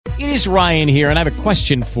It is Ryan here, and I have a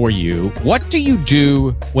question for you. What do you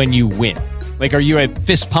do when you win? Like, are you a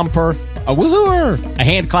fist pumper, a woohooer, a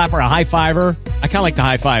hand clapper, a high fiver? I kind of like the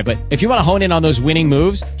high five, but if you want to hone in on those winning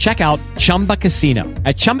moves, check out Chumba Casino.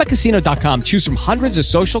 At ChumbaCasino.com, choose from hundreds of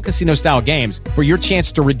social casino-style games for your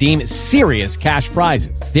chance to redeem serious cash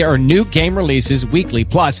prizes. There are new game releases weekly,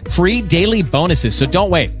 plus free daily bonuses. So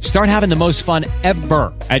don't wait. Start having the most fun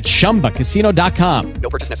ever at ChumbaCasino.com.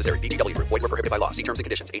 No purchase necessary. VGW Group. Void where prohibited by law. See terms and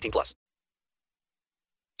conditions. 18+.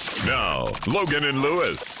 Now, Logan and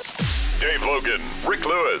Lewis. Dave Logan, Rick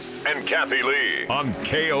Lewis, and Kathy Lee on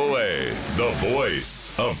KOA, the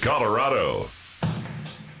voice of Colorado.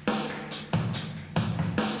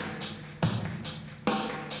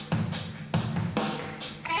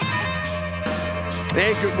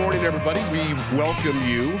 Hey, good morning, everybody. We welcome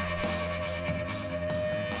you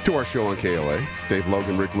to our show on KOA. Dave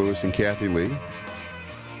Logan, Rick Lewis, and Kathy Lee.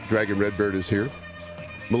 Dragon Redbeard is here.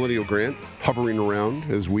 Millennial Grant hovering around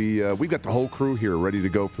as we've got the whole crew here ready to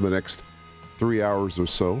go for the next 3 hours or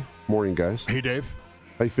so. Morning, guys. Hey, Dave.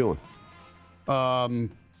 How you feeling?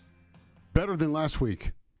 Better than last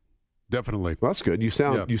week. Definitely. Well, that's good. You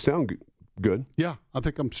sound good. Yeah, I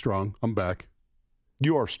think I'm strong. I'm back.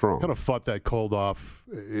 You are strong. Kind of fought that cold off.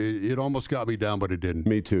 It almost got me down, but it didn't.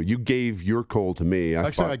 Me too. You gave your cold to me.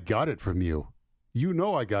 I got it from you. You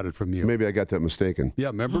know I got it from you. Maybe I got that mistaken. Yeah,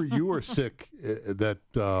 remember you were sick at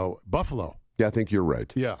Buffalo. Yeah, I think you're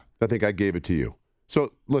right. Yeah. I think I gave it to you.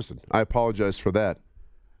 So, listen, I apologize for that.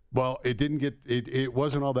 Well, it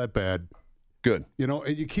wasn't all that bad. Good. You know,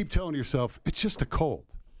 and you keep telling yourself, it's just a cold.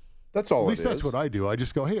 That's all At least that's what I do. I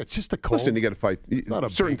just go, hey, it's just a cold. Listen, you got to fight.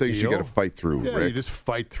 Certain things you got to fight through, Yeah, Rick. you just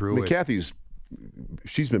fight through it.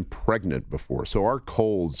 She's been pregnant before, so our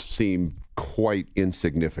colds seem quite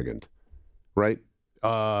insignificant, right?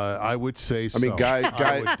 I would say so. I mean,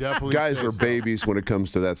 I would definitely guys say are so. babies when it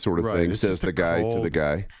comes to that sort of thing, It's says just the a guy cold. to the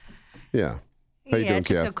guy. Yeah. How you doing, it's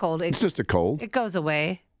just Kath? a cold. It's just a cold. It goes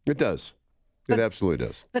away. It does. It absolutely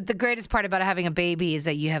does. But the greatest part about having a baby is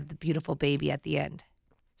that you have the beautiful baby at the end.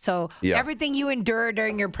 So Yeah. everything you endured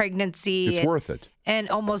during your pregnancy It's worth it. and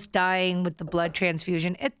almost dying with the blood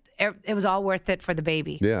transfusion, it was all worth it for the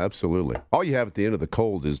baby. Yeah, absolutely. All you have at the end of the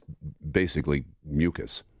cold is basically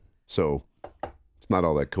mucus. So it's not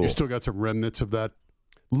all that cool. You still got some remnants of that?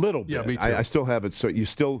 Little bit. Yeah, me too. I still have it. So you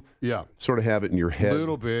still sort of have it in your head. A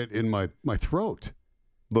little bit in my throat.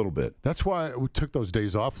 Little bit. That's why I took those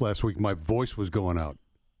days off last week. My voice was going out.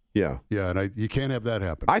 Yeah. Yeah, and you can't have that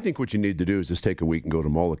happen. I think what you need to do is just take a week and go to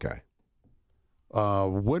Molokai.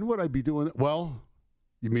 When would I be doing it? Well,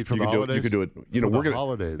 you mean for the holidays? You could do it. You know, For we're the gonna.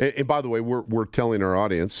 holidays. And by the way, we're telling our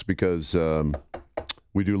audience because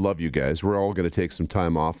we do love you guys. We're all going to take some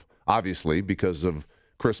time off, obviously, because of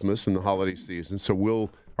Christmas and the holiday season. So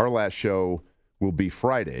our last show will be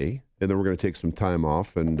Friday, and then we're going to take some time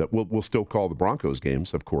off, and we'll still call the Broncos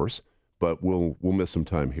games, of course, but we'll miss some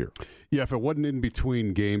time here. Yeah, if it wasn't in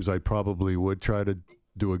between games, I probably would try to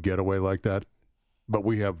do a getaway like that. But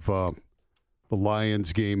we have the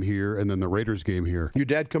Lions game here and then the Raiders game here. Your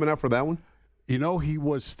dad coming out for that one? You know, he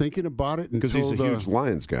was thinking about it Because he's a huge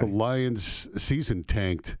Lions guy. The Lions season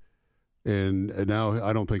tanked, and now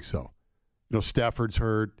I don't think so. You know, Stafford's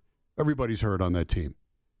hurt. Everybody's hurt on that team.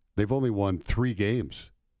 They've only won 3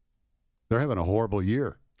 games. They're having a horrible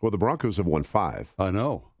year. Well, the Broncos have won 5. I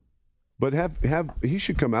know. But he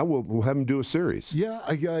should come out. We'll have him do a series. Yeah,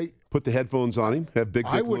 I Put the headphones on him. Have Big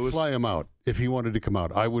Dick I would Lewis. fly him out if he wanted to come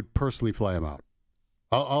out. I would personally fly him out.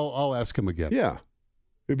 I'll ask him again. Yeah,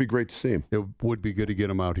 it'd be great to see him. It would be good to get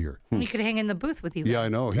him out here. We could hang in the booth with you. Yeah, I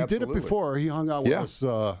guys. know. He Absolutely. did it before. He hung out with us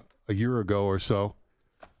a year ago or so.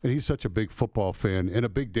 And he's such a big football fan and a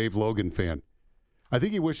big Dave Logan fan. I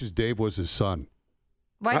think he wishes Dave was his son.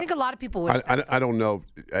 Well, I think a lot of people wish that. I don't know.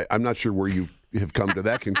 I'm not sure where you have come to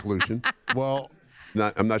that conclusion. Well,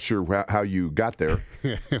 I'm not sure how you got there.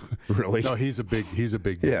 Really? no, he's a big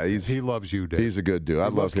Dave Yeah, fan. He loves you, Dave. He's a good dude. I He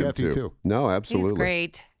love loves him Kathy, too. No, absolutely. He's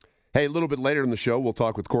great. Hey, a little bit later in the show, we'll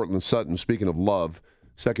talk with Cortland Sutton. Speaking of love,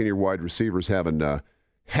 second-year wide receivers having a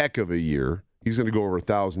heck of a year. He's going to go over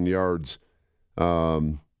 1,000 yards.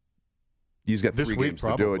 He's got This 3 week, games to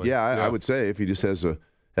do it. probably. Yeah, I Yeah. would say if he just has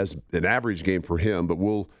an average game for him. But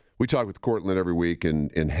we talk with Cortland every week,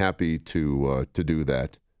 and happy to do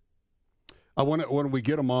that. I want to, when we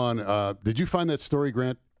get him on, did you find that story,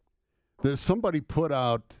 Grant? There's somebody put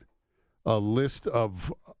out a list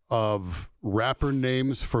of rapper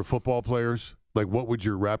names for football players. Like, what would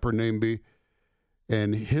your rapper name be?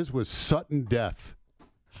 And his was Sutton Death.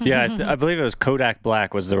 Yeah, I believe it was Kodak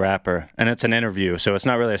Black was the rapper, and it's an interview, so it's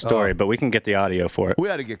not really a story, but we can get the audio for it. We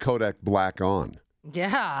ought to get Kodak Black on.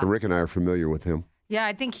 Yeah. Rick and I are familiar with him. Yeah,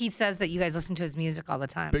 I think he says that you guys listen to his music all the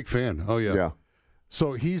time. Big fan. Oh, yeah. Yeah.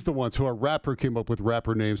 So he's the one. So a rapper came up with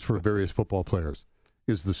rapper names for various football players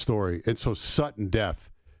is the story. And so Sutton Death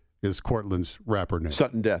is Cortland's rapper name.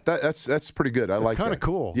 Sudden death. That's pretty good. I like that. Kind of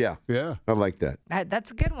cool. Yeah. Yeah. I like that.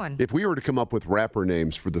 That's a good one. If we were to come up with rapper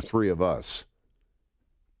names for the three of us,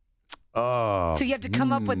 So you have to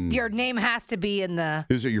come up with your name has to be in the.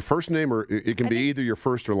 is it your first name or it can be either your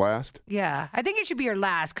first or last? Yeah, I think it should be your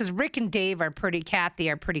last because Rick and Dave Kathy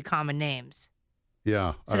are pretty common names.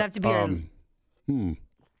 Yeah. So it'd have to be your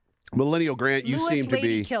Millennial Grant, you Lewis seem to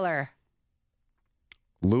Lady be Killer.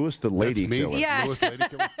 Lewis the Lady That's me. Killer. Yes. Lewis Lady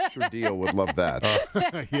Killer? Sure Dio would love that.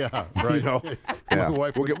 Yeah, right. You know? My Yeah.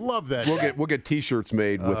 wife would love that. We'll get T-shirts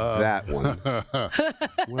made with that one.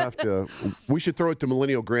 We'll have to. We should throw it to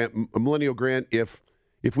Millennial Grant. Millennial Grant, if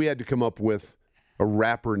we had to come up with a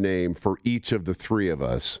rapper name for each of the three of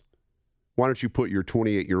us, why don't you put your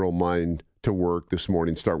 28-year-old mind to work this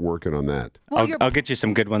morning? Start working on that. Well, I'll get you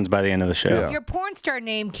some good ones by the end of the show. Yeah. your porn star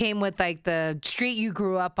name came with like the street you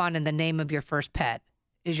grew up on and the name of your first pet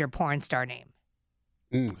is your porn star name.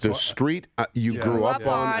 The street you Yeah. grew up Grew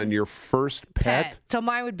up on on and your first pet. So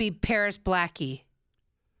mine would be Paris Blackie.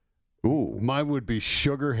 Ooh, Mine would be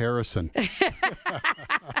Sugar Harrison.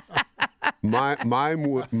 mine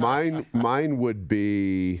would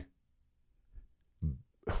be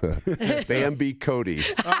Bambi Cody.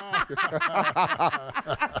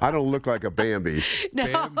 I don't look like a Bambi.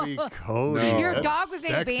 No. Bambi Cody. Your That's dog was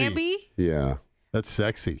named sexy. Bambi? Yeah, That's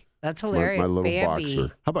sexy. That's my hilarious. little Bambi.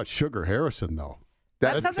 boxer. How about Sugar Harrison, though?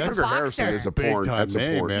 That sounds like a Sugar Harrison boxer. is a Big porn. time That's a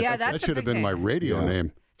name, porn. man. Yeah, that that's a should have big been my name. radio Yeah.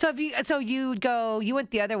 name. So you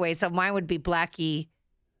went the other way. So mine would be Blackie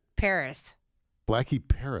Paris. Blackie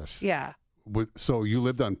Paris. Yeah. So you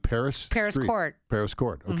lived on Paris Street? Court. Paris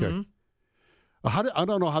Court. Okay. Mhm. I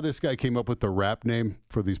don't know how this guy came up with the rap name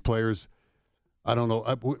for these players. I don't know.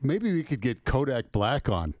 Maybe we could get Kodak Black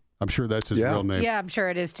on. I'm sure that's his Yeah. real name. Yeah, I'm sure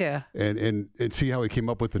it is too. And see how he came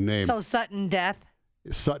up with the name. So Sutton Death.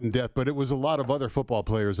 Sutton Death, but it was a lot of other football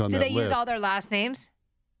players on Did that they list. use all their last names?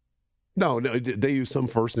 No, they use some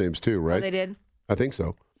first names too, Oh, right? they did. I think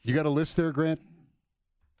so. You got a list there, Grant?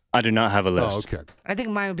 I do not have a list. Oh, okay. I think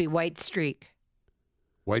mine would be White Streak.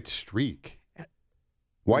 White Streak.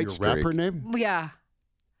 White Your Streak rapper name? Yeah.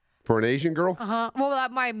 for an Asian girl. Well,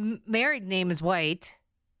 my married name is White.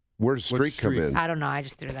 Where does What's Streak come Streak? in? I don't know. I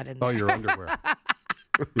just threw that in Oh, there. your underwear.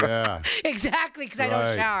 Yeah. Exactly, because I Right.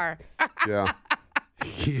 don't shower. Yeah.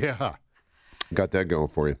 Yeah. Got that going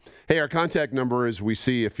for you. Hey, our contact number is we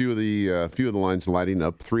see a few of the lines lighting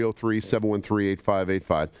up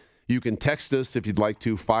 303-713-8585. You can text us if you'd like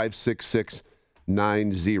to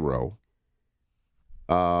 56690.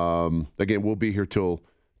 Again, we'll be here till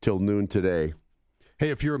noon today. Hey,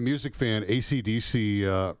 if you're a music fan,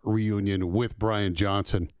 AC/DC reunion with Brian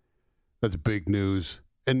Johnson. That's big news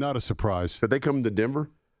and not a surprise. Did they come to Denver?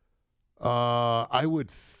 I would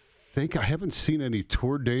think I haven't seen any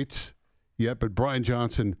tour dates yet, but Brian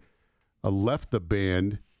Johnson left the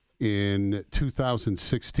band in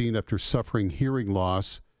 2016 after suffering hearing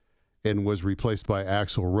loss and was replaced by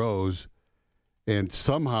Axl Rose. And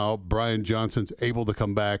somehow Brian Johnson's able to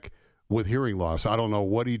come back with hearing loss. I don't know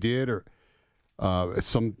what he did or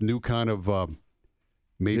some new kind of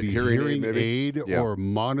maybe hearing aid Yeah. or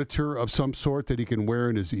monitor of some sort that he can wear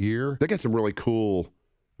in his ear. They got some really cool,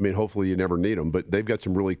 I mean, hopefully you never need them, but they've got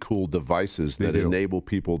some really cool devices They that do. enable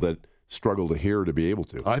people that struggle to hear to be able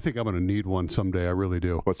to. I think I'm going to need one someday. I really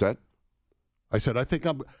do. What's that? I said I think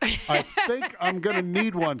I'm going to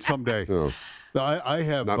need one someday. Oh, I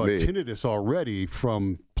have Not me. tinnitus already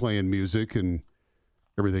from playing music and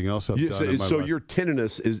everything else I've done in my so life. your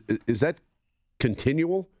tinnitus, is that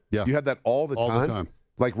continual? Yeah. You have that all the All time? the time.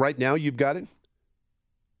 Like right now you've got it?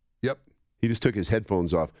 Yep. He just took his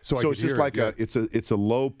headphones off. So I So could it's just hear like it, it's a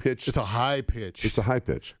low pitch. It's a high pitch. It's a high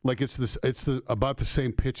pitch. Like it's about the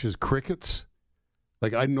same pitch as crickets.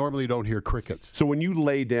 Like I normally don't hear crickets. So when you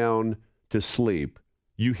lay down to sleep,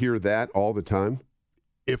 you hear that all the time?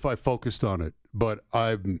 If I focused on it, but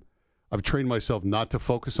I've trained myself not to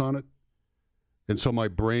focus on it, and so my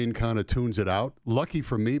brain kind of tunes it out. Lucky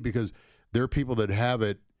for me, because there are people that have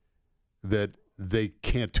it that they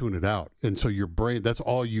can't tune it out, and so your brain—that's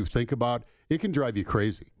all you think about. It can drive you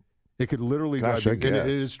crazy. It could literally Gosh, drive you, I and it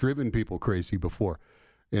guess. has driven people crazy before.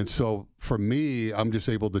 And so for me, I'm just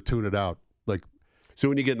able to tune it out. Like So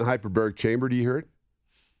when you get in the hyperbaric chamber, do you hear it?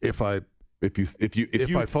 if I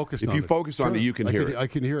If I focus on Sure. it, you can hear it. I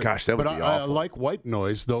can hear it. Gosh, that would but be I awful. like white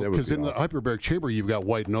noise though, That would because be in the awful. hyperbaric chamber you've got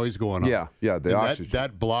white noise going on. Yeah, the And oxygen.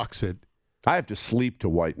 that blocks it. I have to sleep to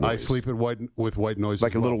white noise. I sleep with white noise.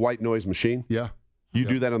 like as a well. little white noise machine. Yeah. You Yeah.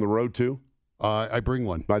 do that on the road too? I bring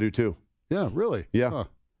one. I do too. Yeah, really? Yeah. Huh.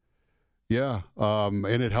 Yeah, and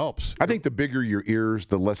it helps. I think the bigger your ears,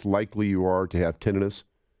 the less likely you are to have tinnitus.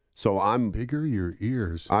 So I'm Bigger your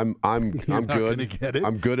ears. I'm You're not good. gonna get it?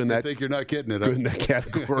 I'm good in I that. think you're not getting it. Good in that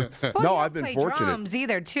category. Well, no, you don't I've been play fortunate. drums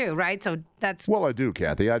either, too, right? So that's Well, I do,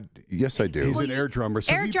 Kathy. Yes, I do. He's an air drummer,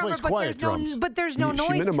 so air he drummer, plays but quiet drums. there's no noise.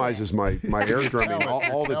 She minimizes to it. my air drumming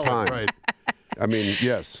all the time. Right. I mean,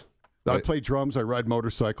 yes. I play drums. I ride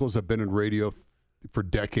motorcycles. I've been in radio for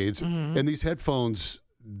decades. Mm-hmm. And these headphones,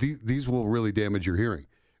 these will really damage your hearing.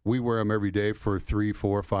 We wear them every day for 3,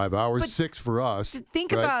 4, 5 hours, But 6 for us.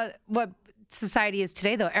 Think right? about what society is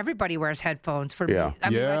today, though. Everybody wears headphones for Yeah. I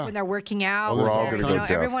mean, Yeah. like when they're working out. We're when all they're- gonna go deaf.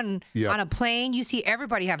 everyone Yeah. on a plane, you see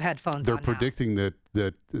everybody have headphones They're on now. predicting that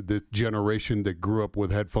the generation that grew up with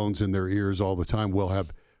headphones in their ears all the time will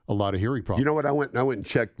have a lot of hearing problems. You know what? I went and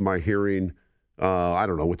checked my hearing. I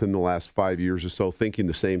don't know, within the last 5 years or so, thinking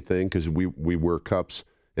the same thing because we wear cups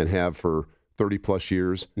and have for 30 plus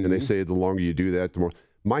years, and they say the longer you do that, the more.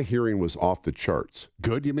 My hearing was off the charts.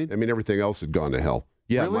 Good, you mean? I mean, everything else had gone to hell.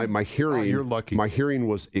 Yeah, Really? my hearing. Oh, you're lucky. My hearing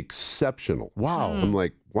was exceptional. Wow. I'm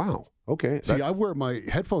like, wow. Okay. See, I wear my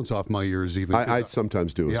headphones off my ears even. I 'cause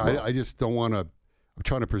sometimes do. yeah, as well. I just don't want to. I'm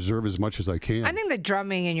trying to preserve as much as I can. I think the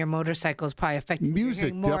drumming in your motorcycle is probably affecting your Music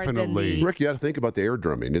hearing more definitely. Than the, Rick, you got to think about the air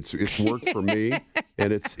drumming. It's worked for me,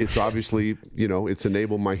 and it's obviously it's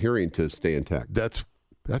enabled my hearing to stay intact. That's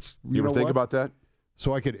You ever know think what? about that?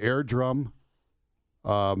 So I could air drum,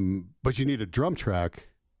 but you need a drum track.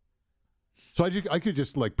 So I could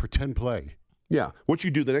just like pretend play. Yeah. What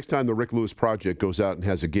you do the next time the Rick Lewis Project goes out and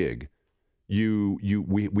has a gig,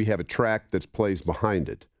 we have a track that plays behind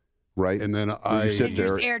it, right? And then Where you sit you're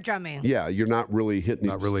there. just air drumming. Yeah, you're not really hitting.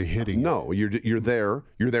 Not really hitting. No, you're there.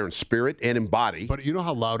 You're there in spirit and in body. But you know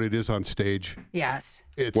how loud it is on stage? Yes.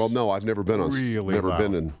 It's Well, no, I've never been on. really never loud.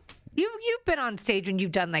 been in. You've been on stage when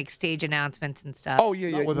you've done like stage announcements and stuff. Oh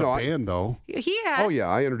yeah, not with no, a band though. He has. oh yeah,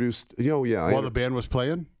 I introduced. Oh yeah, While the band was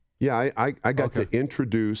playing. I got Okay. to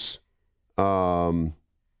introduce.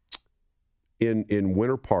 In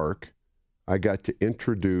Winter Park, I got to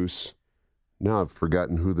introduce. Now I've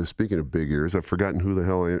forgotten who the. Speaking of big ears, I've forgotten who the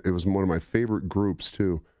hell. It was one of my favorite groups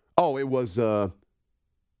too. Oh, it was. Was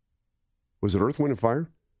it Earth, Wind, and Fire?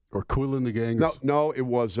 Or Cool in the Gang. No, it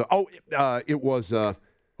was. It was.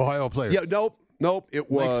 Ohio Players. Yeah, nope. It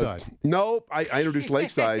was. Lakeside. Nope. I introduced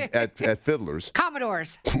Lakeside at Fiddler's.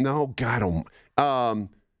 Commodores. No, God,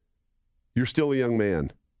 you're still a young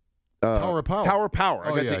man. Tower of Power. Tower of Power.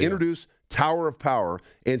 Oh, I got yeah, to introduce Tower of Power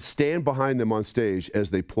and stand behind them on stage as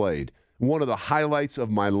they played. One of the highlights of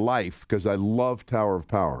my life because I love Tower of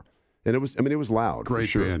Power. And it was loud. for Great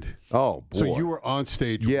sure. band. Oh, boy. So you were on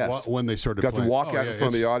stage Yes. when they started got playing. to walk Oh, out yeah, in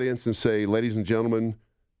front of the audience and say, ladies and gentlemen,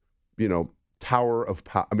 Tower of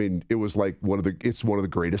Power. I mean, it was like one of the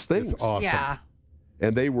greatest things. It's awesome. Yeah.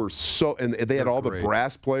 And they were and they had They're all great. the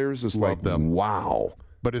brass players. It's Love like, them. wow.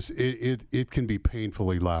 But it can be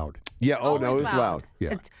painfully loud. Yeah. Oh, no, Always it was loud.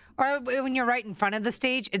 Yeah. Or when you're right in front of the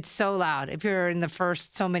stage, it's so loud. If you're in the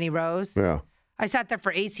first so many rows. Yeah. I sat there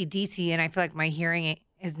for AC/DC, and I feel like my hearing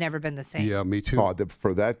has never been the same. Yeah, me too. Oh,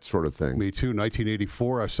 for that sort of thing. Me too.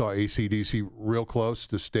 1984, I saw AC/DC real close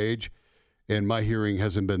to stage, and my hearing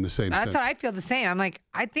hasn't been the same That's since. how I feel the same. I'm like,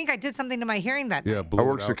 I think I did something to my hearing that Yeah, night. blew I it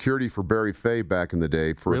worked out. security for Barry Fay back in the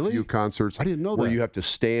day for Really? a few concerts. I didn't know where that. you have to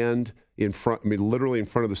stand in front. I mean, literally in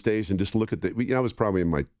front of the stage and just look at the. I was probably in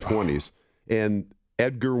my 20s, and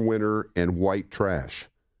Edgar Winter and White Trash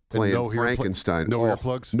And playing no earpl- Frankenstein. no Oh,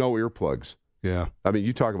 earplugs? No earplugs. Yeah. I mean,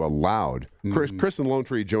 you talk about loud. Chris in Lone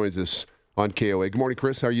Tree joins us on KOA. Good morning,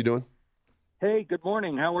 Chris. How are you doing? Hey, good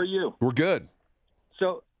morning. How are you? We're good.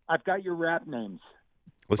 So I've got your rap names.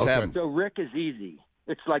 Let's Okay. have 'em. So Rick is easy.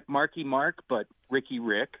 It's like Marky Mark, but Ricky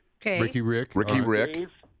Rick. Okay. Ricky Rick. Ricky All right. Rick.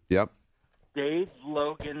 Yep. Dave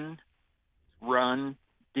Logan, Run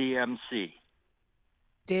DMC.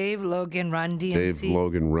 Dave Logan, Run DMC. Dave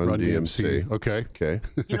Logan, Run, Run DMC. DMC. Okay. Okay.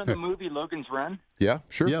 You know the movie Logan's Run? Yeah,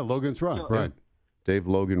 sure. Yeah, Logan's Run. So- Right. Dave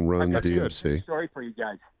Logan, Run, That's good. DMC. Story for you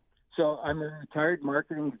guys. So I'm a retired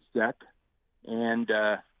marketing exec, and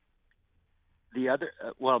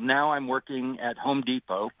now I'm working at Home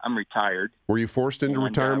Depot. I'm retired. Were you forced into and,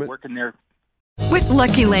 retirement? working there. With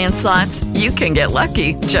Lucky Land Slots, you can get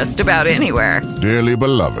lucky just about anywhere. Dearly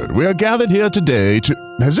beloved, we are gathered here today to...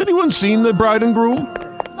 Has anyone seen the bride and groom?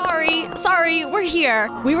 Sorry, we're here.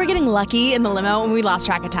 We were getting lucky in the limo and we lost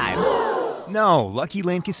track of time. No, Lucky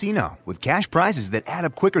Land Casino, with cash prizes that add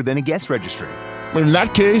up quicker than a guest registry. In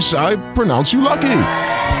that case, I pronounce you lucky.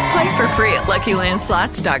 Play for free at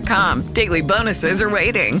LuckyLandSlots.com. Daily bonuses are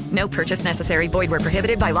waiting. No purchase necessary. Void where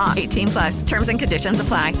prohibited by law. 18+. Terms and conditions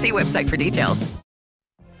apply. See website for details.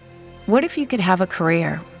 What if you could have a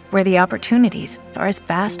career where the opportunities are as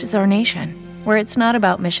vast as our nation, where it's not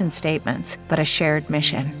about mission statements, but a shared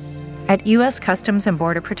mission? At U.S. Customs and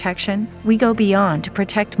Border Protection, we go beyond to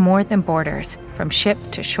protect more than borders. From ship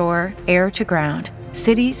to shore, air to ground,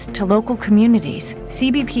 cities to local communities,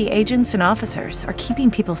 CBP agents and officers are keeping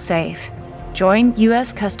people safe. Join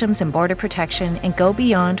U.S. Customs and Border Protection and go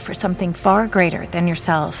beyond for something far greater than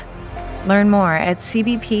yourself. Learn more at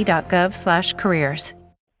cbp.gov/careers.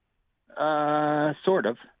 Sort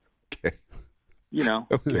of. Okay. You know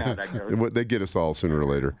how that goes. They get us all sooner or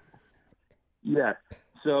later. Yeah.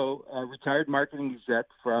 So, retired marketing exec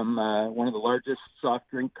from one of the largest soft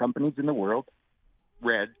drink companies in the world,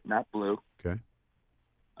 red, not blue. Okay.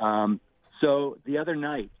 So the other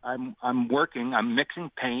night, I'm working, I'm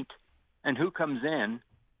mixing paint, and who comes in?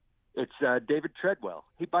 It's David Treadwell.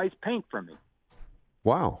 He buys paint from me.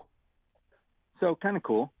 Wow. So kind of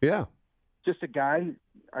cool. Yeah. Just a guy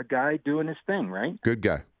doing his thing, right? Good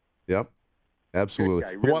guy. Yep. Absolutely.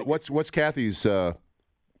 Good guy, really What's Kathy's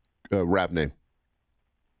rap name?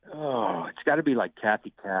 Oh, it's got to be like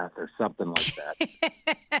Kathy Kath or something like that.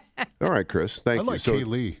 All right, Chris. Thank I you. like Kay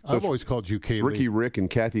Lee. I've always called you Kay Lee. Ricky Rick and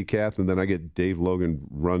Kathy Kath, and then I get Dave Logan,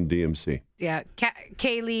 Run DMC. Yeah,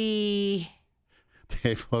 Kaylee.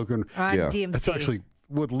 Dave Logan. Run DMC. That's actually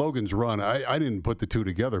what Logan's Run. I didn't put the two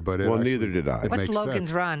together, but neither did I. What's Logan's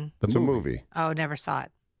sense. Run? It's a movie. Oh, never saw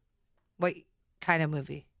it. What kind of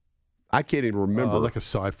movie? I can't even remember. Like a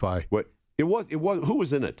sci-fi. What it was? Who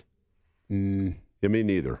was in it? Yeah, me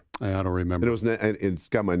neither. I don't remember. And it's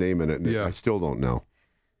got my name in it. And I still don't know.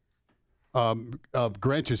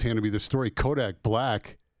 Grant just handed me the story. Kodak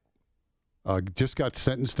Black just got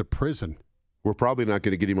sentenced to prison. We're probably not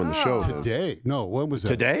going to get him on the show today. No, when was that?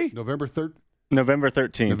 Today? November 3rd. November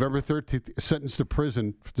 13th. November 13th. Sentenced to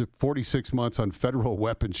prison to 46 months on federal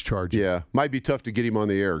weapons charges. Yeah, might be tough to get him on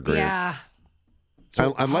the air, Grant. Yeah.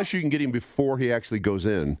 So unless you can get him before he actually goes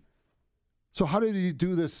in. So how did he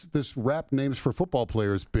do this rap names for football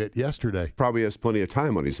players bit yesterday? Probably has plenty of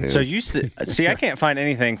time on his hands. So see, I can't find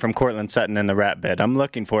anything from Cortland Sutton in the rap bit. I'm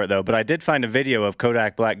looking for it, though. But I did find a video of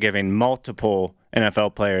Kodak Black giving multiple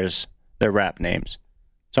NFL players their rap names.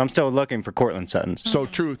 So I'm still looking for Cortland Sutton's. So,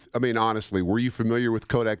 honestly, were you familiar with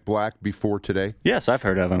Kodak Black before today? Yes, I've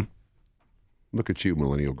heard of him. Look at you,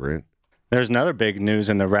 Millennial Grant. There's another big news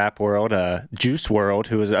in the rap world. Juice WRLD,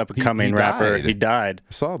 who was an up-and-coming rapper, he died.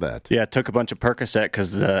 I saw that. Yeah, took a bunch of Percocet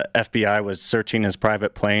because the FBI was searching his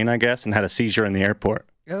private plane, I guess, and had a seizure in the airport.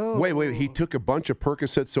 Oh. Wait, he took a bunch of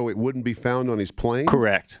Percocet so it wouldn't be found on his plane?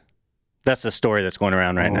 Correct. That's the story that's going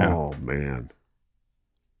around right now. Oh, man.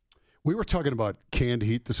 We were talking about canned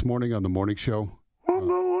heat this morning on the morning show. I'm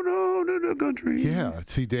going on in the country. Yeah,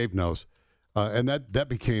 see, Dave knows. And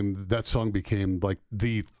that song became like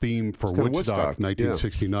the theme for Woodstock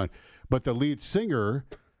 1969. Yeah. But the lead singer,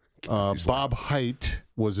 Bob Haidt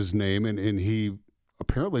was his name, and he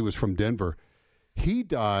apparently was from Denver. He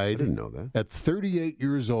died I didn't know that. At 38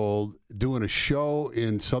 years old doing a show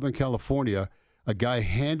in Southern California. A guy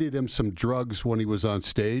handed him some drugs when he was on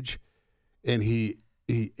stage, and he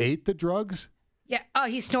ate the drugs. Yeah. Oh,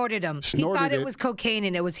 he snorted them. He thought it was cocaine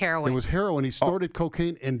and it was heroin. It was heroin. He snorted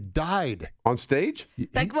cocaine and died. On stage?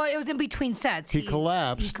 It was in between sets. He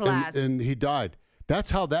collapsed. And he died.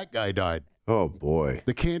 That's how that guy died. Oh, boy.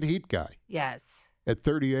 The canned heat guy. Yes. At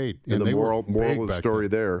 38. And the moral of the story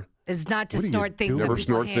there is not to snort things that never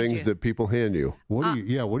people snort hand things you. that people hand you. What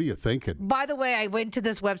are you thinking? By the way, I went to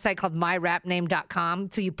this website called myrapname.com.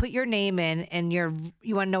 So you put your name in, and you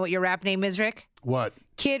want to know what your rap name is, Rick? What?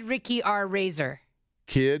 Kid Ricky R. Razor.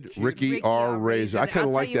 Kid Ricky R. Razor. I kind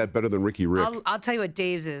of like that better than Ricky Rick. I'll tell you what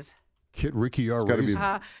Dave's is. Kid Ricky R.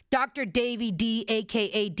 Razor. Dr. Davey D,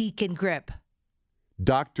 a.k.a. Deacon Grip.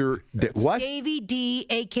 What? Davey D,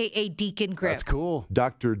 a.k.a. Deacon Grip. That's cool.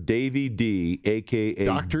 Dr. Davey D, a.k.a.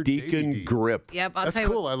 Dr. Deacon Grip. Yep, That's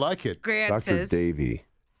cool. I like it. Grant Dr. Davey.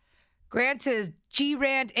 Grant is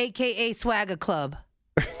G-Rand, a.k.a. Swagger Club.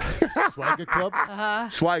 Swagger Club? Uh-huh.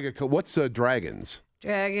 Swagger Club. What's Dragons?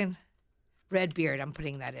 Dragon. Redbeard, I'm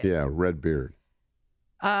putting that in. Yeah, Redbeard.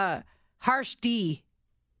 Harsh D.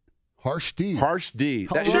 Harsh D. Harsh D.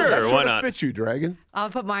 That why not? Fit you, Dragon. I'll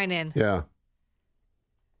put mine in. Yeah.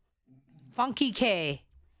 Funky K.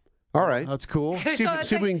 All right. That's cool. See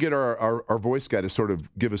if we can get our voice guy to sort of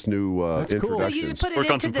give us new introductions. Cool. So you just put it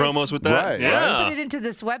Work on some promos with that. Right, yeah. Just put it into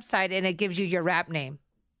this website, and it gives you your rap name.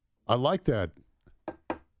 I like that.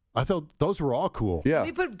 I thought those were all cool. Yeah. Let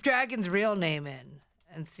me put Dragon's real name in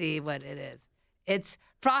and see what it is. It's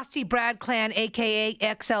Frosty Brad Clan,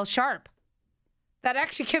 a.k.a. XL Sharp. That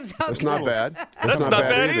actually comes out That's good. not bad. That's not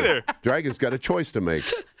bad either. Dragon's got a choice to make.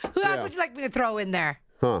 Who else would you like me to throw in there?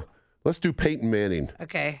 Huh. Let's do Peyton Manning.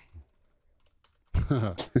 Okay.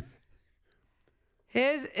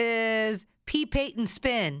 His is P. Peyton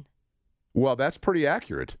Spin. Well, that's pretty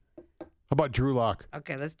accurate. How about Drew Lock?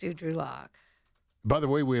 Okay, let's do Drew Lock. By the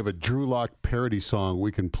way, we have a Drew Lock parody song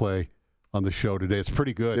we can play on the show today. It's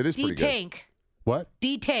pretty good. It is pretty good. D-Tank. What?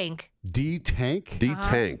 D-Tank. D-Tank?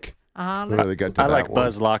 D-Tank. Uh-huh. I like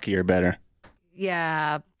Buzz Lockyer better.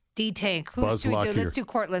 Yeah, D-Tank. Who Buzz should we do? Lockyer. Let's do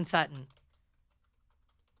Cortland Sutton.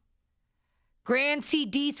 Grand C.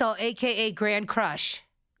 Diesel, a.k.a. Grand Crush.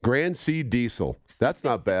 Grand C. Diesel. That's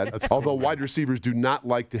not bad. Although wide receivers do not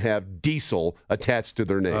like to have diesel attached to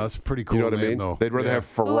their name. That's a pretty cool You know what I name, mean? though. They'd rather have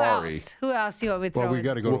Ferrari. Who else do you want me to throw Well, we in?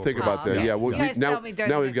 got to go. We'll think about that. okay. Yeah. You guys tell me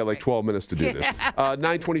during now the we've got like 12 minutes to do this.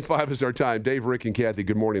 9:25 is our time. Dave, Rick, and Kathy,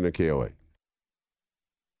 good morning on KOA.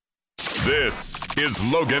 This is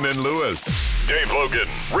Logan and Lewis. Dave Logan,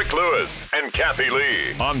 Rick Lewis, and Kathy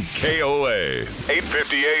Lee on KOA.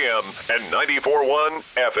 850 AM and 94.1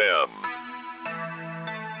 FM.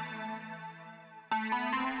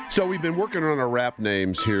 So we've been working on our rap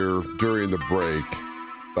names here during the break.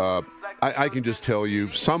 I can just tell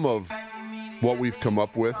you some of what we've come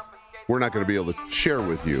up with, we're not going to be able to share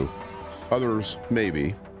with you. Others,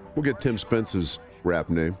 maybe. We'll get Tim Spence's rap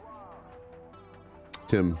name.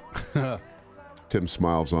 Tim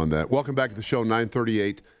smiles on that. Welcome back to the show,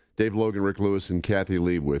 938. Dave Logan, Rick Lewis, and Kathy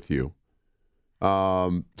Lee with you.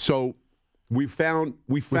 So we found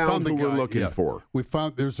who we're looking for. We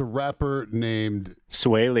found there's a rapper named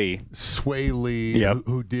Sway Lee. Yep.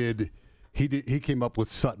 He came up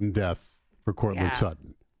with Sudden Death for Cortland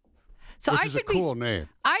Sutton. So which I is should a cool name.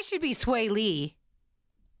 I should be Sway Lee.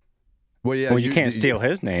 Well, yeah. Well, you can't steal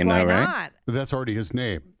his name, Why though, right? not? But that's already his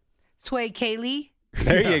name. Sway Kaylee.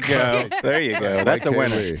 There you go. There you go. That's a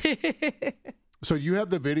winner. So you have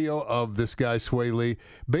the video of this guy, Sway Lee.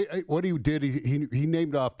 What he did, he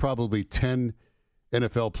named off probably 10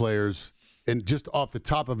 NFL players and just off the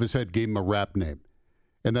top of his head gave him a rap name.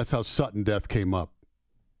 And that's how Sudden Death came up.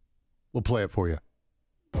 We'll play it for you.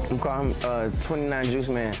 I'm calling him 29 Juice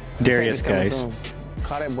Man. Darius Guice.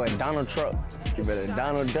 Call that boy Donald Trump. You better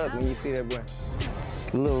Donald Duck when you see that boy.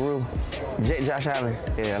 Lil Rue. Josh Allen.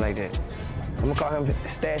 Yeah, I like that. I'm going to call him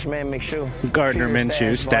Stash Man McShoe. Gardner Secret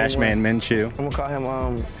Minshew, Stash Man Minshew. I'm going to call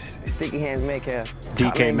him Sticky Hands Metcalf.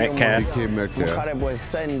 DK Metcalf. DK I'm going to call Metcalf. that boy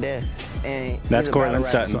Sudden Death. And That's he's a Cortland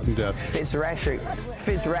battle rapper. Sutton. Sudden Death. Fitz Rack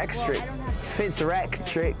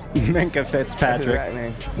Trick. Minka That's his Fitzpatrick. rap name.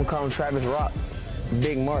 I'm going to call him Travis Rock.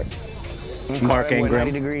 Big Mark. I'm gonna call Mark that boy Ingram.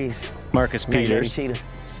 90 Degrees. Marcus Dirty Peters. Cheetah.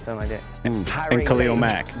 Something like that. High And Rate Khalil Tatum.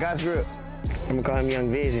 Mack. God's grip. I'm going to call him Young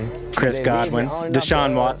Vision. Chris That Godwin. Vision, only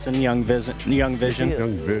Deshaun knock Watson, Young Vision. Young Vision.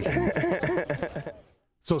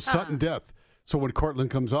 So Sudden Death. So when Cortland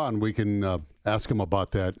comes on, we can ask him about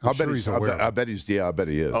that. I'm sure he's aware. I bet he is.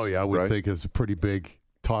 Oh, yeah, I would right? think it's a pretty big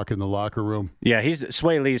talk in the locker room. Yeah,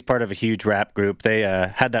 Sway Lee's part of a huge rap group. They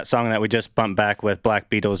had that song that we just bumped back with Black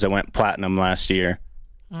Beatles that went platinum last year.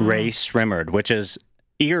 Ray Schwimmerd, which is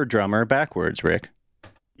ear drummer backwards, Rick.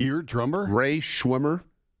 Ear drummer? Ray Schwimmer.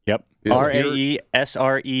 Yep. Is RaeSremmurd.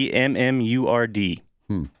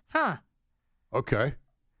 Huh. Okay.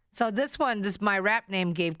 So this my rap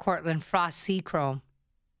name gave Cortland Frost Seachrome.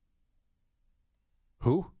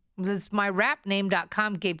 Who? This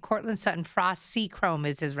myrapname.com gave Cortland Sutton Frost Seachrome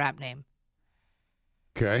is his rap name.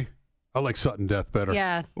 Okay. I like Sudden Death better.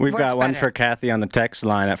 Yeah. We've works got one better. for Kathy on the text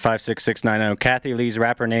line at 56690. Kathy Lee's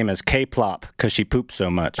rapper name is K-Plop because she poops so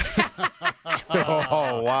much.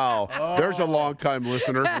 Oh, wow. There's a long-time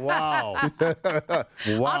listener. Wow. Wow.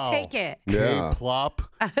 I'll take it. Yeah. K-Plop.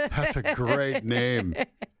 That's a great name.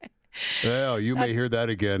 Well, you may hear that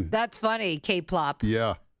again. That's funny, K-Plop.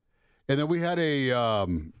 Yeah. And then we had a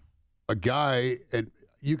guy, and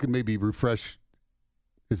you can maybe refresh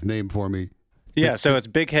his name for me. Yeah, so it's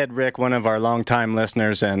Big Head Rick, one of our longtime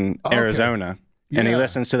listeners in Arizona. And he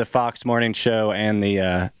listens to the Fox Morning Show and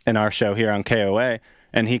the and our show here on KOA.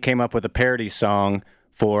 And he came up with a parody song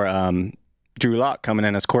for Drew Lock coming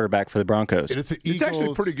in as quarterback for the Broncos. And it's It's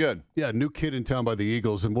actually pretty good. Yeah, new kid in town by the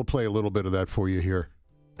Eagles, and we'll play a little bit of that for you here.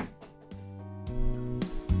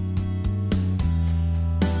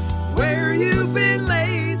 Where you been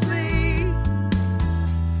lately?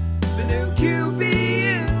 The new QB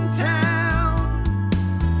in town.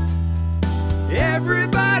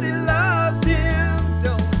 Everybody loves him,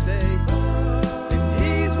 don't they? And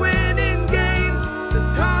he's winning games, the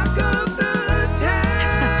talk of the town.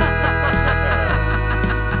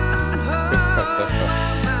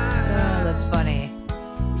 Oh, that's funny.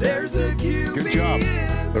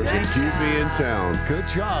 hometown. Good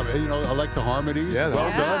job. And, I like the harmonies. Yeah, well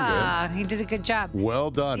done, man. He did a good job.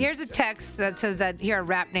 Well done. Here's a text that says that here are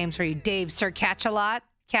rap names for you: Dave, Sir Catch-A-Lot,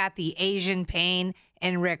 Kathy, Asian Pain,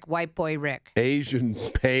 and Rick, White Boy Rick. Asian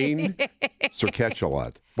Pain, Sir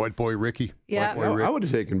Catch-A-Lot. White Boy Ricky. Yeah. White Boy Rick. I would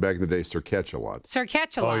have taken back in the day Sir Catch-A-Lot. Sir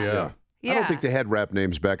Catch-A-Lot. Oh, yeah. Yeah. I don't think they had rap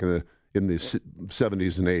names back in the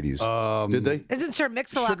 70s and 80s. Did they? Isn't Sir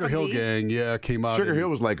Mix-a-Lot Sugar from Hill the Gang, came out. Sugar Hill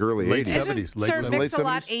was like early late 80s. 70s. Isn't Late Sir 70s.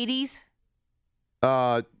 Mix-a-Lot 80s?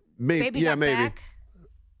 Maybe. Baby Yeah, Got maybe. Back?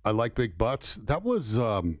 I like Big Butts. That was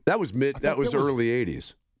That was mid. That was early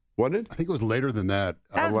 80s, wasn't it? I think it was later than that.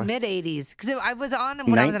 That was mid-80s. Because I was on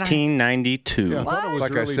him when I was in 1992. Yeah, I thought it was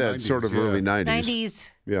Like I early said, 90s, sort of yeah. early 90s.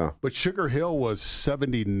 90s. Yeah. But Sugar Hill was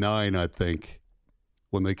 79, I think,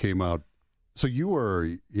 when they came out. So you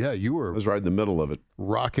were I was right in the middle of it.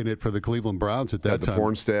 rocking it for the Cleveland Browns at that Had the time.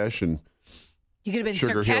 porn stash and You could have been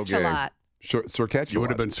Sugar Sir Hill Gang. Catch-A-Lot. Sir Catch-A-Lot. You would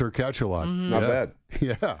have been Sir Catch-A-Lot. Not bad.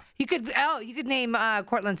 Yeah. You could name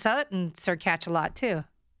Cortland Sutton Sir Catch-A-Lot too.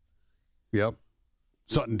 Yep.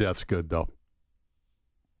 Sutton Death's good, though.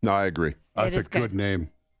 No, I agree. That's It a is good. good name.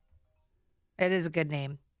 It is a good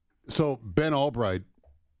name. So Ben Albright,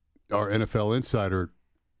 our NFL insider,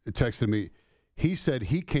 texted me. He said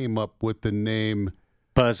he came up with the name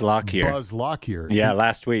Buzz Lockyer. Buzz Lockyer. Yeah,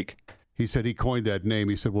 last week. He said he coined that name.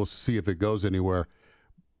 He said, we'll see if it goes anywhere.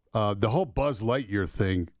 The whole Buzz Lightyear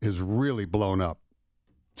thing has really blown up.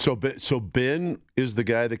 So Ben is the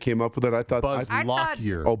guy that came up with it. I thought Buzz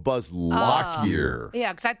Lockyer. Oh, Buzz Lockyer.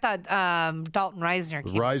 Yeah, because I thought Dalton Reisner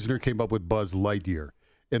came. Reisner came up with Buzz Lightyear.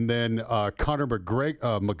 And then Connor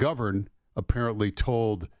McGovern apparently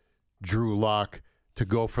told Drew Lock to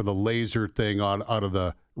go for the laser thing out of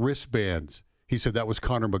the wristbands. He said that was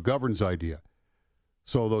Connor McGovern's idea.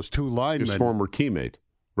 So those two linemen. His former teammate,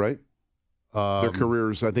 right? Their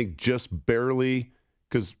careers, I think, just barely,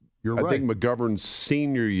 because I think McGovern's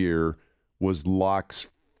senior year was Locke's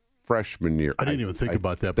freshman year. I didn't even think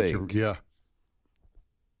about that, but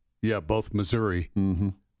yeah, both Missouri. Mm-hmm.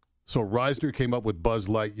 So Reisner came up with Buzz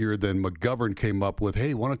Lightyear, then McGovern came up with,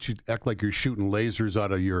 hey, why don't you act like you're shooting lasers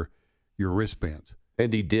out of your wristbands?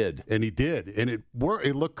 And he did. And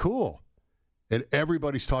it looked cool. And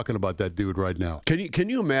everybody's talking about that dude right now. Can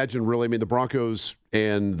you imagine, really? I mean, the Broncos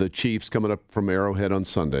and the Chiefs coming up from Arrowhead on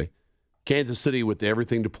Sunday. Kansas City with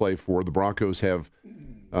everything to play for. The Broncos have,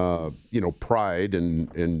 pride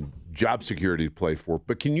and job security to play for.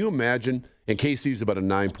 But can you imagine? And KC's about a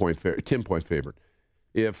 10-point favorite.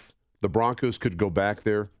 If the Broncos could go back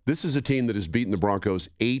there, this is a team that has beaten the Broncos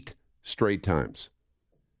 8 straight times.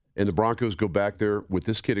 And the Broncos go back there with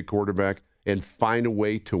this kid at quarterback and find a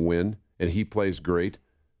way to win, and he plays great.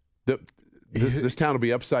 This town will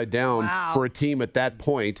be upside down for a team at that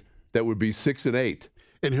point that would be 6-8.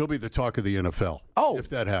 And he'll be the talk of the NFL. If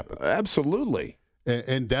that happens. Absolutely.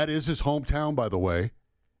 And that is his hometown, by the way.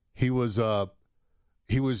 He was the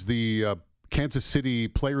Kansas City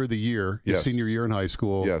Player of the Year his senior year in high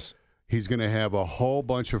school. Yes. He's going to have a whole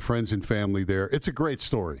bunch of friends and family there. It's a great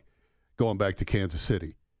story going back to Kansas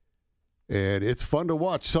City. And it's fun to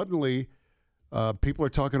watch. Suddenly, people are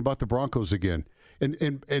talking about the Broncos again.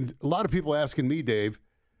 And a lot of people asking me, Dave,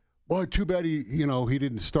 well, too bad he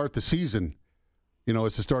didn't start the season,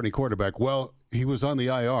 as a starting quarterback. Well, he was on the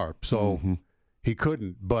IR, so he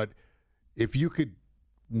couldn't. But if you could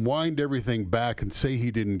wind everything back and say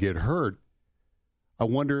he didn't get hurt, I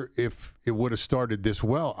wonder if it would have started this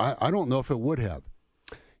well. I don't know if it would have.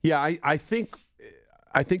 Yeah, I think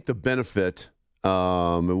the benefit,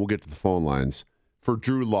 and we'll get to the phone lines, for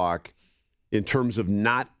Drew Lock in terms of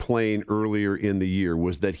not playing earlier in the year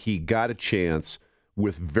was that he got a chance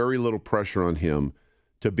with very little pressure on him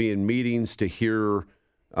to be in meetings, to hear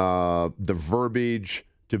the verbiage,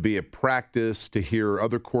 to be at practice, to hear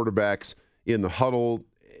other quarterbacks in the huddle.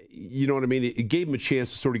 You know what I mean? It gave him a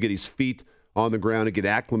chance to sort of get his feet on the ground and get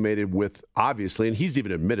acclimated with, obviously, and he's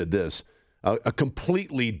even admitted this, a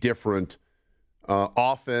completely different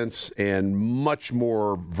offense and much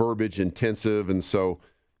more verbiage intensive. And so,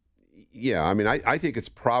 yeah, I mean, I think it's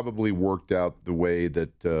probably worked out the way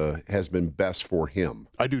that has been best for him.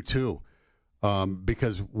 I do too,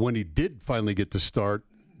 because when he did finally get to start,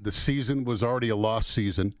 the season was already a lost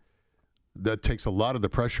season. That takes a lot of the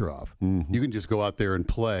pressure off. You can just go out there and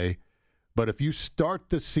play. But if you start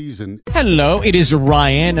the season... Hello, it is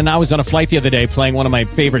Ryan, and I was on a flight the other day playing one of my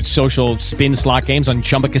favorite social spin slot games on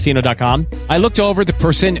ChumbaCasino.com. I looked over at the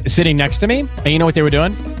person sitting next to me, and you know what they were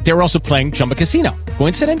doing? They were also playing Chumba Casino.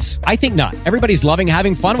 Coincidence? I think not. Everybody's loving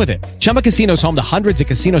having fun with it. Chumba Casino is home to hundreds of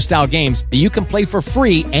casino-style games that you can play for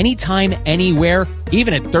free anytime, anywhere,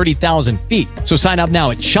 even at 30,000 feet. So sign up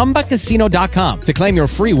now at ChumbaCasino.com to claim your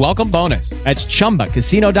free welcome bonus. That's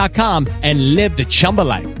ChumbaCasino.com and live the Chumba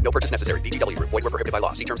life. No purchase necessary. VGW Group. Void where prohibited by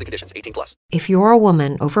law. See terms and conditions. 18+. If you're a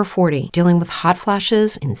woman over 40 dealing with hot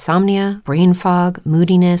flashes, insomnia, brain fog,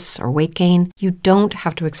 moodiness, or weight gain, you don't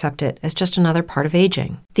have to accept it as just another part of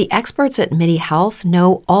aging. The experts at MIDI Health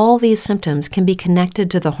know all these symptoms can be connected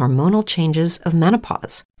to the hormonal changes of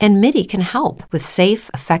menopause. And MIDI can help with safe,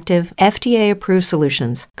 effective, FDA-approved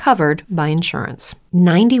solutions covered by insurance.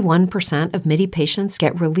 91% of MIDI patients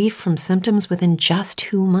get relief from symptoms within just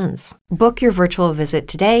 2 months. Book your virtual visit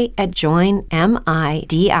today at joinmidi.com.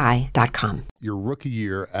 Your rookie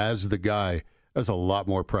year as the guy has a lot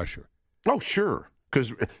more pressure. Oh, sure.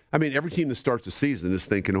 Because, I mean, every team that starts the season is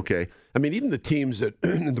thinking, okay, I mean, even the teams that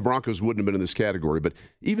the Broncos wouldn't have been in this category, but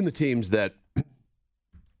even the teams that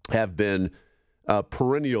have been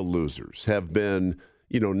perennial losers, have been,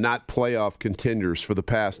 not playoff contenders for the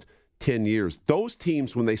past 10 years, those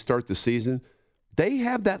teams, when they start the season, they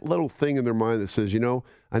have that little thing in their mind that says,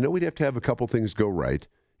 I know we'd have to have a couple things go right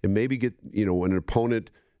and maybe get, when an opponent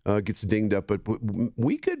gets dinged up, but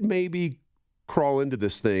we could maybe crawl into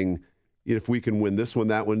this thing if we can win this one,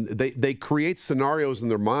 that one. They create scenarios in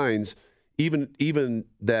their minds, even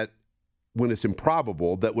that when it's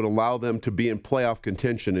improbable, that would allow them to be in playoff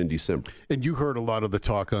contention in December. And you heard a lot of the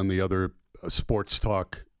talk on the other sports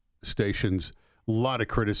talk stations, a lot of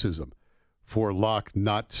criticism for Locke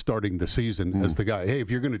not starting the season as the guy. Hey,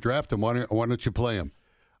 if you're going to draft him, why don't you play him?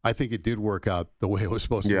 I think it did work out the way it was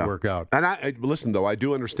supposed to work out. And listen, though, I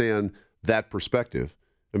do understand that perspective.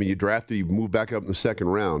 I mean, you drafted, you move back up in the second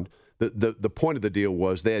round. The point of the deal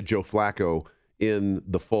was they had Joe Flacco in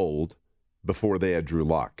the fold before they had Drew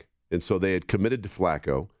Lock. And so they had committed to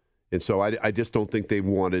Flacco. And so I just don't think they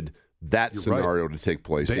wanted that scenario to take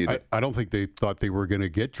place either. I don't think they thought they were going to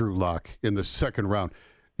get Drew Lock in the second round.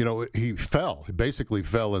 He basically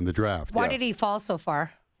fell in the draft. Why did he fall so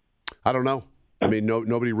far? I don't know. I mean,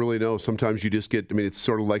 nobody really knows. Sometimes you just get, it's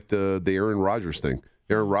sort of like the Aaron Rodgers thing.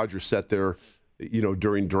 Aaron Rodgers sat there,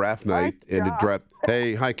 during draft night and it draft.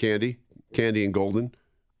 Hey, hi, Candy and Golden.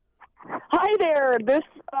 Hi there.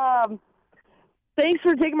 Thanks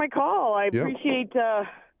for taking my call. I appreciate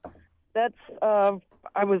that's.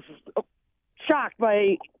 I was shocked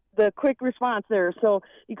by the quick response there, so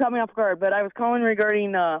you caught me off guard. But I was calling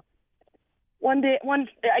regarding you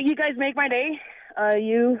guys make my day.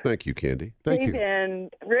 Thank you, Candy. Thank Dave you.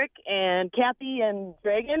 And Rick and Kathy and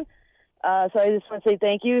Dragon. So I just want to say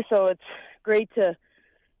thank you. So it's great to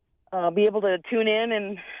be able to tune in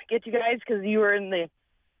and get you guys because you were in the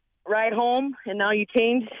ride home and now you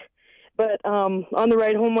changed. But on the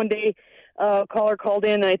ride home one day, a caller called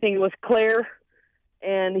in, and I think it was Claire,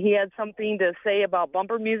 and he had something to say about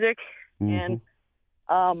bumper music. Mm-hmm.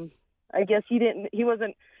 And I guess he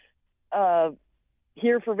wasn't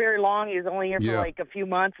here for very long. He was only here for like a few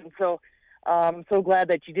months. And so I'm so glad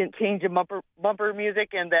that you didn't change the bumper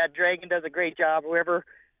music and that Dragon does a great job, whoever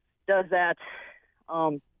does that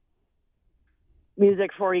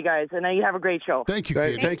music for you guys. And you have a great show. Thank you,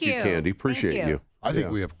 Candy. Thank you, Candy. Appreciate you. I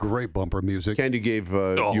think we have great bumper music. Candy gave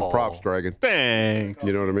you props, Dragon. Thanks.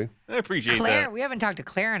 You know what I mean? I appreciate Claire, that. we haven't talked to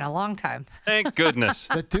Claire in a long time. Thank goodness.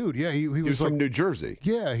 That dude, he was from New Jersey.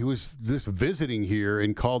 Yeah, he was just visiting here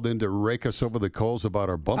and called in to rake us over the coals about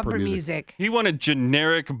our bumper music. He wanted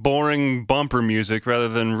generic, boring bumper music rather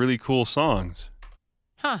than really cool songs.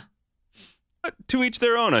 Huh. To each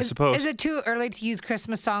their own, I suppose. Is it too early to use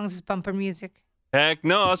Christmas songs as bumper music? Heck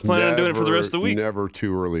no, I was planning on doing it for the rest of the week. Never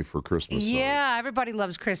too early for Christmas songs. Yeah, everybody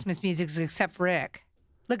loves Christmas music except Rick.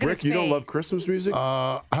 Look at his Rick, you face. don't love Christmas music?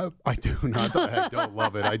 I do not. I don't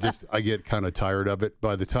love it. I get kind of tired of it.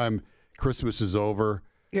 By the time Christmas is over,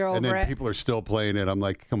 You're over and then it? people are still playing it, I'm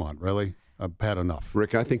like, come on, really? I've had enough.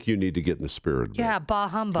 Rick, I think you need to get in the spirit. Yeah, bah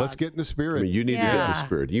humbug. Let's get in the spirit. I mean, you need to get in the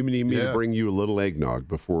spirit. You need me to bring you a little eggnog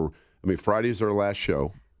before. I mean, Friday's our last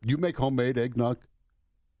show. You make homemade eggnog?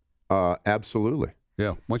 Absolutely.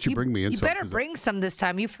 Yeah. Why don't you bring me in You some? better bring some this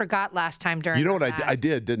time. You forgot last time during You know what the I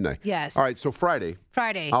did, didn't I? Yes. All right, so Friday.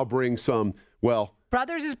 I'll bring some,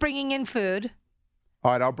 Brothers is bringing in food.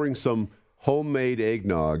 All right, I'll bring some homemade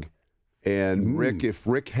eggnog. And Rick, if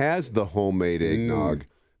Rick has the homemade eggnog,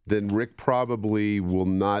 then Rick probably will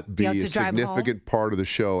not be You have a to drive significant part of the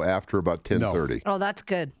show after about 10:30. Oh, that's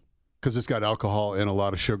good. Because it's got alcohol and a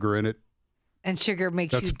lot of sugar in it. And sugar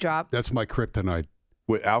makes you drop. That's my kryptonite.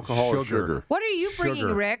 With alcohol or sugar? What are you bringing,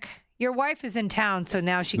 Sugar. Rick? Your wife is in town, so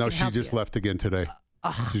now she No, can she help just you. left again today.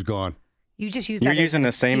 She's gone. You just used You're that as using an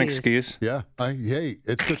the same excuse. Yeah. Hey,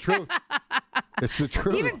 it's the truth. It's the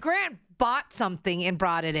truth. Even Grant bought something and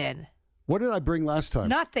brought it in. What did I bring last time?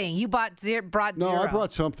 Nothing. You brought No, zero. I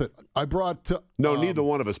brought something. I brought. No, neither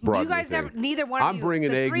one of us brought You guys anything. neither one of I'm you. bringing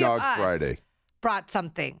the three of eggnog us Friday. Brought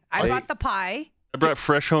something. I brought the pie. I brought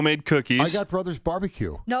fresh homemade cookies. I got Brothers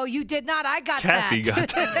Barbecue. No, you did not. I got Kathy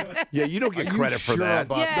that. got that. Yeah, you don't get Are you credit for sure that.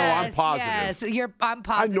 about No, I'm Yes, positive. yes. I'm I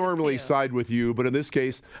positive. normally too. side with you, but in this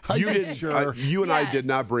case, Are you you didn't. sure? You and I did Yes.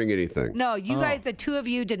 not bring anything. No, you guys, the two of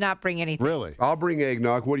you, did not bring anything. Really? I'll bring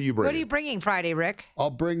eggnog. What are you bringing? What are you bringing Friday, Rick? I'll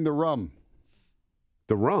bring the rum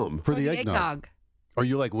The rum. for Oh, the eggnog. Or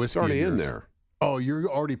you like whiskey? It's already in yours? there. Oh, you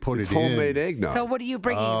already put It's it in. homemade eggnog. So what are you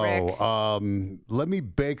bringing, Rick? Let me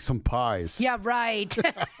bake some pies. Yeah, right.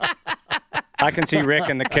 I can see Rick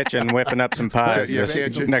in the kitchen whipping up some pies Yeah, this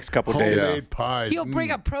can't you? next couple days. Homemade pies. He'll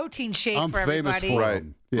bring a protein shake I'm for famous everybody. for Right.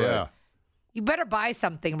 them. Yeah. Right. You better buy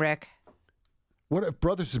something, Rick. What if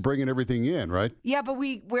Brothers is bringing everything in, right? Yeah, but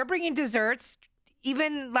we're bringing desserts.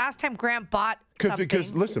 Even last time Grant bought something.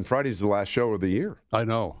 Because listen, Friday's the last show of the year. I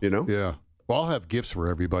know. You know? Yeah. Well, I'll have gifts for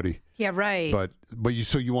everybody. Yeah, right. But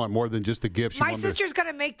you want more than just the gifts. You My want sister's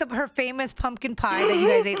gonna make her famous pumpkin pie that you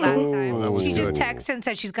guys ate last time. that was She just good. texted and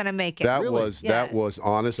said she's gonna make it. That Really? was Yes.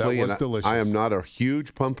 honestly, That was and delicious. I am not a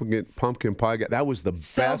huge pumpkin pie guy. That was the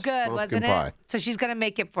So best good, pumpkin wasn't pie. it? So she's gonna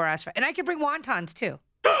make it for us, and I can bring wontons too.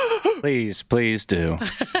 Please, please do.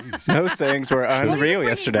 Those things were are you unreal bringing,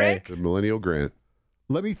 yesterday. Rick? The Millennial Grant.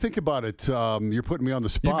 Let me think about it. You're putting me on the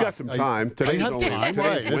spot. You've got some time. I Today's have only- time,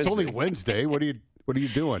 today's right? It's only Wednesday. Wednesday. What are you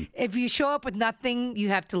doing? If you show up with nothing, you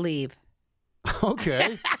have to leave.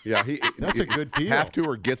 Okay. Yeah, That's a good deal. Have to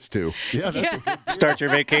or gets to. Yeah, that's a good Start your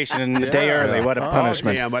vacation a day early. What a Oh,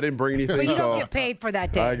 punishment. Damn, I didn't bring anything. But you so don't get paid for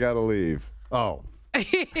that I day. gotta leave. Oh.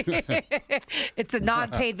 It's a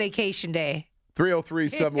non-paid vacation day.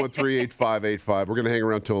 303-713-8585. We're going to hang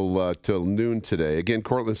around till noon today. Again,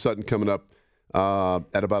 Cortland Sutton coming up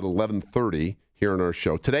at about 11:30 here on our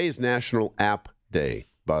show. Today is National App Day,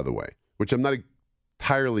 by the way, which I'm not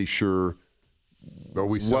entirely sure Are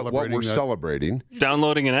we what celebrating we're that? celebrating.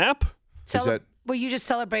 Downloading an app? Well, you just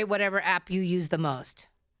celebrate whatever app you use the most.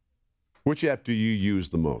 Which app do you use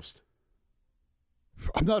the most?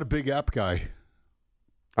 I'm not a big app guy.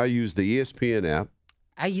 I use the ESPN app.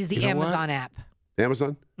 I use the You know what? Amazon app.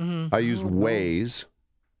 Amazon? Mhm. I use Waze.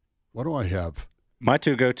 What do I have? My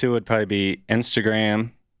two go-to would probably be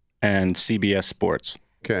Instagram and CBS Sports.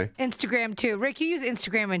 Okay. Instagram too. Rick, you use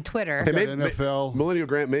Instagram and Twitter. Hey, Got maybe, NFL. Millennial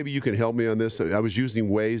Grant, maybe you can help me on this. I was using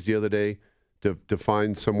Waze the other day to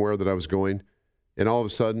find somewhere that I was going, and all of a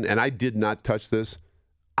sudden, and I did not touch this.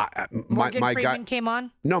 Morgan my Freeman guy, came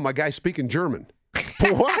on. no, my guy's speaking German.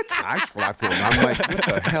 What? I slapped him. I'm like, what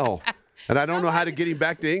the hell? And I don't know how to get him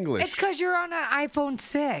back to English. It's because you're on an iPhone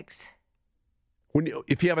 6.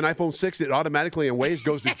 If you have an iPhone 6, it automatically in Waze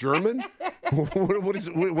goes to German. What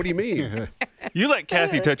do you mean? You let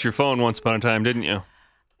Kathy touch your phone once upon a time, didn't you?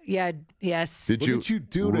 Yeah. Yes. Did What you? did you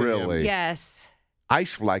do to him? Really? Yes.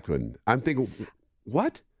 Eichflecken. I'm thinking,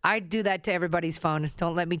 what? I do that to everybody's phone.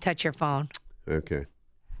 Don't let me touch your phone. Okay.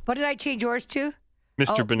 What did I change yours to?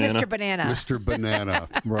 Mr. Oh, Banana. Mr. Banana. Mr. Banana.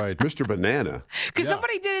 Right. Mr. Banana. Because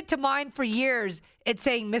somebody did it to mine for years. It's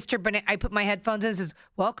saying Mr. Banana. I put my headphones in and it says,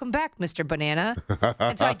 "Welcome back, Mr. Banana."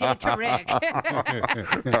 And so I did it to Rick.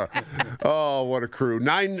 Oh, what a crew.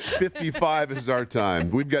 9:55 is our time.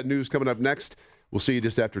 We've got news coming up next. We'll see you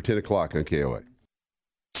just after 10 o'clock on KOA.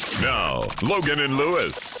 Now, Logan and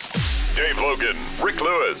Lewis. Dave Logan, Rick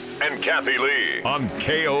Lewis, and Kathy Lee on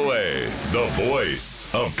KOA, the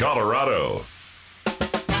voice of Colorado.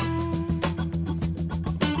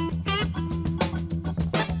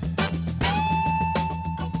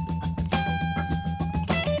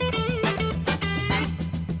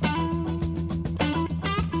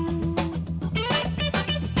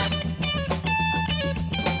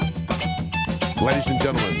 Ladies and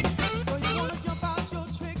gentlemen,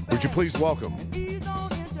 would you please welcome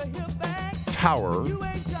Tower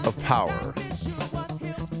of Power.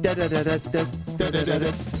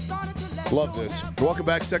 Love this. Welcome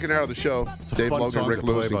back, second hour of the show. Dave fun Logan, song Rick to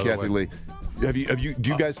play, Lewis, and by the Kathy way. Lee. Do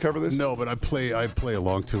you guys cover this? No, but I play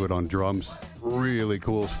along to it on drums. Really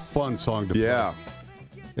cool, fun song to play. Yeah.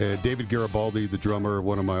 David Garibaldi, the drummer,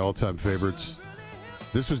 one of my all-time favorites.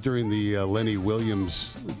 This was during the Lenny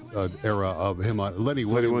Williams era of him. Lenny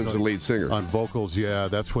Williams, the lead singer. On vocals, yeah,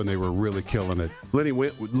 that's when they were really killing it. Lenny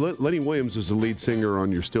Williams is the lead singer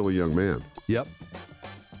on You're Still a Young Man. Yep.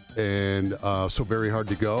 and So Very Hard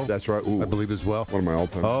to Go. That's right. Ooh. I believe as well. One of my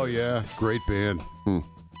all-time. Oh, yeah. Great band.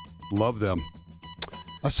 Love them.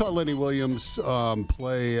 I saw Lenny Williams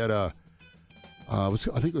play at I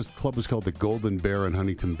think the club was called the Golden Bear in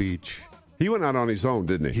Huntington Beach. He went out on his own,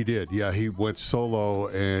 didn't he? He did, yeah. He went solo,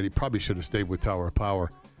 and he probably should have stayed with Tower of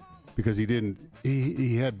Power because he didn't.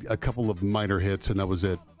 He had a couple of minor hits, and that was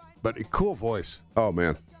it. But a cool voice. Oh,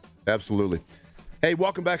 man. Absolutely. Hey,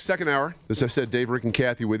 welcome back. Second hour. As I said, Dave, Rick, and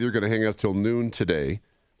Kathy with you. You're going to hang out till noon today.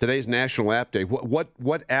 Today's National App Day.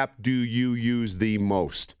 What app do you use the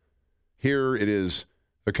most? Here it is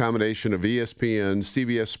a combination of ESPN,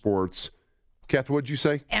 CBS Sports. Kath, what'd you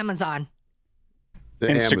say? Amazon.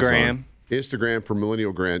 Instagram. Instagram for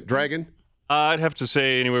Millennial Grant. Dragon? I'd have to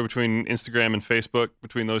say anywhere between Instagram and Facebook,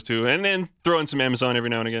 between those two. And then throw in some Amazon every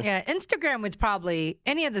now and again. Yeah, Instagram was probably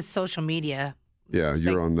any of the social media. Yeah,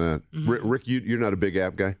 you're on that. Mm-hmm. Rick, you're not a big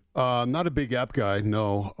app guy? Not a big app guy,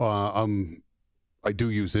 no. I do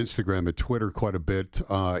use Instagram and Twitter quite a bit.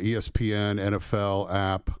 ESPN, NFL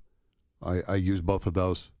app. I use both of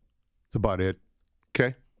those. That's about it.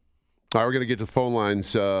 Okay. All right, we're going to get to the phone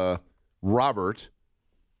lines. Robert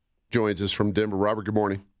joins us from Denver. Robert, good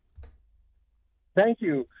morning. Thank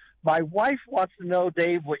you. My wife wants to know,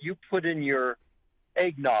 Dave, what you put in your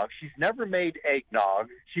eggnog. She's never made eggnog.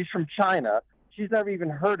 She's from China. She's never even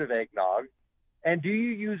heard of eggnog. And do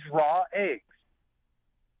you use raw eggs?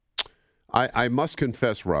 I must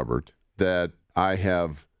confess, Robert, that I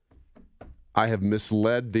have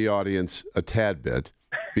misled the audience a tad bit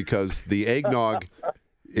because the eggnog,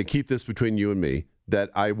 keep this between you and me, that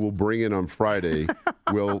I will bring in on Friday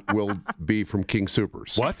will be from King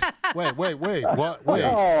Soopers. What? Wait. What? Wait.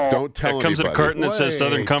 Don't tell anybody. It comes in a carton that says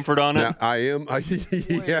Southern Comfort on it. Now,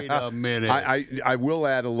 Wait a minute. I will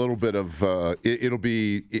add a little bit of, it would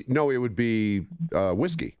be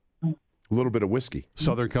whiskey. A little bit of whiskey.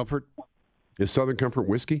 Southern Comfort? Is Southern Comfort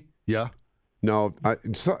whiskey? Yeah. No,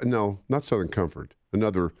 no, not Southern Comfort.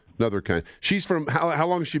 Another kind. She's from, how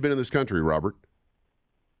long has she been in this country, Robert?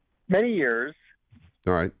 Many years.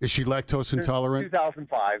 All right. Is she lactose intolerant?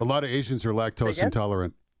 2005. A lot of Asians are lactose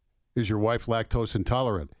intolerant. Is your wife lactose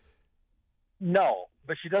intolerant? No,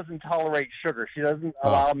 but she doesn't tolerate sugar. She doesn't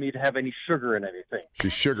allow me to have any sugar in anything.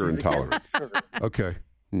 She's sugar intolerant. Okay.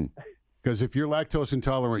 Because if you're lactose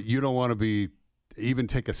intolerant, you don't want to even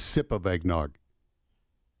take a sip of eggnog.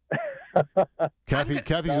 Kathy's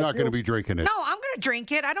not going to be drinking it. No, I'm going to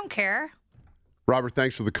drink it. I don't care. Robert,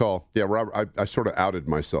 thanks for the call. Yeah, Robert, I sort of outed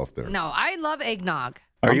myself there. No, I love eggnog.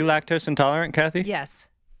 Are you lactose intolerant, Kathy? Yes.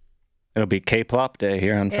 It'll be K-Plop Day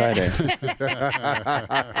here on Friday.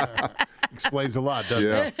 Explains a lot,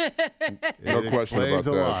 doesn't it? No question about Explains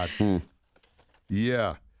a lot.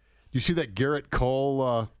 Yeah. You see that Garrett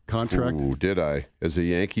Cole contract? Ooh, did I? As a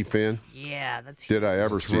Yankee fan? Yeah, that's Did I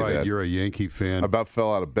ever see right, that? You're a Yankee fan. I about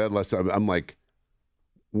fell out of bed last night. I'm like,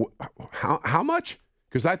 how much?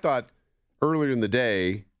 Because I thought earlier in the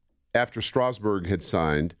day, after Strasburg had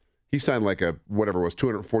signed, he signed like a, whatever it was,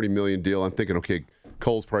 $240 million deal. I'm thinking, okay,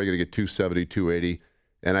 Cole's probably going to get 270, 280.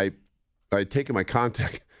 And I had taken my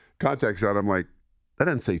contacts out. I'm like, that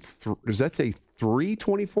doesn't say, does that say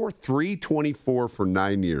 324? 324 for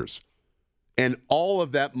 9 years. And all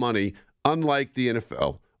of that money, unlike the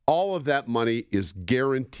NFL, all of that money is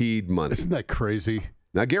guaranteed money. Isn't that crazy?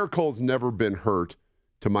 Now, Garrett Cole's never been hurt,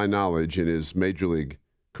 to my knowledge, in his major league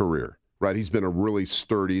career, right? He's been a really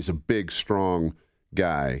sturdy, he's a big, strong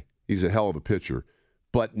guy. He's a hell of a pitcher.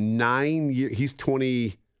 But 9 years, he's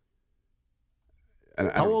 20.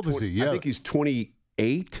 How old is he? Yeah. I think he's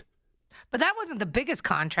 28. But that wasn't the biggest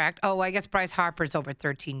contract. Oh, I guess Bryce Harper's over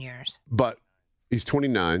 13 years. But he's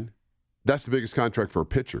 29. That's the biggest contract for a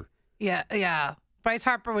pitcher. Yeah. Bryce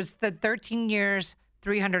Harper was the 13 years,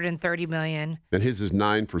 $330 million. And his is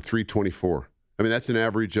 9 for 324. I mean, that's an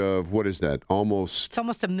average of, what is that? It's almost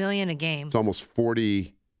 $1 million a game. It's almost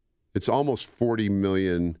 40. It's almost 40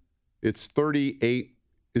 million. It's 38.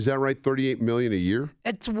 Is that right? 38 million a year?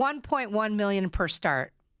 It's $1.1 million per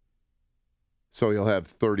start. So he'll have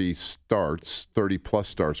 30 starts, 30 plus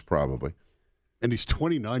starts probably. And he's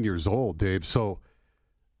 29 years old, Dave. So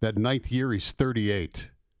that ninth year, he's 38.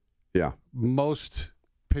 Yeah. Most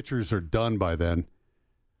pitchers are done by then.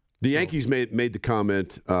 The Yankees made the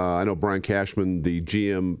comment. I know Brian Cashman, the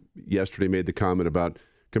GM, yesterday made the comment about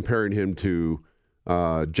comparing him to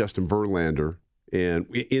Justin Verlander. And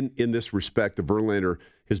in this respect, the Verlander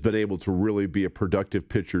has been able to really be a productive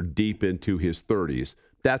pitcher deep into his 30s.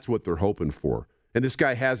 That's what they're hoping for. And this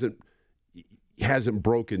guy hasn't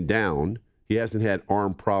broken down. He hasn't had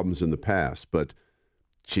arm problems in the past. But,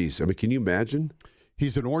 geez, I mean, can you imagine?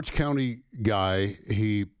 He's an Orange County guy.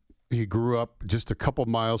 He He grew up just a couple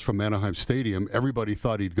miles from Anaheim Stadium. Everybody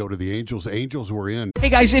thought he'd go to the Angels. Angels were in. Hey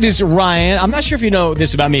guys, it is Ryan. I'm not sure if you know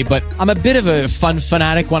this about me, but I'm a bit of a fun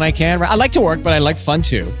fanatic when I can. I like to work, but I like fun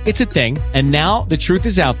too. It's a thing. And now the truth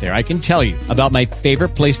is out there. I can tell you about my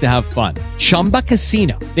favorite place to have fun. Chumba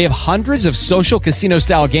Casino. They have hundreds of social casino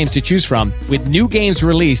style games to choose from with new games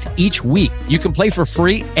released each week. You can play for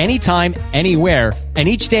free anytime, anywhere. And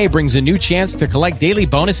each day brings a new chance to collect daily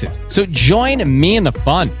bonuses. So join me in the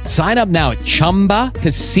fun. Sign up now at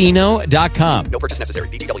ChumbaCasino.com. No purchase necessary.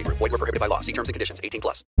 VGW Group. Void where prohibited by law. See terms and conditions.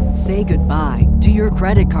 18+. Say goodbye to your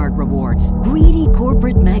credit card rewards. Greedy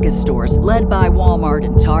corporate mega stores, led by Walmart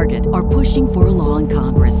and Target, are pushing for a law in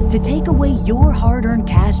Congress to take away your hard-earned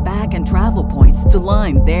cash back and travel points to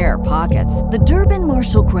line their pockets. The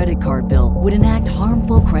Durbin-Marshall credit card bill would enact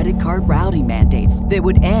harmful credit card routing mandates that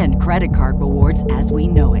would end credit card rewards as we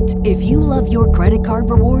know it. If you love your credit card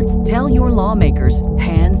rewards, tell your lawmakers,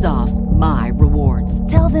 hands off my rewards.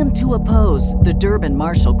 Tell them to oppose the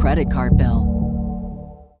Durbin-Marshall credit card bill.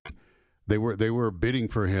 They were bidding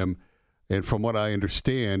for him, and from what I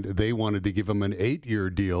understand, they wanted to give him an 8-year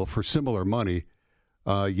deal for similar money.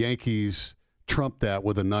 Yankees trumped that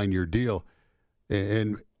with a 9-year deal.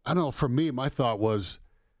 And I don't know, for me, my thought was,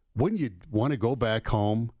 wouldn't you want to go back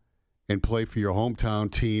home and play for your hometown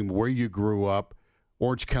team where you grew up?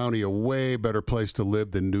 Orange County, a way better place to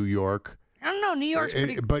live than New York. I don't know. New York's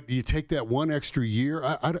pretty. But you take that one extra year.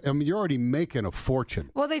 I mean, you're already making a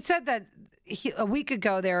fortune. Well, they said that a week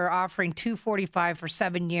ago they were offering $245 for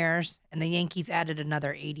 7 years, and the Yankees added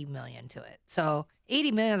another $80 million to it. So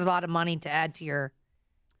 $80 million is a lot of money to add to your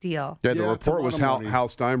deal. Yeah, the report was Hal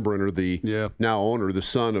Steinbrenner, the now owner, the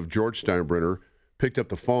son of George Steinbrenner, picked up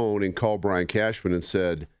the phone and called Brian Cashman and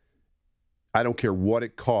said, "I don't care what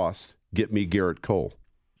it costs. Get me Garrett Cole."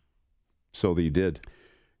 So he did.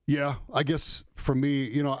 Yeah, I guess for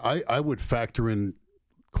me, I would factor in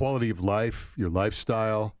quality of life, your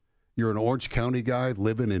lifestyle. You're an Orange County guy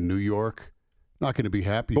living in New York. Not going to be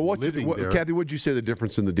happy living there. Kathy, what did you say the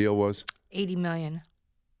difference in the deal was? $80 million.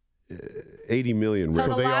 $80 million.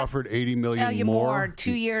 So they offered $80 million more.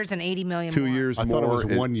 2 years and $80 million 2 more. years I more. thought it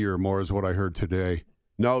was 1 year more is what I heard today.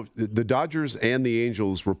 No, the Dodgers and the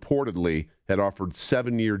Angels reportedly had offered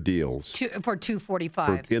 7-year deals For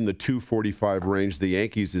 $245. in the $245 range. The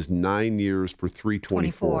Yankees is 9 years for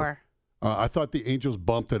 $324. I thought the Angels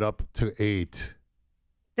bumped it up to 8,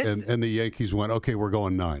 and the Yankees went, okay, we're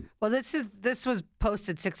going 9. Well, this was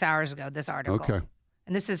posted 6 hours ago. This article. Okay.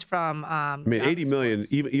 And this is from. I mean, $80 million.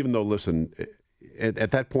 Even though, listen,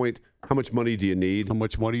 at that point, how much money do you need? How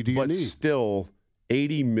much money do you need? But still,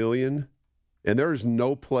 $80 million. And there is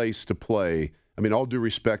no place to play. I mean, all due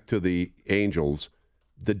respect to the Angels,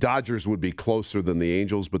 the Dodgers would be closer than the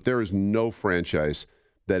Angels, but there is no franchise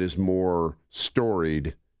that is more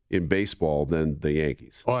storied in baseball than the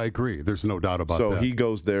Yankees. Oh, I agree. There's no doubt about that. So he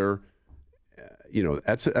goes there.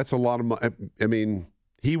 That's a lot of money. I mean,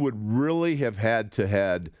 he would really have had to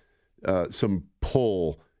had some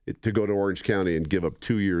pull to go to Orange County and give up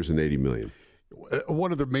 2 years and $80 million.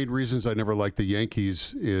 One of the main reasons I never liked the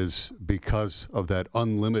Yankees is because of that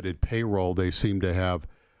unlimited payroll they seem to have,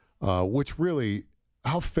 which really,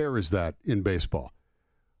 how fair is that in baseball?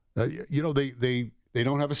 They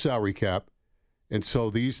don't have a salary cap, and so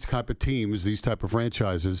these type of teams, these type of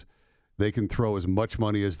franchises, they can throw as much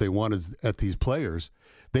money as they want at these players.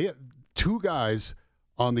 They have 2 guys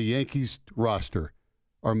on the Yankees roster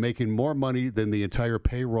are making more money than the entire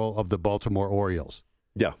payroll of the Baltimore Orioles.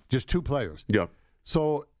 Yeah, just 2 players. Yeah,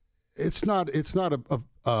 so it's not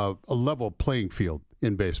a level playing field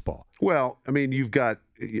in baseball. Well, I mean, you've got.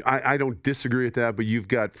 I don't disagree with that, but you've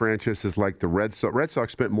got franchises like the Red Sox. Red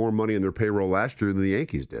Sox spent more money in their payroll last year than the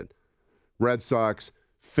Yankees did. Red Sox,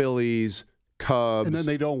 Phillies, Cubs, and then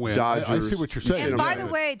they don't win. Dodgers. I see what you're saying. And by the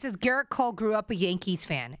way, it says Garrett Cole grew up a Yankees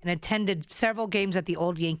fan and attended several games at the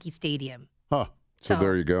old Yankee Stadium. Huh. So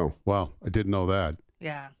there you go. Wow, I didn't know that.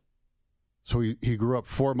 Yeah. So he grew up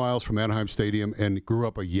 4 miles from Anaheim Stadium and grew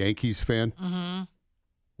up a Yankees fan? Mm-hmm.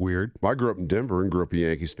 Weird. Well, I grew up in Denver and grew up a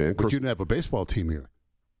Yankees fan. But you didn't have a baseball team here.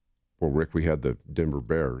 Well, Rick, we had the Denver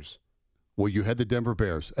Bears. Well, you had the Denver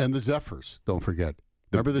Bears and the Zephyrs, don't forget.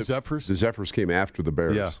 Remember the Zephyrs? The Zephyrs came after the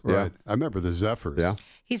Bears. Yeah, right. I remember the Zephyrs. Yeah.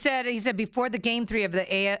 He said before the Game 3 of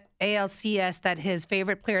the ALCS that his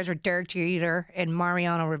favorite players were Derek Jeter and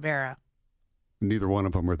Mariano Rivera. Neither one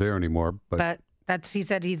of them are there anymore. But he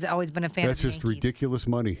said he's always been a fan of the Yankees. That's just ridiculous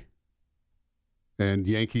money. And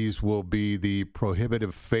Yankees will be the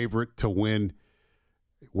prohibitive favorite to win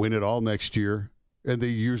it all next year. And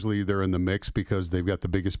they're in the mix because they've got the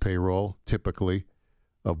biggest payroll, typically,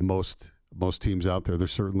 of most teams out there. They're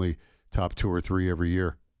certainly top 2 or 3 every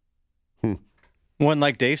year. One,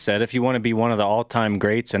 like Dave said, if you want to be one of the all-time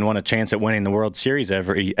greats and want a chance at winning the World Series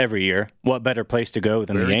every year, what better place to go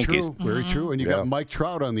than the Yankees? Very true. And you got Mike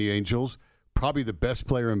Trout on the Angels, probably the best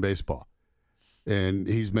player in baseball. And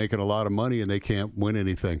he's making a lot of money, and they can't win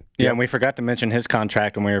anything. Yeah, and we forgot to mention his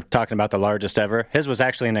contract when we were talking about the largest ever. His was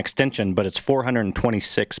actually an extension, but it's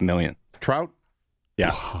 $426 million. Trout?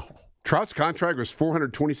 Yeah. Wow. Trout's contract was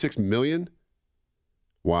 $426 million?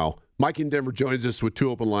 Wow. Mike in Denver joins us with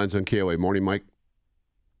 2 open lines on KOA. Morning, Mike.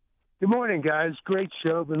 Good morning, guys. Great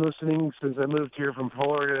show. Been listening since I moved here from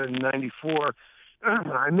Florida in '94.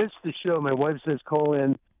 I missed the show. My wife says call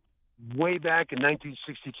in. Way back in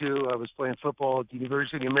 1962, I was playing football at the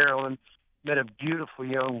University of Maryland. Met a beautiful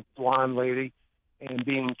young blonde lady. And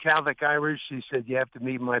being Catholic Irish, she said, you have to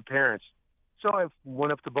meet my parents. So I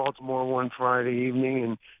went up to Baltimore one Friday evening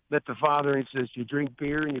and met the father. And he says, you drink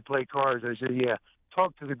beer and you play cards. I said, yeah.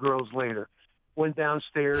 Talk to the girls later. Went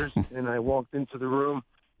downstairs, and I walked into the room.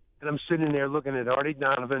 And I'm sitting there looking at Artie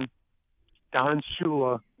Donovan, Don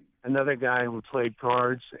Shula, another guy who played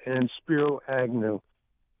cards, and Spiro Agnew.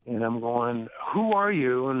 And I'm going, who are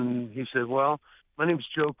you? And he said, well, my name's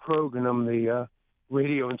Joe Krogan. I'm the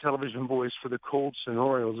radio and television voice for the Colts and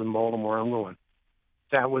Orioles in Baltimore. I'm going,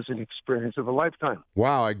 that was an experience of a lifetime.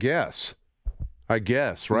 Wow, I guess, right?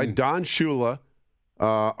 Don Shula,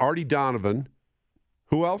 Artie Donovan.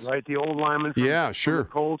 Who else? Right, the old lineman from, from the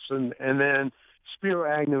Colts. And then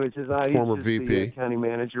Spiro Agnew is his former VP. The county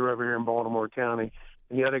manager over here in Baltimore County.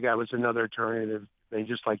 And the other guy was another attorney. They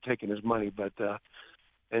just like taking his money. But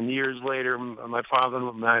and years later, my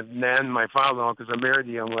father-in-law, because I married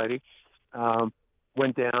the young lady,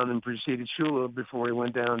 went down and preceded Shula before he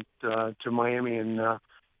went down to Miami. And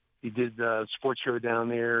he did the sports show down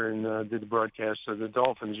there and did the broadcast of the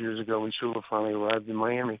Dolphins years ago when Shula finally arrived in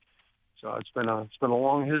Miami. So it's been a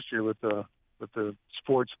long history with the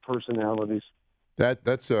sports personalities.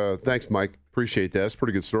 That's thanks, Mike. Appreciate that. That's a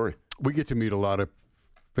pretty good story. We get to meet a lot of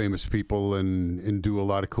famous people and do a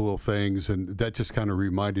lot of cool things, and that just kind of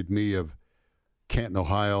reminded me of Canton,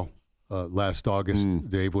 Ohio, last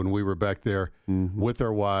August, Dave, when we were back there with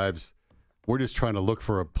our wives. We're just trying to look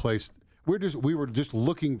for a place. We were just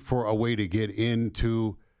looking for a way to get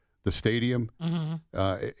into the stadium.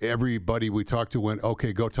 Everybody we talked to went,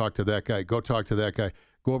 okay, go talk to that guy, go talk to that guy,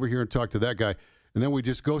 go over here and talk to that guy. And then we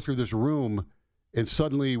just go through this room, and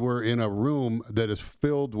suddenly we're in a room that is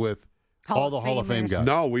filled with all the Hall of Fame guys.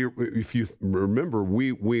 No, if you remember,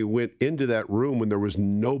 we went into that room when there was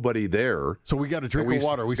nobody there. So we got a drink of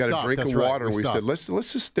water. We got stopped. a drink That's of right. water, and we said, let's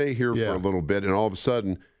just stay here for a little bit. And all of a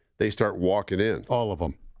sudden, they start walking in. All of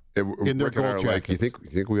them. In their gold jackets. Like, you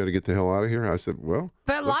think we got to get the hell out of here? I said, well.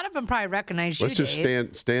 But a lot of them probably recognize you, Let's just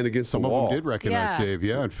Dave. stand against Some the wall. of them did recognize Dave,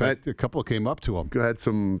 yeah. In fact, a couple came up to him. I had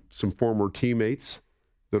some former teammates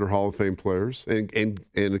that are Hall of Fame players, and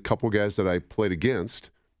a couple guys that I played against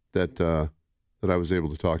that I was able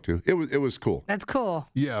to talk to. It was cool. That's cool.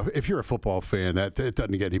 Yeah, if you're a football fan, it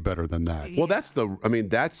doesn't get any better than that. Well, that's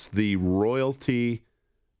the royalty,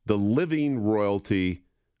 the living royalty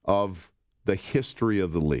of the history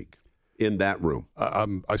of the league in that room.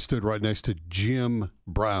 I stood right next to Jim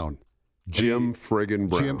Brown. Jim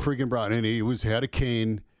friggin' Brown. And he had a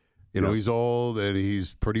cane. You know, he's old and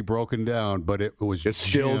he's pretty broken down, but it's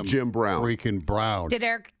still Jim Brown. Freaking Brown. Did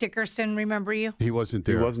Eric Dickerson remember you? He wasn't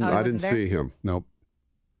there. He wasn't. I didn't see him. Nope.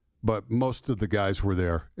 But most of the guys were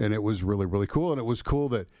there, and it was really, really cool. And it was cool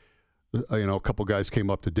that, a couple guys came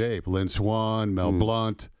up to Dave. Lynn Swan, Mel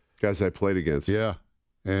Blount. Guys I played against. Yeah.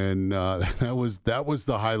 And that was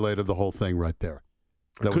the highlight of the whole thing right there.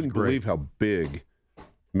 I couldn't believe how big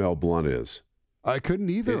Mel Blount is. I couldn't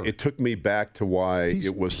either. It took me back to why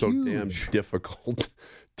it was so damn difficult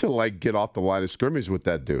to get off the line of scrimmage with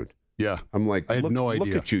that dude. Yeah. I'm like, I had no idea.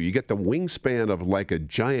 Look at you. You get the wingspan of like a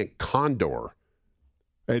giant condor.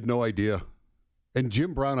 I had no idea. And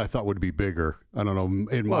Jim Brown, I thought would be bigger. I don't know,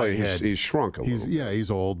 in my head. He's shrunk a little. Yeah, he's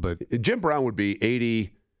old, but Jim Brown would be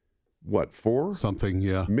 80, 4? Something,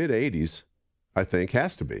 yeah. Mid-80s, I think,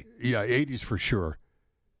 has to be. Yeah, 80s for sure.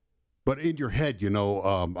 But in your head,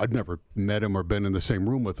 I've never met him or been in the same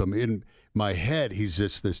room with him. In my head, he's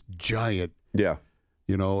just this giant. Yeah.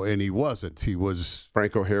 And he wasn't. He was.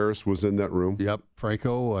 Franco Harris was in that room. Yep,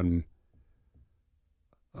 Franco and.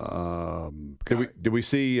 Did we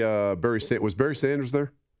see Barry Sanders? Was Barry Sanders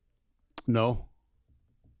there? No.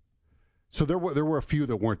 So there were a few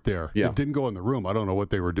that weren't there. Yeah. That didn't go in the room. I don't know what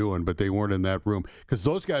they were doing, but they weren't in that room because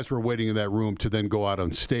those guys were waiting in that room to then go out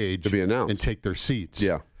on stage to be announced and take their seats.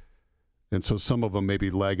 Yeah. And so some of them may be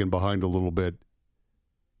lagging behind a little bit,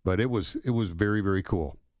 but it was very, very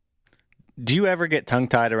cool. Do you ever get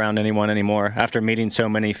tongue-tied around anyone anymore after meeting so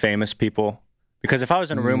many famous people? Because if I was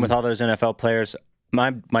in a room with all those NFL players,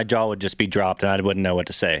 my jaw would just be dropped and I wouldn't know what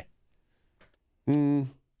to say.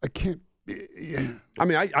 I can't. Yeah. I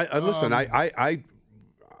mean, I listen.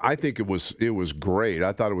 I think it was great.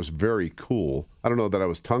 I thought it was very cool. I don't know that I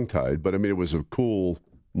was tongue-tied, but I mean, it was a cool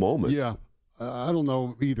moment. Yeah, I don't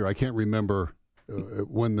know either. I can't remember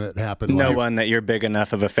when that happened. No one that you're big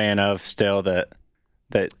enough of a fan of still that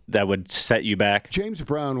would set you back. James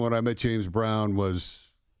Brown. When I met James Brown,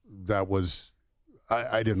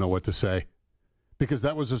 I didn't know what to say. Because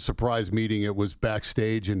that was a surprise meeting. It was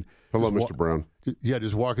backstage. And hello, Mr. Brown. Yeah,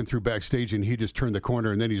 just walking through backstage, and he just turned the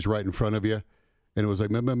corner, and then he's right in front of you. And it was like,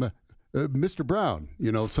 Mr. Brown,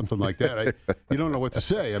 something like that. You don't know what to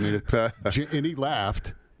say. I mean, and he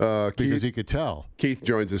laughed because he could tell. Keith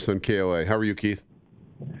joins us on KOA. How are you, Keith?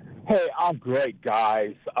 Hey, I'm great,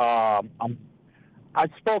 guys. I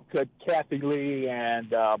spoke to Kathy Lee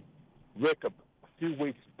and Rick a few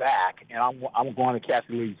weeks back, and I'm going to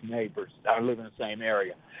Kathy Lee's neighbors. I live in the same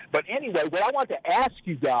area. But anyway, what I want to ask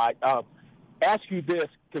you guys, ask you this,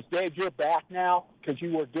 because Dave, you're back now because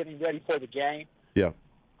you were getting ready for the game. Yeah.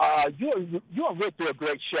 You and Rick do a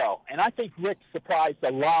great show, and I think Rick surprised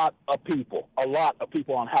a lot of people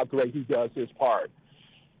on how great he does his part.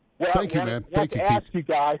 Well, Thank you, man. Thank you, ask Keith. you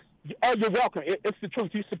guys. Oh, you're welcome. It's the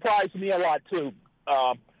truth. You surprised me a lot too,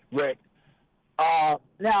 Rick.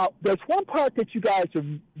 Now, there's one part that you guys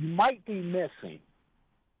you might be missing.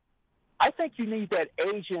 I think you need that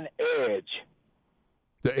Asian edge.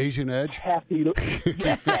 The Asian edge? Kathy Lee.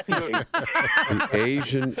 An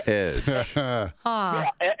Asian edge. Yeah,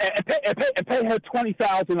 and pay her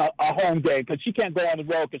 $20,000 a home game because she can't go on the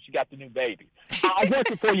road because she got the new baby. I'm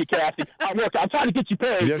working for you, Kathy. I'm trying to get you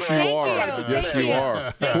paid. Yes, you are. Yes, you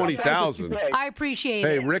are. 20,000. I appreciate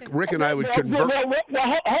Hey, it. Rick and I would convert.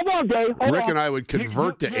 Hold on, Dave. Rick and I would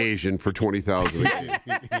convert to Asian for 20,000. I'm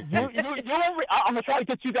gonna try to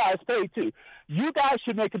get you guys paid too. You guys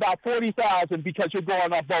should make about $40,000 because you're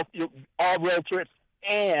going on both all road trips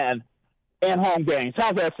and home games.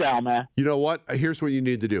 How's that sound, man? You know what? Here's what you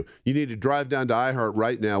need to do. You need to drive down to iHeart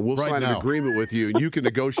right now. We'll sign an agreement with you, and you can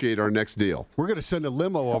negotiate our next deal. We're going to send a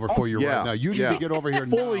limo over for you right now. You need to get over here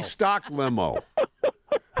now. Fully stocked limo.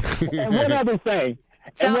 And one other thing.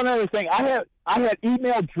 I had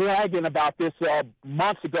emailed Dragon about this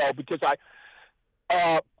months ago because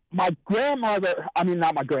my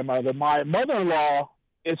mother-in-law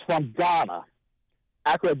is from Ghana,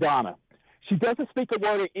 Accra, Ghana. She doesn't speak a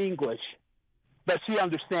word of English, but she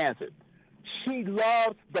understands it. She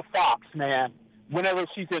loves the Fox, man, whenever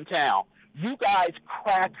she's in town. You guys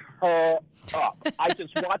crack her up. I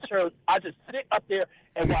just sit up there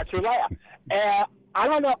and watch her laugh. And I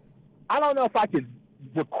don't know if I could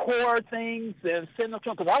record things and send them to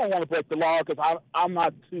them because I don't want to break the law because I'm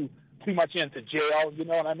not too much into jail, you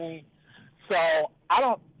know what I mean? So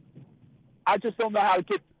I just don't know how to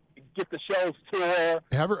get the shows to her.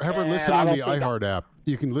 Have her listen on the iHeart app.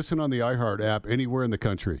 You can listen on the iHeart app anywhere in the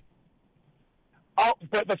country. Oh,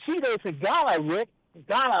 but she lives in Ghana, Rick.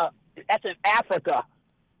 Ghana, that's in Africa.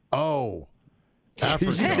 Oh,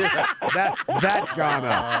 Africa. that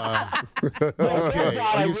Ghana.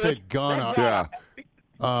 Okay, you said Ghana. Yeah.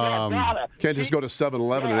 Can't just go to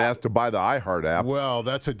 7-Eleven and ask to buy the iHeart app. Well,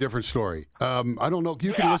 that's a different story. I don't know.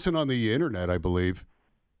 You can listen on the internet, I believe,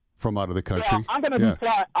 from out of the country. Yeah, I'm going to be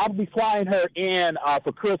flying. I'll be flying her in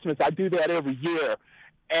for Christmas. I do that every year,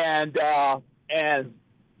 and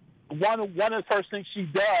one of the first things she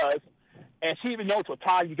does, and she even knows what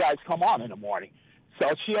time you guys come on in the morning. So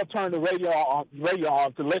she'll turn the radio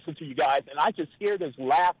on to listen to you guys, and I just hear this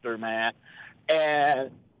laughter, man,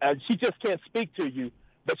 and she just can't speak to you,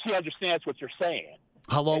 but she understands what you're saying.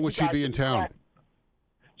 How long would she be in town?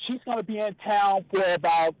 She's going to be in town for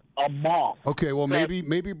about a month. Okay, well maybe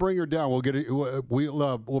bring her down. We'll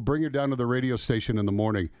bring her down to the radio station in the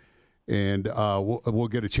morning, and we'll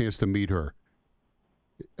get a chance to meet her.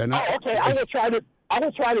 And okay. I will try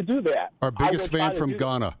to do that. Our biggest fan from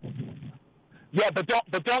Ghana. Yeah, but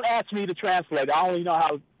don't ask me to translate. I only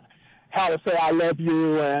know how to say I love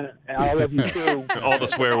you and I love you too. All the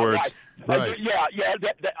swear words. Right. Yeah.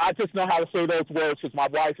 I just know how to say those words because my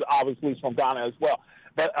wife obviously is from Ghana as well.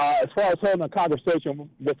 But as far as having a conversation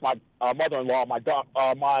with my mother-in-law, my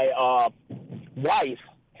wife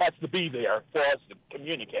has to be there for us to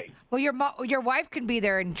communicate. Well, your wife can be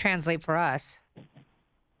there and translate for us.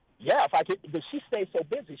 Yeah, if I could, but she stays so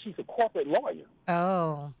busy. She's a corporate lawyer.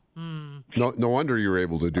 Oh. No wonder you're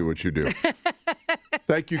able to do what you do.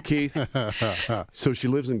 Thank you, Keith. So she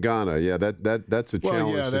lives in Ghana. Yeah, that's a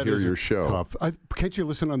challenge to hear your show. Tough. Can't you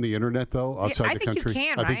listen on the internet, though, outside the country? I think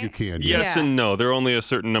you can, I think you right? can. Yes and no. There are only a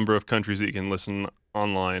certain number of countries that you can listen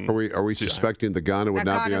online. Are we suspecting that Ghana would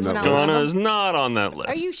not be on that list? Ghana is not on that list.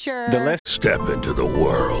 Are you sure? Step into the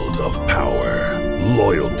world of power,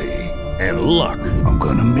 loyalty, and luck. I'm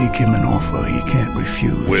gonna make him an offer he can't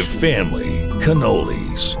refuse. With family,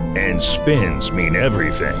 cannolis, and spins mean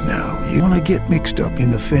everything. Now, you wanna get mixed up in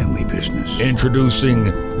the family business. Introducing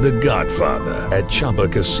The Godfather at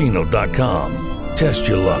ChumbaCasino.com. Test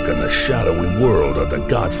your luck in the shadowy world of The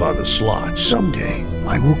Godfather slot. Someday,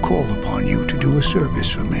 I will call upon you to do a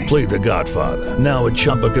service for me. Play The Godfather now at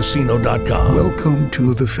ChumbaCasino.com. Welcome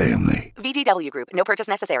to the family. VGW Group. No purchase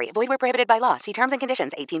necessary. Void where prohibited by law. See terms and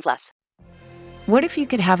conditions. 18+. What if you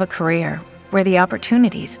could have a career where the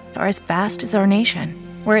opportunities are as vast as our nation,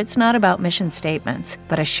 where it's not about mission statements,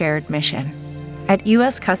 but a shared mission? At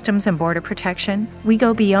U.S. Customs and Border Protection, we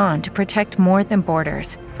go beyond to protect more than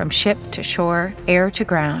borders. From ship to shore, air to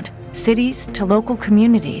ground, cities to local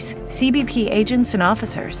communities, CBP agents and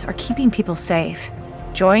officers are keeping people safe.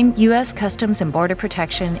 Join U.S. Customs and Border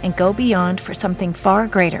Protection and go beyond for something far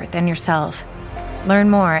greater than yourself. Learn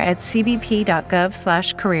more at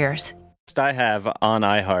cbp.gov/careers. I have on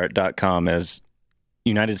iHeart.com is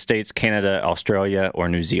United States, Canada, Australia, or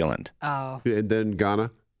New Zealand. Oh. And then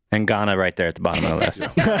Ghana? And Ghana right there at the bottom of the list.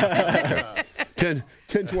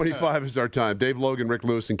 10:25 is our time. Dave Logan, Rick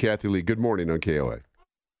Lewis, and Kathy Lee. Good morning on KOA.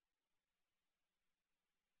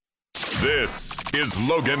 This is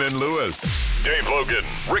Logan and Lewis. Dave Logan,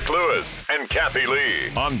 Rick Lewis, and Kathy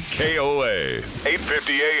Lee on KOA.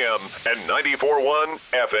 850 AM and 94.1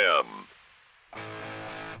 FM.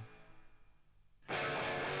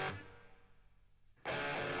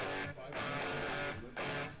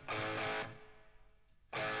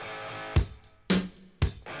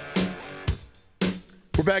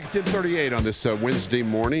 We're back at 10:38 on this Wednesday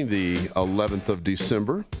morning, the 11th of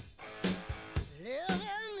December.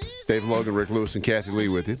 Dave Logan, Rick Lewis, and Kathy Lee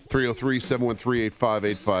with you.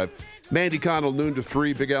 303-713-8585. Mandy Connell, noon to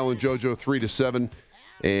 3. Big Al and JoJo, 3 to 7.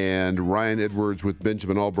 And Ryan Edwards with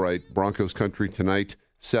Benjamin Albright, Broncos Country tonight,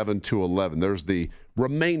 7 to 11. There's the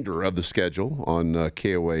remainder of the schedule on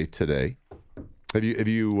KOA today. Have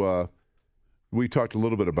you we talked a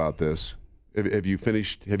little bit about this. Have you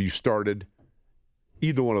finished? Have you started?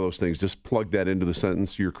 Either one of those things, just plug that into the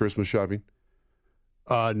sentence. Your Christmas shopping?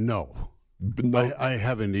 No. I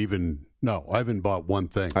haven't even. No, I haven't bought one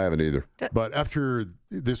thing. I haven't either. But after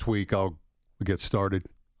this week, I'll get started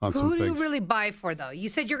on some Who things. do you really buy for, though? You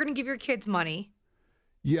said you're going to give your kids money.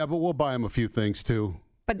 Yeah, but we'll buy them a few things too,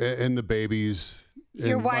 and the babies.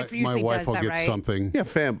 Your and wife my usually wife does will that, get right? something. Yeah,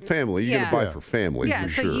 family. You're Yeah. going to buy for family. Yeah.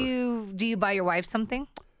 for So sure. do you buy your wife something?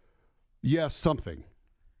 Yeah, something.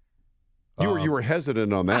 You were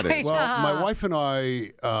hesitant on that. I Well, know. my wife and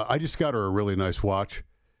I just got her a really nice watch,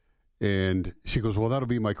 and she goes, "Well, that'll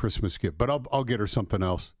be my Christmas gift, but I'll get her something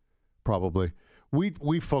else, probably."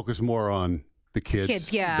 We focus more on the kids.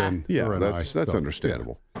 Kids, yeah. Than Yeah, her and that's I. So,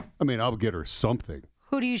 understandable. yeah. I mean, I'll get her something.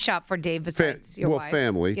 Who do you shop for, Dave, besides your wife?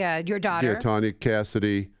 family. Yeah, your daughter. Yeah, Tanya,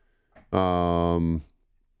 Cassidy. I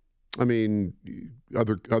mean,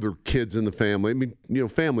 other kids in the family. I mean,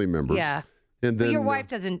 family members. Yeah. And But then your wife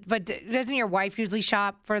doesn't. But doesn't your wife usually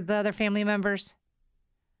shop for the other family members?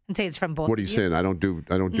 And say it's from both. what are you saying? I don't do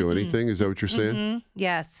anything. Is that what you're saying? Mhm.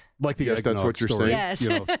 Yes. Like the Yes, that's what you're story.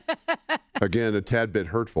 saying. Yes. Again, a tad bit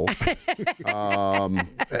hurtful.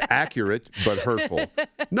 Accurate, but hurtful.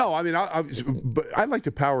 No, I mean, but I like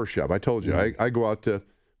to power shop. I told you, I go out to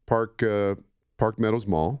Park Meadows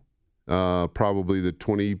Mall, probably the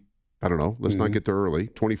 20. I don't know. Let's not get there early.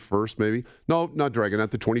 21st, maybe. No, not Dragon. Not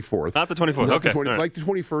the 24th. Not the 24th. Not Okay. the 20 all right. Like the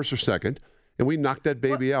 21st or 2nd. And we knock that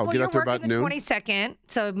baby out. Well, Get you're out there working about noon. the 22nd,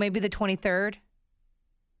 so maybe the 23rd.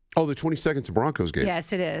 Oh, the 22nd's a Broncos game.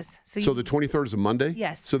 Yes, it is. So the 23rd is a Monday?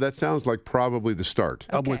 Yes. So that sounds like probably the start.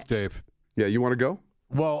 I'm with Dave. Yeah, you want to go?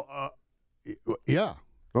 Well, yeah.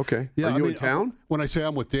 Okay. Yeah, Are you I mean, in town? When I say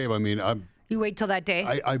I'm with Dave, I mean You wait till that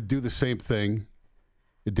day. I do the same thing.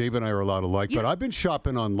 Dave and I are a lot alike, but I've been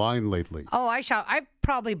shopping online lately, Oh, I shop. I've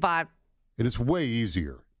probably bought and it's way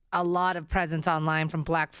easier. a lot of presents online from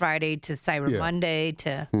Black Friday to Cyber Yeah. Monday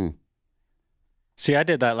to. See, I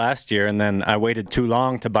did that last year, and then I waited too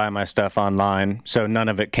long to buy my stuff online, so none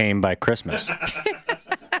of it came by Christmas.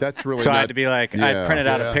 That's really So I not- had to be like, Yeah. I printed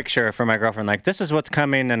out Yeah. a picture for my girlfriend, like, this is what's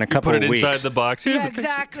coming in a couple Put of it weeks. inside the box. Here's Yeah, the picture.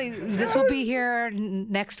 exactly. This will be here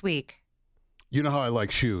next week. You know how I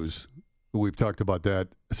like shoes. We've talked about that.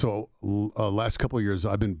 So last couple of years,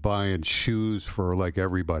 I've been buying shoes for like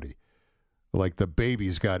everybody. Like the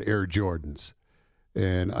baby's got Air Jordans,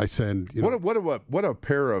 and I send. What a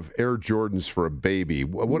pair of Air Jordans for a baby.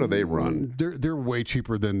 What do they run? They're way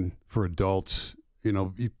cheaper than for adults.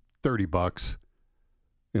 $30.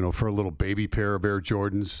 For a little baby pair of Air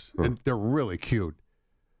Jordans, and they're really cute.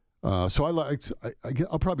 So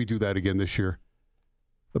I'll probably do that again this year.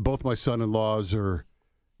 Both my son-in-laws are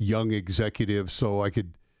young executives, so I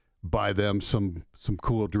could buy them some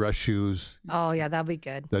cool dress shoes. Oh, yeah, that'd be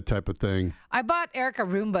good. That type of thing. I bought Eric a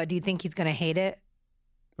Roomba. Do you think he's going to hate it?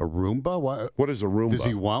 A Roomba? What is a Roomba? Does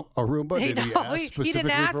he want a Roomba? Did he ask He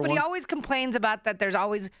didn't ask, for but one? he always complains about that there's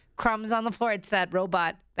always crumbs on the floor. It's that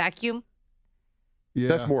robot vacuum. Yeah.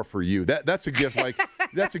 That's more for you. That's a gift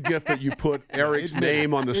that's a gift that you put Eric's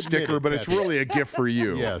name on the sticker, but it's really a gift for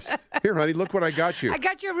you. Yes. Here, honey, look what I got you. I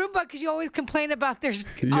got you a Roomba because you always complain about there's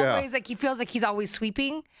always he feels like he's always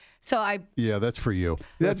sweeping. So Yeah, that's for you.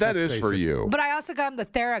 That is for you. But I also got him the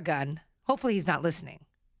Theragun. Hopefully he's not listening.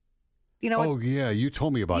 You know what? Oh yeah, you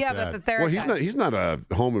told me about that. Yeah, but the Theragun. Well, he's not a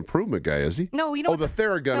home improvement guy, is he? No, you know. Oh, the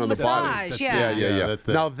Theragun the on the bottom. massage, Yeah.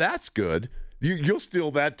 Now that's good. You'll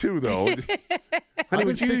steal that too, though. Honey,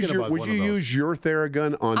 would you use your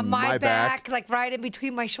Theragun on my back, like right in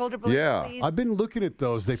between my shoulder blades? Yeah. Please? I've been looking at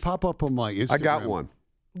those. They pop up on my Instagram. I got one.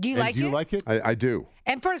 Do you like it? Do you like it? I do.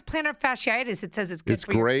 And for his plantar fasciitis, it says it's good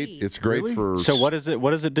for your feet. It's great for. So what is it?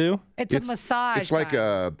 What does it do? It's a massage. It's like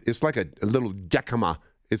a little jacama.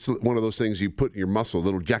 It's one of those things you put in your muscle, a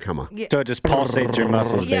little jacama. Yeah. So it just pulsates your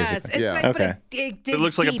muscles, Yes, basically. it's like, but it digs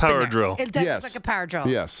looks like a deep in power there. drill. It does Yes. look like a power drill.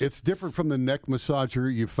 Yes. It's different from the neck massager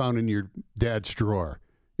you found in your dad's drawer.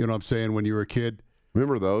 You know what I'm saying? When you were a kid.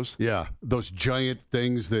 Remember those? Yeah, those giant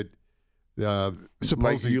things that Like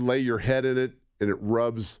supposedly you lay your head in it and it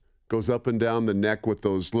goes up and down the neck with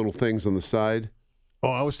those little things on the side. Oh,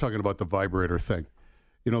 I was talking about the vibrator thing.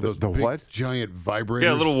 You know those the big, what? giant vibrators?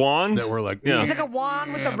 Yeah, a little wand. that were like Yeah. It's like a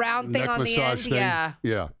wand with the round thing neck on the massage end. thing. Yeah.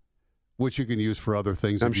 yeah, which you can use for other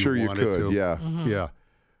things. I'm if sure you wanted could. to. Yeah. yeah.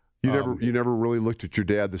 You never really looked at your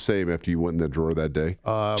dad the same after you went in that drawer that day.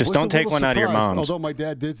 Just Was don't a take little one out of your surprised, mom's. Although my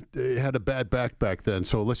dad had a bad back then,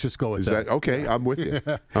 so let's just go with Is that okay? I'm with you.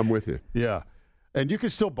 I'm with you. Yeah, and you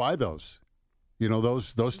can still buy those. You know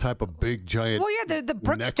those type of big giant. Well, yeah, they're the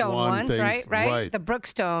Brookstone wand ones, things. right? Right. The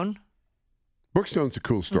Brookstone. Brookstone's a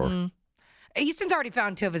cool store. Mm-hmm. Easton's already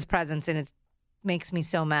found 2 of his presents, and it makes me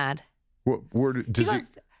so mad. Where does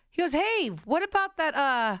He goes, hey, what about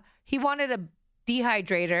that? He wanted a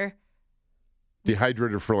dehydrator.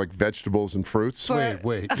 dehydrator for like vegetables and fruits?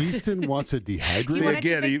 Wait. Easton wants a dehydrator? He wanted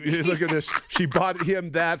Again, look at this. She bought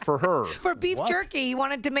him that for her. For beef jerky. He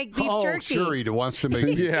wanted to make beef jerky. Sure, he wants to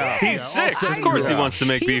make. Yeah. He's 6. Of course he wants to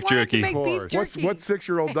make beef jerky. beef jerky. What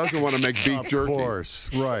 6-year-old doesn't want to make beef jerky? Of course,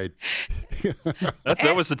 right.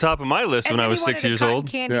 That was the top of my list when I was 6 years old.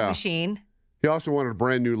 Candy machine. He also wanted a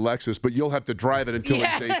brand new Lexus, but you'll have to drive it until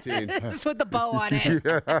he's 18. Yes, with the bow on it.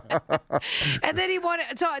 And then he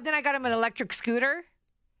wanted. So then I got him an electric scooter,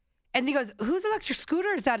 and he goes, "Whose electric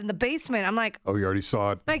scooter is that in the basement?" I'm like, Oh, you already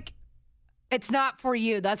saw it. "Like, it's not for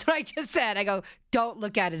you." That's what I just said. I go, "Don't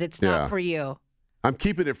look at it. It's Yeah. not for you." I'm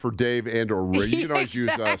keeping it for Dave and or Rick. You can always use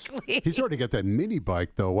us. Exactly. He's already got that mini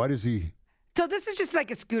bike, though. Why does he? So this is just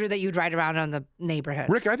like a scooter that you'd ride around on the neighborhood.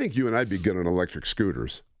 Rick, I think you and I'd be good on electric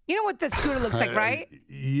scooters. You know what that scooter looks like, right?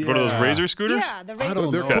 Yeah. What are those Razor scooters? Yeah, the Razor. I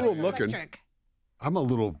don't They're know. cool looking. Electric. I'm a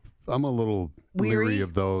little Weary? leery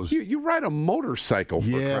of those. You ride a motorcycle. For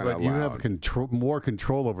Yeah, crying but out you loud. have more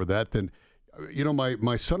control over that than. You know,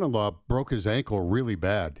 my son-in-law broke his ankle really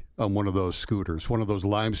bad on one of those scooters, one of those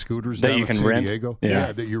Lime scooters That down you in can San rent? Diego. Yeah.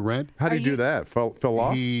 Yeah, that you rent. How do you do that? Fell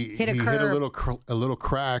off? He Hit a hit a curb. little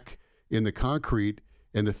crack in the concrete,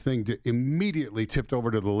 and the thing immediately tipped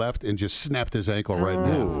over to the left and just snapped his ankle right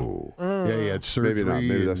in Ooh. half. Yeah, he had surgery. Maybe not.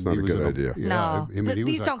 Maybe and that's not he a was good in idea. Yeah, No, I mean, he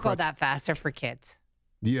was these on don't go crutch. that fast. They're for kids.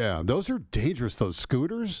 Yeah, those are dangerous. Those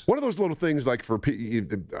scooters. One of those little things like for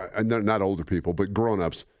not older people, but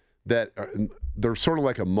grown-ups, that they're sort of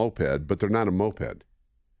like a moped, but they're not a moped.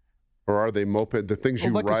 Or are they moped? The things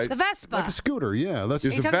you like ride? The Vespa. Like a scooter, yeah. That's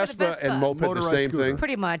Is You're a talking about the Vespa and Vespa. moped the Motorized same scooter. thing?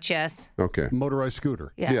 Pretty much, yes. Okay. motorized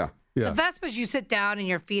scooter. Yeah. Yeah. The Vespas, you sit down and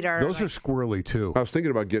your feet are. Those like, are squirrely too. I was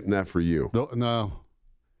thinking about getting that for you. No.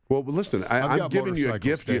 Well, but listen, I've I'm got giving you a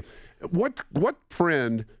motorcycles, gift. What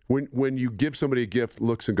friend, when you give somebody a gift,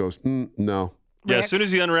 looks and goes, no. Yeah, Rick? as soon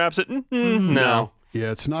as he unwraps it, Mm-hmm. no.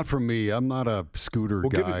 Yeah, it's not for me. I'm not a scooter Well,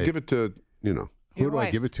 guy. give it to, Who Your do I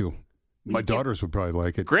wife. give it to? My daughters would probably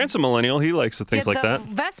like it. Grant's a millennial. He likes the things yeah, like the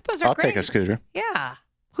that. Vespas are I'll great. take a scooter. Yeah.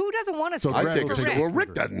 Who doesn't want a So scooter? I'd take a for scooter. Rick? Well,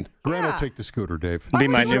 Rick doesn't. Grant will Yeah. take the scooter, Dave. Be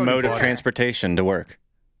my He's new already mode of bought it. transportation to work.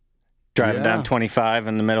 Driving Yeah. down 25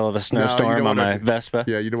 in the middle of a No, you snowstorm don't on wanna my do- Vespa.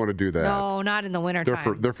 Yeah, you don't want to do that. No, not in the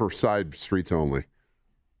wintertime. They're for side streets only.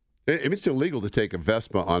 If it's illegal to take a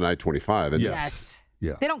Vespa on I-25, and Yes.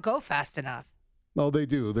 Yeah. They don't go fast enough. No, they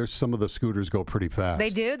do. There's some of the scooters go pretty fast. They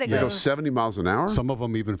do? They they go. go 70 miles an hour. Some of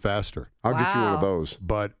them even faster. I'll get you one of Wow. those.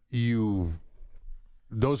 But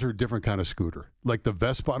those are a different kind of scooter. Like the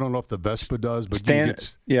Vespa, I don't know if the Vespa does, but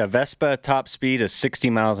Vespa top speed is 60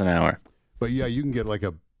 miles an hour. But yeah, you can get like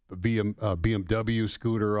a BMW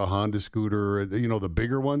scooter, a Honda scooter, the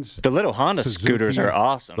bigger ones. The little Honda Suzuki. scooters are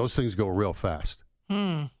awesome. Those things go real fast.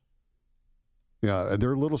 Hmm. Yeah,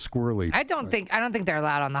 they're a little squirrely. I don't think they're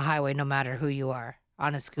allowed on the highway, no matter who you are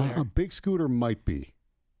on a scooter. A big scooter might be.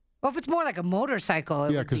 Well, if it's more like a motorcycle,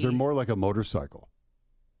 it Yeah, would because be. they're more like a motorcycle.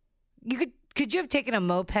 You could you have taken a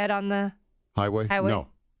moped on the Highway? highway? No.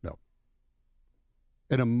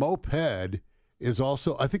 And a moped is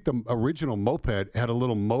also, I think the original moped had a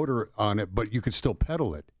little motor on it, but you could still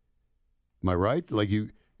pedal it. Am I right?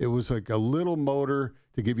 It was like a little motor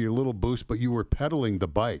to give you a little boost, but you were pedaling the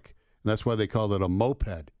bike. And that's why they called it a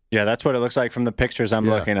moped. Yeah, that's what it looks like from the pictures I'm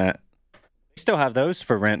looking at. They still have those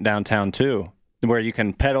for rent downtown too, where you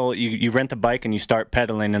can pedal. You rent the bike and you start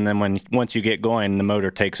pedaling, and then once you get going, the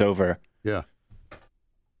motor takes over. Yeah.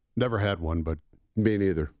 Never had one, but me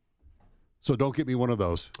neither. So don't get me one of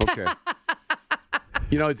those. Okay.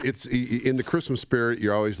 It's in the Christmas spirit.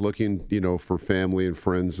 You're always looking, for family and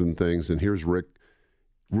friends and things. And here's Rick.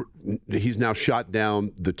 He's now shot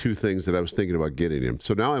down the two things that I was thinking about getting him.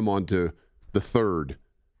 So now I'm on to the third.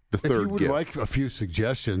 If you would gift. like a few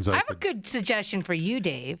suggestions, I have a good suggestion for you,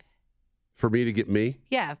 Dave. For me to get me?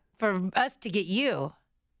 Yeah, for us to get you.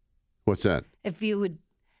 What's that? If you would.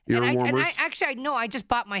 Ear And warmers? I know I just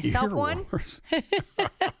bought myself one.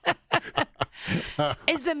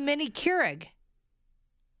 Is the mini Keurig.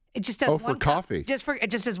 It just does Oh, one for cup. coffee. It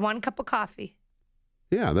just does 1 cup of coffee.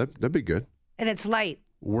 Yeah, that'd be good. And it's light.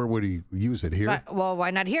 Where would he use it? Here? But, well,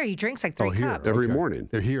 why not here? He drinks like 3 here. cups. Every morning.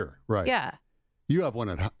 They're here, right? Yeah. You have one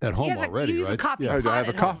at home has a- already, you use a right? coffee I pot have a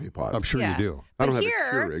at coffee home. pot. I'm sure Yeah. you do. I don't But have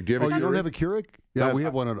here- a Keurig. Do you have a Oh, you don't Keurig? have a Keurig? Yeah, we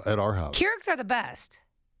have one at our house. Keurigs are the best.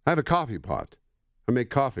 I have a coffee pot. I make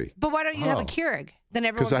coffee But why don't you have a Oh. Keurig? Then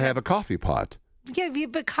everyone because I can have a coffee pot. Yeah,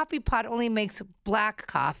 but coffee pot only makes black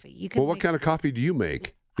coffee. You can Well, what kind of coffee do you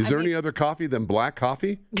make? Is there any other coffee than black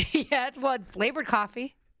coffee? Yeah, it's flavored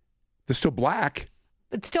coffee. It's still black.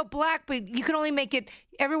 It's still black, but you can only make it.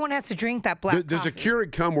 Everyone has to drink that black Does a coffee.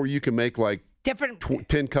 Keurig come where you can make like Different.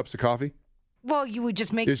 10 cups of coffee? Well, you would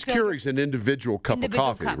just make. Is Keurig's an individual cup Individual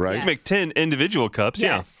of coffee, cup, right? yes. Make 10 individual cups.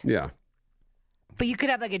 Yes. Yeah. But you could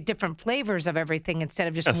have like a different flavors of everything instead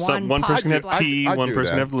of just Yeah, one. one person can have pot. tea, I'd one do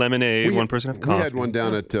person that. have lemonade, one person have coffee. We had one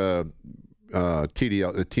down at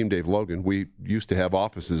TDL, Team Dave Logan. We used to have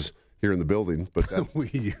offices here in the building, but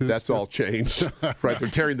that's all changed. Right, they're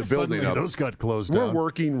tearing the building Suddenly up. those got closed We're down.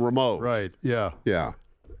 working remote. Right, yeah. Yeah.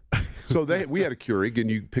 So we had a Keurig,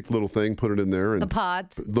 and you pick a little thing, put it in there, and The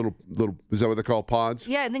pods. Little. Is that what they're called? Pods.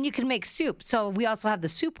 Yeah, and then you can make soup. So we also have the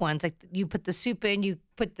soup ones. Like you put the soup in, you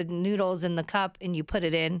put the noodles in the cup, and you put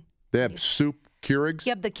it in. They have soup Keurigs. You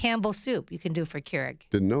have the Campbell soup you can do for Keurig.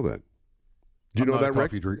 Didn't know that. Do you I'm know not a that, Rick?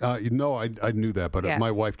 coffee drink. No, I knew that, but Yeah.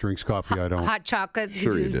 my wife drinks coffee. I don't. Hot chocolate.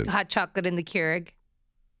 Sure we you do did. hot chocolate in the Keurig.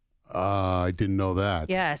 I didn't know that.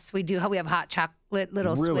 Yes, we do. We have hot chocolate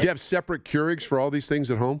little Do Swiss. you have separate Keurigs for all these things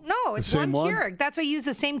at home? No, it's same one one? Keurig. That's why I use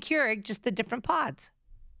the same Keurig, just the different pods.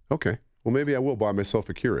 Okay. Well, maybe I will buy myself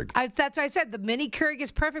a Keurig. That's why I said the mini Keurig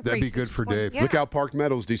is perfect for That'd you. be So good just for one- Dave. Yeah. Look out, Park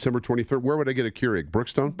Meadows, December 23rd. Where would I get a Keurig?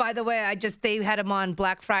 Brookstone? By the way, they had them on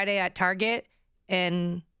Black Friday at Target,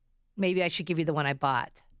 and maybe I should give you the one I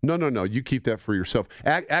bought. No. You keep that for yourself.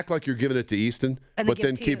 Act like you're giving it to Easton, And but then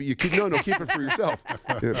then give it keep to it. You keep keep it for yourself.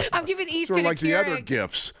 Yeah. I'm giving Easton Sort of like a the Keurig. other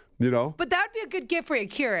gifts, you know. But that would be a good gift for you,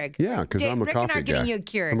 Keurig. Yeah, because I'm a Rick coffee and I are guy. getting you a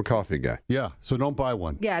Keurig. I'm a coffee guy. Yeah, so don't buy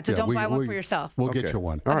one. Yeah, so don't buy one for yourself. We'll Okay. get you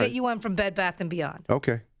one. All I'll right. get you one from Bed Bath & Beyond.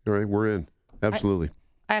 Okay. All right. We're in. Absolutely.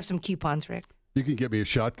 I have some coupons, Rick. You can get me a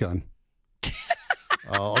shotgun.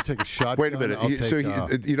 I'll take a shotgun. Wait a minute. I'll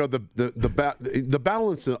The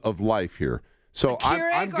balance of life here. So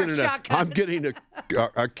I'm getting a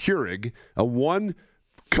Keurig, a 1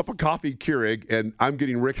 cup of coffee Keurig, and I'm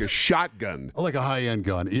getting Rick a shotgun. I like a high-end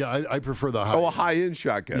gun. Yeah, I prefer the high. Oh, a high-end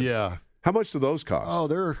shotgun. Yeah. How much do those cost? Oh,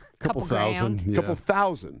 they're a couple thousand. grand. Yeah. Couple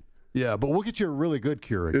thousand. Yeah, but we'll get you a really good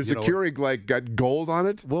Keurig. Is the Keurig like got gold on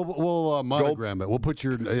it? We'll monogram it. We'll put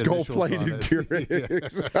your initials on Gold-plated it. Keurig.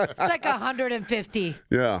 It's like 150.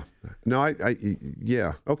 Yeah. No,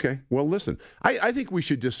 yeah. Okay. Well, listen, I think we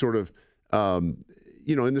should just sort of,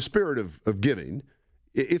 in the spirit of giving,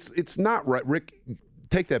 it's not right. Rick,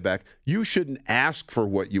 take that back. You shouldn't ask for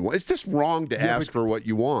what you want. It's just wrong to ask for what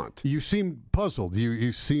you want. You seem puzzled.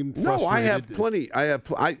 You seem frustrated. No, I have plenty.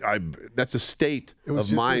 That's a state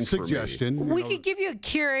of mind for me. Suggestion. We could give you a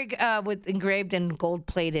Keurig with engraved and gold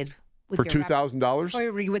plated For $2,000?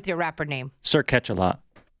 Or with your rapper name. Sir Catch-A-Lot.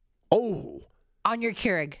 Oh. On your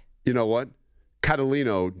Keurig. You know what?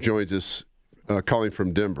 Catalino joins us, calling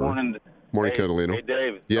from Denver. Morning, Catalino. Hey,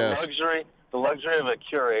 Dave. Yes. The luxury of a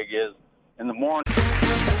Keurig is in the morning.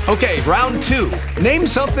 Okay, round 2. Name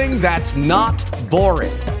something that's not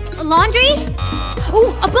boring. A laundry?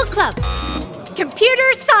 Ooh, a book club.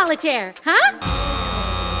 Computer solitaire, huh?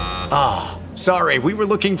 Ah, sorry. We were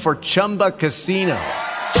looking for Chumba Casino.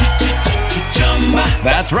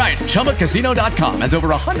 That's right. ChumbaCasino.com has over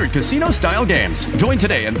 100 casino-style games. Join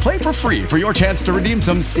today and play for free for your chance to redeem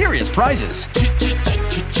some serious prizes.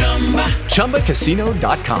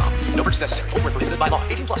 ChumbaCasino.com. No purchase necessary. Void where prohibited by law.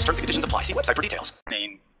 18+ terms and conditions apply. See website for details.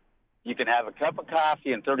 You can have a cup of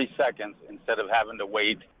coffee in 30 seconds instead of having to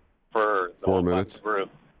wait for the 4 minutes. brew.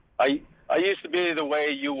 I used to be the way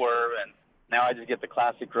you were, and now I just get the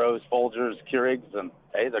classic Rose, Folgers, Keurigs, and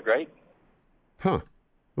hey, they're great. Huh.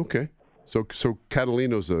 Okay. So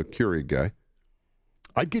Catalino's a Keurig guy.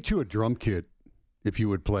 I'd get you a drum kit if you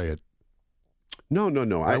would play it. No.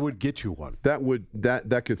 I would get you one.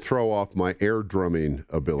 That could throw off my air drumming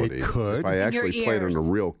ability. It could. If I actually played on a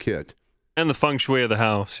real kit. And the feng shui of the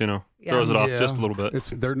house, throws it off just a little bit.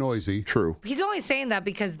 They're noisy. True. He's only saying that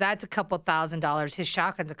because that's a couple $1,000. His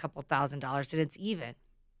shotgun's a couple $1,000, and it's even.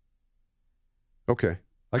 Okay.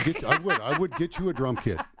 I would get you a drum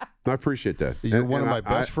kit. I appreciate that. You're one of my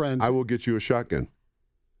best friends. I will get you a shotgun.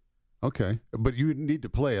 Okay, but you need to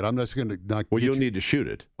play it. I'm not going to not. Well, you'll need to shoot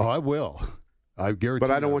it. Oh, I will. I guarantee.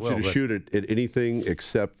 But I don't want you to shoot it at anything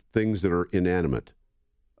except things that are inanimate.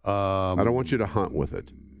 I don't want you to hunt with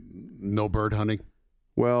it. No bird hunting.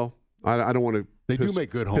 Well, I don't want to. They do make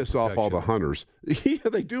good home piss off all the hunters. Yeah,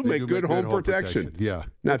 they do make good home protection. Yeah.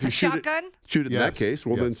 Now, if you shotgun? shoot it in that case,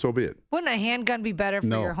 well, then so be it. Wouldn't a handgun be better for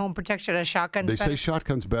your home protection? A shotgun? They say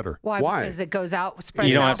shotgun's better. Why? Because it goes out, spreads out.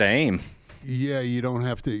 You don't have to aim. Yeah, you don't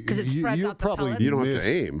have to. Because it spreads out the pellets? You don't have to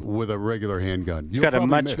aim with a regular handgun. You got a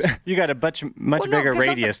much bigger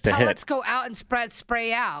radius to hit. Pellets go out and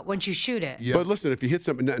spray out once you shoot it. Yeah. But listen, if you hit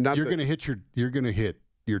something, you're going to hit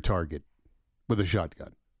your target with a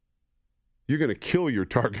shotgun. You're going to kill your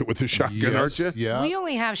target with a shotgun, aren't you? Yeah. We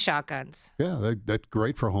only have shotguns. Yeah, that's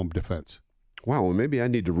great for home defense. Wow, well, maybe I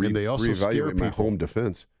need to reevaluate my home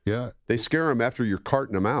defense. Yeah. They scare them after you're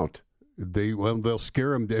carting them out. They'll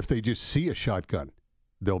scare them if they just see a shotgun.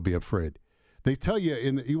 They'll be afraid. They tell you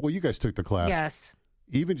you guys took the class. Yes.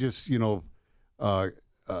 Even just the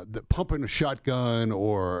pumping a shotgun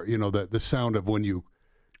or the sound of when you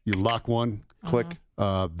lock one click.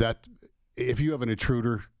 That if you have an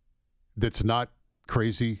intruder that's not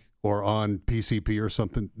crazy or on PCP or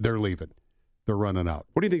something, they're leaving. They're running out.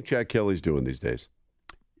 What do you think Chad Kelly's doing these days?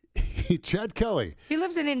 Chad Kelly. He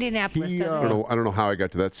lives in Indianapolis, doesn't he? I don't know how I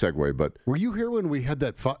got to that segue, but were you here when we had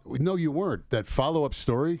that? No, you weren't. That follow-up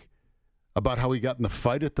story about how he got in the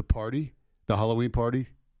fight at the party, the Halloween party.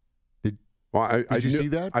 Did you see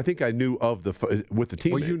that? I think I knew of with the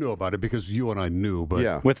team. Well, you know about it because you and I knew, but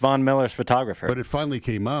yeah, with Von Miller's photographer. But it finally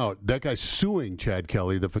came out. That guy's suing Chad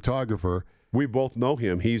Kelly, the photographer. We both know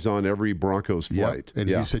him. He's on every Broncos flight. And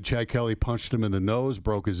he said Chad Kelly punched him in the nose,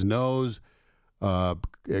 broke his nose.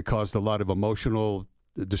 It caused a lot of emotional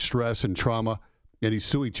distress and trauma, and he's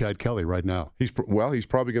suing Chad Kelly right now. He's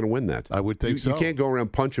probably going to win that. I would think so. You can't go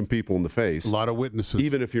around punching people in the face. A lot of witnesses.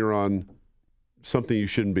 Even if you're on something you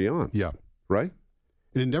shouldn't be on. Yeah. Right?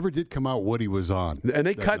 And it never did come out what he was on. And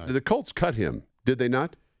the Colts cut him, did they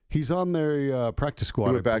not? He's on their practice squad.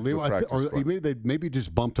 He went back to the practice squad. They maybe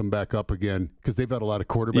just bumped him back up again because they've had a lot of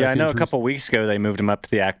quarterback I know injuries. a couple weeks ago they moved him up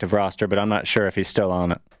to the active roster, but I'm not sure if he's still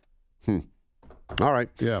on it. All right.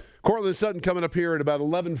 Yeah. Cortland Sutton coming up here at about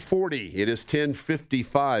 11:40. It is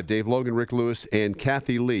 10:55. Dave Logan, Rick Lewis, and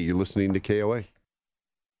Kathy Lee. You're listening to KOA.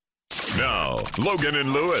 Now, Logan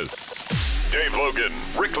and Lewis. Dave Logan,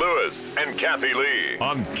 Rick Lewis, and Kathy Lee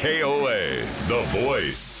on KOA, the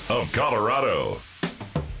voice of Colorado.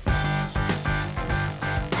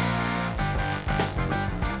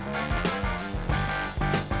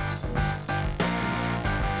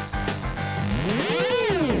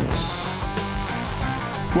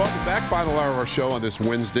 Welcome back. Final hour of our show on this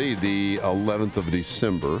Wednesday, the 11th of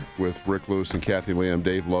December, with Rick Lewis and Kathy Lee. I'm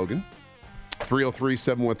Dave Logan.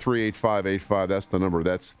 303-713-8585. That's the number.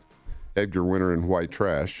 That's Edgar Winter and White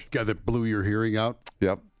Trash. Guy that blew your hearing out?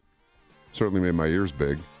 Yep. Certainly made my ears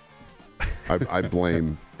big. I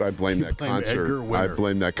blame that blame concert. Edgar Winter. I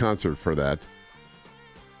blame that concert for that.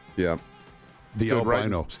 Yeah. The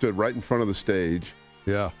albino. Stood right in front of the stage.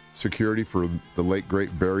 Yeah. Security for the late,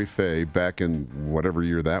 great Barry Fay back in whatever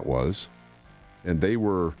year that was. And they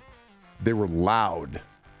were loud.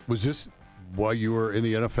 Was this while you were in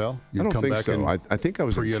the NFL? I don't think so. I think I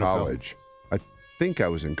was in college. I think I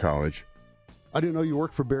was in college. I didn't know you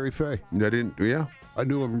worked for Barry Fay. I didn't, yeah. I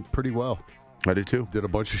knew him pretty well. I did too. Did a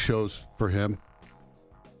bunch of shows for him.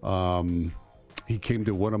 He came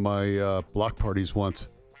to one of my block parties once.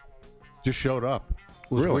 Just showed up.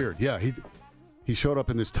 It was weird. Yeah, he showed up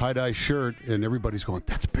in this tie-dye shirt, and everybody's going,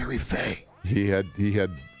 "That's Barry Fay." He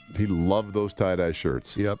loved those tie-dye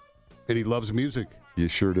shirts. Yep, and he loves music. He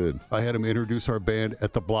sure did. I had him introduce our band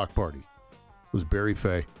at the block party. It was Barry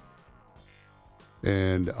Fay,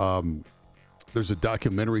 and there's a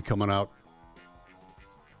documentary coming out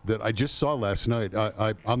that I just saw last night.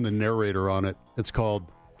 I'm the narrator on it. It's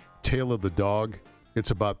called Tale of the Dog.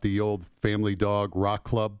 It's about the old Family Dog Rock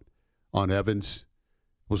Club on Evans.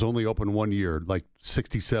 It was only open 1 year, like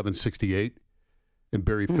 67, 68. And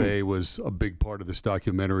Barry Fay was a big part of this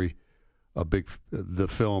documentary, the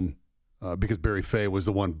film, because Barry Fay was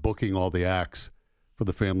the one booking all the acts for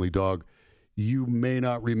the Family Dog. You may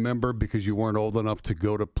not remember because you weren't old enough to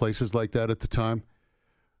go to places like that at the time,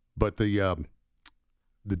 but the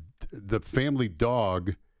Family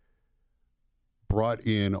Dog brought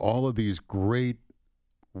in all of these great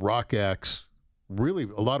rock acts, really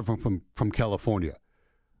a lot of them from California.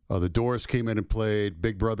 The Doors came in and played.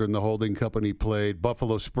 Big Brother and the Holding Company played.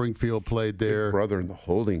 Buffalo Springfield played there. Big Brother and the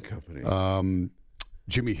Holding Company.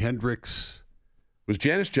 Jimi Hendrix. Was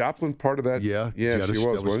Janis Joplin part of that? Yeah, she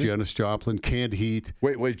was. That was Janis Joplin. Canned Heat.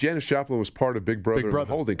 Wait, Janis Joplin was part of Big Brother and the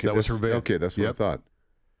Holding Company. That was her band. Okay, that's what I thought.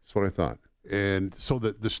 That's what I thought. And so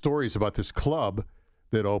the stories about this club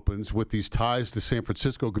that opens with these ties to San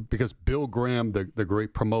Francisco, because Bill Graham, the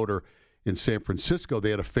great promoter in San Francisco, they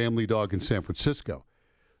had a Family Dog in San Francisco.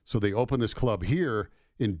 So they opened this club here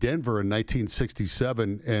in Denver in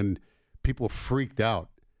 1967, and people freaked out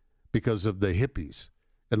because of the hippies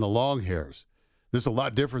and the long hairs. This is a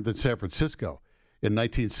lot different than San Francisco in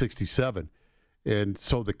 1967. And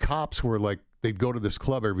so the cops were like, they'd go to this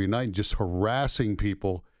club every night and just harassing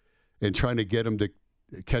people and trying to get them to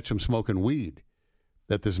catch them smoking weed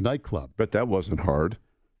at this nightclub. But that wasn't hard.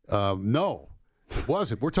 No, it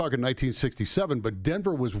wasn't. We're talking 1967, but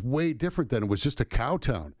Denver was way different then. It was just a cow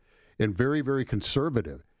town and very, very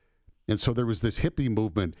conservative. And so there was this hippie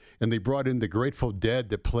movement, and they brought in the Grateful Dead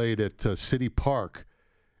that played at City Park,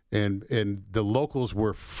 and the locals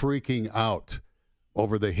were freaking out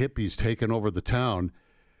over the hippies taking over the town.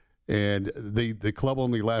 And the club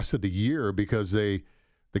only lasted a year because the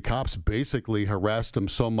cops basically harassed them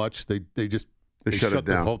so much they shut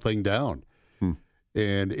the whole thing down.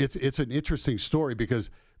 And it's an interesting story because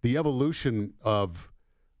the evolution of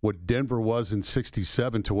what Denver was in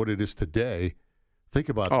 67 to what it is today, think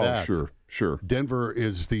about that. Oh, sure. Denver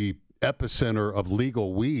is the epicenter of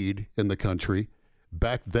legal weed in the country.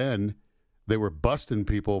 Back then, they were busting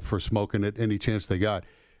people for smoking it any chance they got.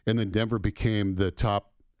 And then Denver became the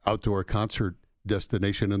top outdoor concert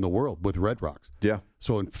destination in the world with Red Rocks. Yeah.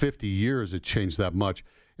 So in 50 years, it changed that much.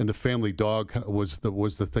 And the Family Dog was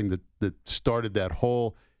the thing that started that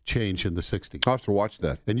whole change in the 60s. I'll have to watch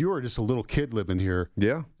that. And you were just a little kid living here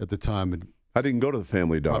at the time. And I didn't go to the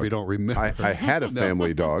Family Dog. Probably don't remember. I had a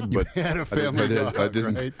Family Dog, but you had a family dog,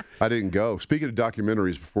 right? I didn't go. Speaking of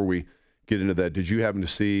documentaries, before we get into that, did you happen to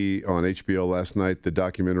see on HBO last night the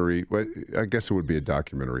documentary? Well, I guess it would be a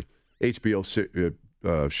documentary. HBO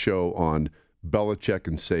show on Belichick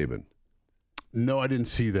and Saban. No, I didn't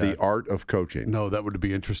see that. The Art of Coaching. No, that would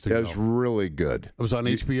be interesting. It was really good. It was on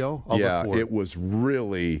HBO? I'll yeah, look for it. It was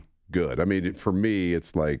really good. I mean, for me,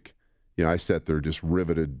 it's like, I sat there just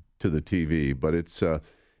riveted to the TV. But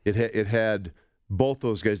it had both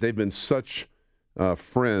those guys. They've been such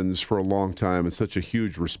friends for a long time and such a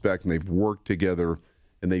huge respect, and they've worked together,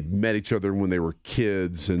 and they've met each other when they were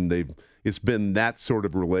kids, and it's been that sort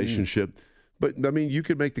of relationship. But, I mean, you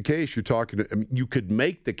could make the case. You could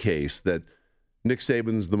make the case that Nick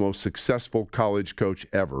Saban's the most successful college coach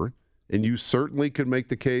ever, and you certainly could make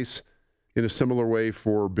the case in a similar way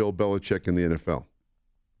for Bill Belichick in the NFL.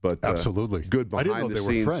 But absolutely good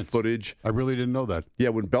behind-the-scenes footage. I really didn't know that. Yeah,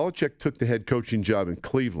 when Belichick took the head coaching job in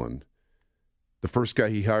Cleveland, the first guy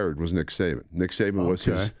he hired was Nick Saban. Nick Saban was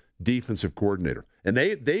his defensive coordinator. And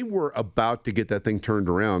they were about to get that thing turned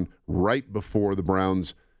around right before the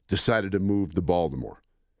Browns decided to move to Baltimore.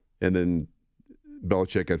 And then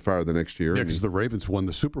Belichick got fired the next year. Yeah, because the Ravens won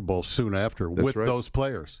the Super Bowl soon after with those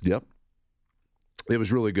players. Yep. It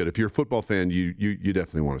was really good. If you're a football fan, you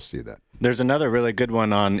definitely want to see that. There's another really good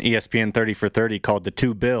one on ESPN 30 for 30 called The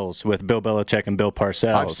Two Bills with Bill Belichick and Bill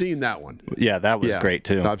Parcells. I've seen that one. Yeah, that was great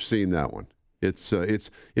too. I've seen that one.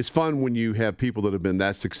 It's fun when you have people that have been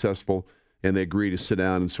that successful and they agree to sit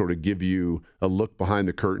down and sort of give you a look behind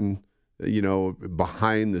the curtain,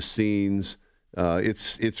 behind the scenes.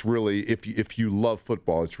 It's really, if you love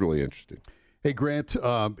football, it's really interesting. Hey, Grant,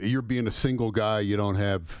 you're being a single guy. You don't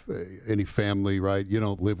have any family, right? You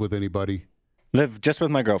don't live with anybody? Live just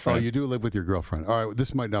with my girlfriend. Oh, you do live with your girlfriend. All right,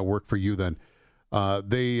 this might not work for you then.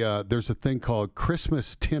 There's a thing called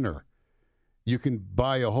Christmas dinner. You can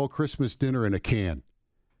buy a whole Christmas dinner in a can.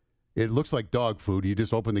 It looks like dog food. You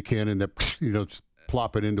just open the can and just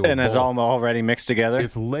plop it into a bowl. And it's all already mixed together?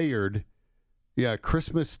 It's layered. Yeah,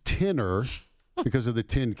 Christmas dinner because of the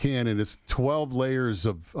tin can, and it's 12 layers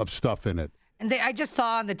of stuff in it. And I just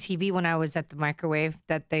saw on the TV when I was at the microwave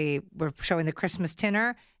that they were showing the Christmas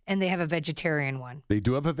dinner, and they have a vegetarian one. They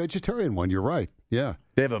do have a vegetarian one. You're right. Yeah.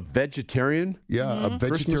 They have a vegetarian? Yeah, a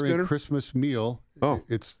vegetarian Christmas meal. Oh.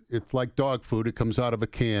 It's like dog food. It comes out of a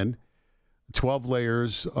can. 12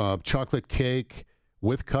 layers, chocolate cake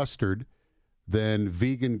with custard, then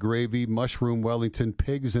vegan gravy, mushroom Wellington,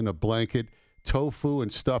 pigs in a blanket, tofu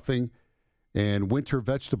and stuffing, and winter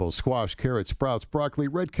vegetables, squash, carrots, sprouts, broccoli,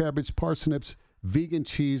 red cabbage, parsnips, vegan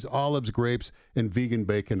cheese, olives, grapes, and vegan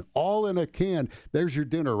bacon, all in a can. There's your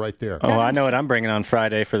dinner right there. Oh, I know what I'm bringing on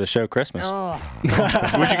Friday for the show Christmas. Would you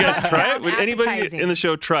guys try it? Would anybody in the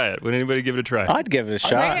show try it? Would anybody give it a try? I'd give it a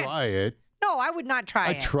shot. I'd try it. No, I would not try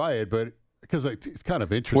it. I'd try it, but because it's kind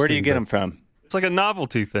of interesting. Where do you get them from? It's like a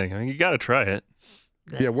novelty thing. I mean, you got to try it.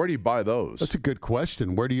 Yeah, where do you buy those? That's a good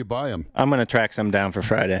question. Where do you buy them? I'm going to track some down for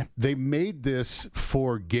Friday. They made this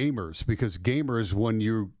for gamers because gamers, when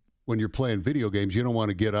you're playing video games, you don't want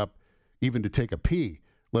to get up even to take a pee,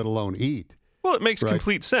 let alone eat. Well, it makes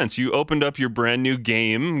complete sense. You opened up your brand new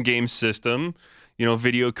game system,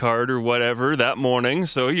 video card or whatever that morning,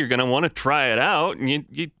 so you're going to want to try it out, and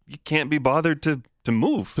you can't be bothered to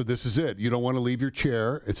move. So this is it. You don't want to leave your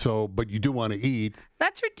chair, but you do want to eat.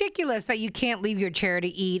 That's ridiculous that you can't leave your chair to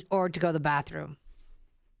eat or to go to the bathroom.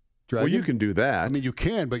 Well, you can do that. I mean, you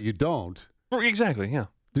can, but you don't. Exactly, yeah.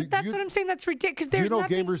 That's what I'm saying. That's ridiculous. Do you know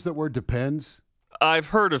gamers that wear Depends? I've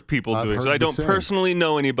heard of people doing so. I don't personally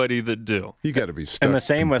know anybody that do. You got to be stuck. And the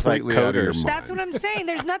same with like coders. That's what I'm saying.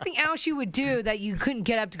 There's nothing else you would do that you couldn't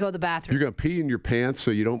get up to go to the bathroom. You're going to pee in your pants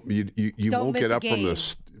so you won't miss get a up from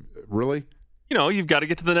the really? You've got to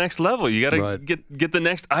get to the next level. You got to get the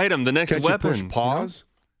next item, the next Can't weapon. You push pause?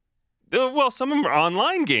 Well, some of them are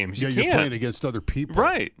online games. You're playing against other people.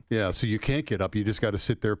 Right. Yeah, so you can't get up. You just got to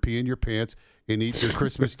sit there, pee in your pants, and eat your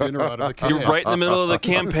Christmas dinner out of a can. You're right in the middle of the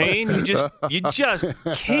campaign. You just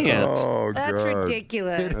can't. Oh, That's God.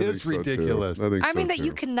 ridiculous. It is ridiculous. I mean that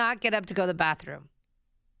you cannot get up to go to the bathroom.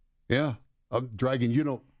 Yeah. Dragon, you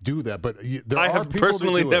don't do that, but there I are have people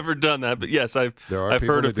personally that do never done that, but yes, I've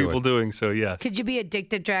heard of people doing so, yes. Could you be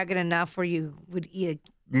addicted, Dragon, enough where you would eat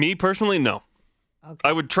Me personally, no. Okay.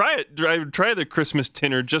 I would try it. I would try the Christmas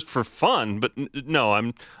dinner just for fun, but no,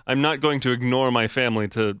 I'm not going to ignore my family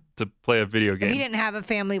to play a video game. If you didn't have a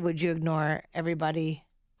family, would you ignore everybody?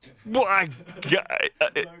 Well, I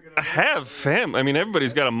have family. I mean,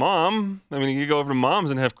 everybody's got a mom. I mean, you go over to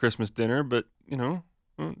mom's and have Christmas dinner, but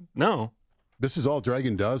no. This is all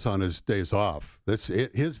Dragon does on his days off.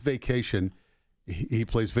 His vacation. He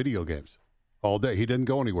plays video games all day. He didn't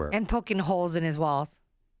go anywhere. And poking holes in his walls.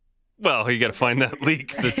 Well, you got to find that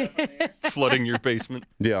leak that's flooding your basement.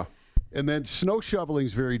 Yeah. And then snow shoveling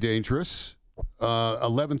is very dangerous.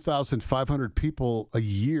 11,500 people a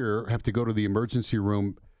year have to go to the emergency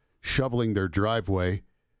room shoveling their driveway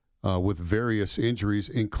with various injuries,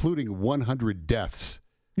 including 100 deaths.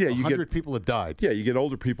 Yeah, 100 people have died. Yeah, you get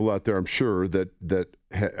older people out there, I'm sure, that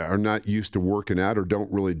are not used to working out or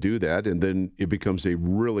don't really do that, and then it becomes a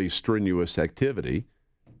really strenuous activity.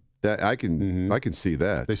 That I can see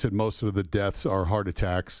that. They said most of the deaths are heart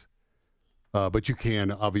attacks, but you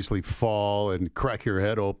can obviously fall and crack your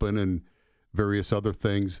head open and various other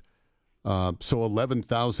things. So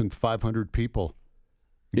 11,500 people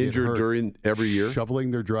injured during every year,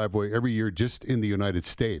 shoveling their driveway every year just in the United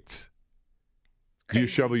States. Do you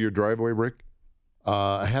shovel your driveway, Rick?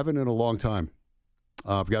 I haven't in a long time.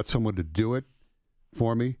 I've got someone to do it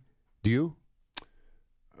for me. Do you?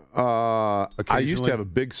 I used to have a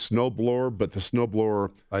big snowblower, but the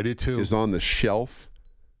snowblower I did too is on the shelf,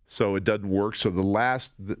 so it doesn't work. So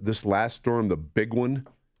this last storm, the big one,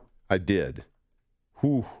 I did.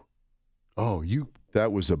 Whew. Oh, you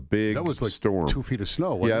That was a big storm. 2 feet of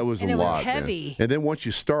snow. Wasn't It was And a it was lot. heavy. Man. And then once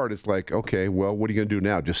you start, it's like, okay, well, what are you going to do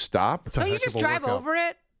now? Just stop? Oh, you just drive over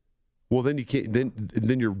it? Well, then you can't.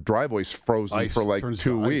 Then your driveway's frozen for like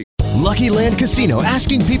 2 weeks. Lucky Land Casino,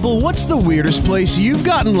 asking people, what's the weirdest place you've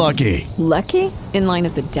gotten lucky? Lucky? In line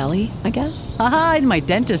at the deli, I guess? Aha, in my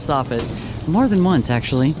dentist's office. More than once,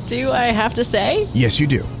 actually. Do I have to say? Yes, you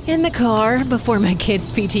do. In the car before my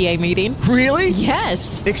kids' PTA meeting. Really?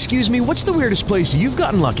 Yes. Excuse me, what's the weirdest place you've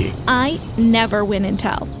gotten lucky? I never win and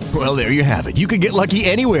tell. Well, there you have it. You can get lucky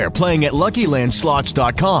anywhere, playing at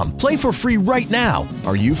LuckyLandSlots.com. Play for free right now.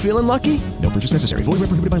 Are you feeling lucky? No purchase necessary. Void where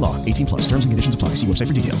prohibited by law. 18+. Terms and conditions apply. See website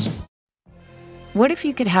for details. What if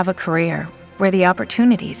you could have a career where the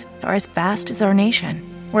opportunities are as vast as our nation,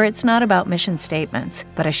 where it's not about mission statements,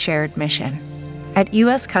 but a shared mission? At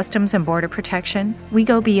U.S. Customs and Border Protection, we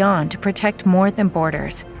go beyond to protect more than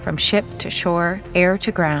borders. From ship to shore, air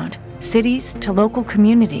to ground, cities to local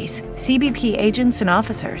communities, CBP agents and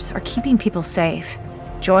officers are keeping people safe.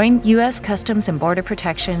 Join U.S. Customs and Border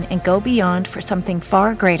Protection and go beyond for something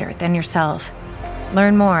far greater than yourself.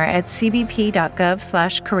 Learn more at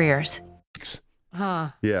cbp.gov/careers. Huh.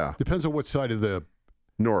 Yeah. Depends on what side of the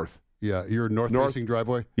north. Yeah, your north-facing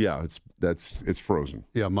driveway? Yeah, it's frozen.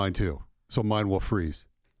 Yeah, mine too. So mine will freeze.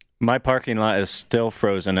 My parking lot is still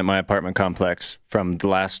frozen at my apartment complex from the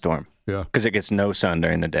last storm. Yeah. Because it gets no sun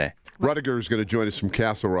during the day. Rudiger is going to join us from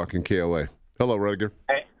Castle Rock in KOA. Hello, Rudiger.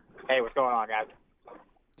 Hey, what's going on, guys?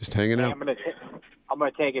 Just hanging out. I'm gonna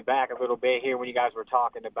take it back a little bit here when you guys were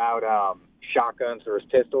talking about shotguns versus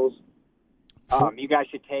pistols. You guys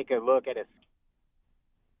should take a look at his.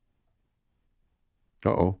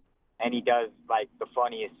 Uh-oh. And he does like the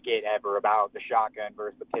funniest skit ever about the shotgun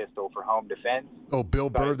versus the pistol for home defense. Oh, Bill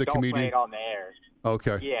Burr, the don't comedian? Play it on the air.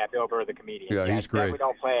 Okay. Yeah, Bill Burr, the comedian. Yeah, he's great. Definitely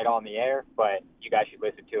don't play it on the air, but you guys should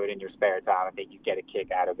listen to it in your spare time. I think you get a kick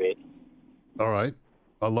out of it. All right.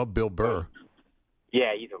 I love Bill Burr.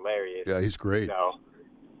 Yeah, he's hilarious. Yeah, he's great. So,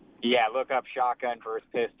 yeah, look up shotgun versus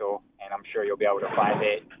pistol, and I'm sure you'll be able to find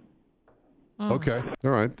it. Okay.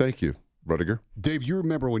 All right. Thank you, Rudiger. Dave, you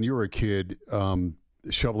remember when you were a kid,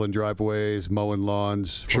 shoveling driveways, mowing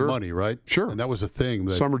lawns for money, right? Sure. And that was a thing.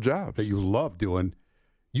 Summer jobs. That you loved doing.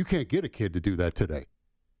 You can't get a kid to do that today.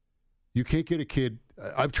 You can't get a kid.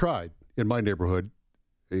 I've tried in my neighborhood,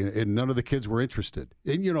 and none of the kids were interested.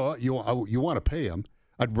 And, you know, you want to pay them.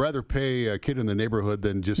 I'd rather pay a kid in the neighborhood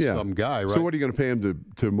than just some guy, right? So what are you going to pay him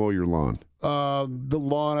to mow your lawn? The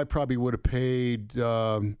lawn, I probably would have paid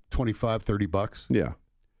 $25, $30. Yeah.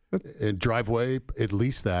 And driveway, at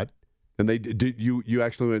least that. And they did you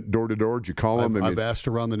actually went door to door? Did you call them? I've asked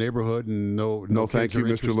around the neighborhood, and no thank you,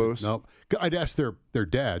 Mr. Lewis. No, I'd ask their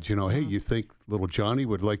dads. You know, hey, you think little Johnny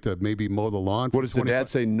would like to maybe mow the lawn? What does the dad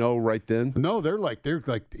say? No, right then? No, they're like,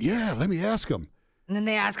 yeah, let me ask him. And then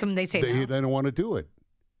they ask him, they say they no. don't want to do it.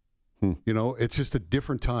 You know, it's just a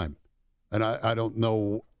different time, and I don't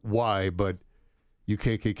know why, but you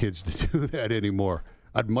can't get kids to do that anymore.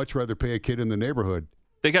 I'd much rather pay a kid in the neighborhood.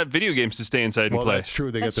 They got video games to stay inside and play. Well, that's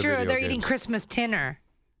true. That's true. They're eating Christmas dinner.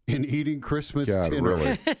 And eating Christmas God, dinner.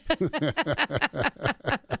 really?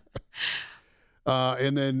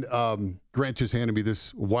 And then Grant just handed me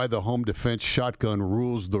this, why the home defense shotgun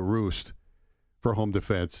rules the roost for home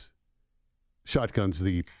defense. Shotgun's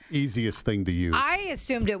the easiest thing to use. I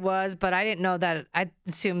assumed it was, but I didn't know that. I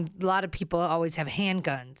assumed a lot of people always have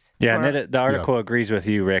handguns. Yeah, and the article agrees with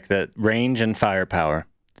you, Rick, that range and firepower,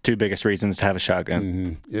 the two biggest reasons to have a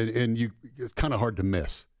shotgun. Mm-hmm. And it's kind of hard to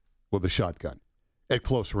miss with a shotgun at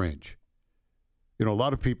close range. You know, a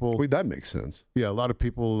lot of people... Wait, that makes sense. Yeah, a lot of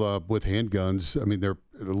people with handguns, I mean, they're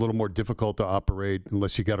a little more difficult to operate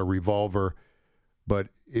unless you got a revolver. But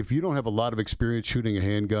if you don't have a lot of experience shooting a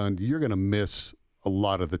handgun, you're going to miss a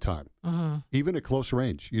lot of the time, even at close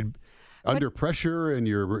range. Under pressure, and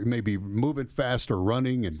you're maybe moving fast or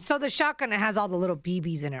running. And so the shotgun has all the little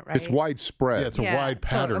BBs in it, right? It's widespread. Yeah, it's a wide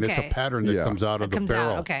pattern. Okay. It's a pattern that comes out of the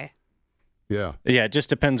barrel. Okay. Yeah. Yeah, it just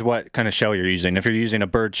depends what kind of shell you're using. If you're using a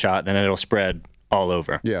bird shot, then it'll spread all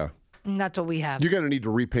over. Yeah. And that's what we have. You're going to need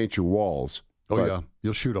to repaint your walls. Oh, yeah.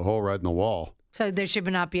 You'll shoot a hole right in the wall. So there should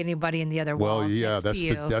not be anybody in the other walls. Well, yeah,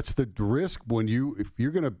 next that's the risk if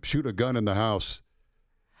you're going to shoot a gun in the house.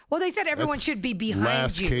 Well, they said everyone should be behind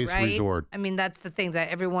last you, case right? resort. I mean, that's the thing that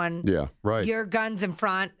everyone. Yeah, right. Your gun's in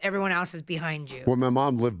front, everyone else is behind you. When my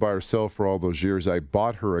mom lived by herself for all those years, I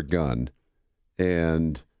bought her a gun,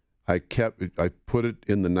 and I put it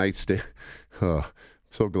in the nightstand.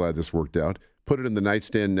 So glad this worked out. Put it in the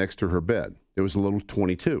nightstand next to her bed. It was a little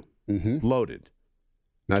 .22, loaded.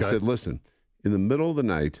 And I said, listen, in the middle of the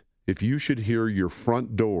night, if you should hear your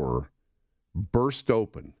front door burst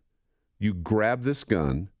open, you grab this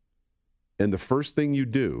gun, and the first thing you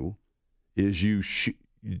do is you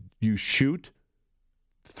shoot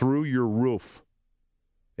through your roof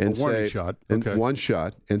and warning say, shot. and Okay. one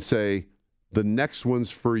shot, and say, the next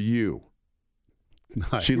one's for you.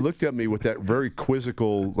 Nice. She looked at me with that very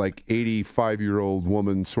quizzical, like 85-year-old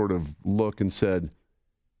woman sort of look and said,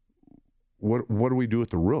 what do we do at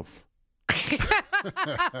the roof?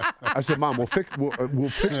 I said, Mom, we'll fix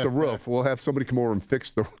the roof. We'll have somebody come over and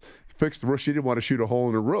fix the roof. She didn't want to shoot a hole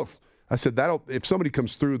in the roof. I said, if somebody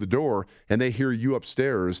comes through the door and they hear you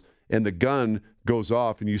upstairs and the gun goes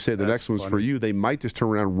off and you say the next one's for you, they might just turn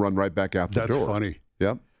around and run right back out the door. That's funny.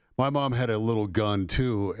 Yep. My mom had a little gun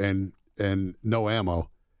too, and no ammo.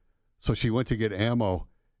 So she went to get ammo,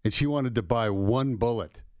 and she wanted to buy one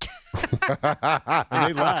bullet. And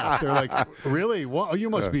they laughed. They're like, really? Oh, you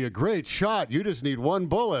must be a great shot. You just need one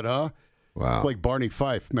bullet, huh? Wow. It's like Barney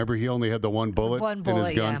Fife. Remember, he only had the one bullet, in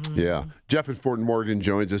his gun? Yeah. Jeff in Fort Morgan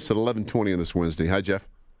joins us at 11:20 on this Wednesday. Hi, Jeff.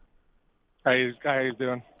 How you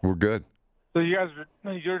doing? We're good. So you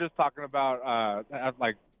were just talking about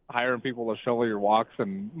like hiring people to shovel your walks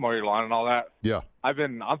and mow your lawn and all that. Yeah. I'm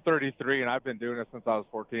 33 and I've been doing it since I was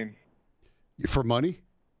 14. For money?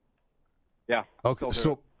 Yeah. Okay. still do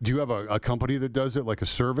So it. do you have a company that does it, like a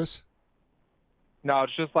service? No,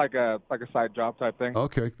 it's just like a side job type thing.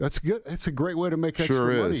 Okay, that's good. It's a great way to make extra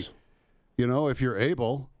Sure money. is. You know, if you're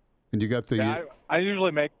able, and you got the. Yeah, I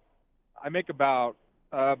usually make about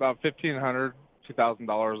 $1,500,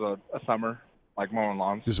 $2,000 a summer, like mowing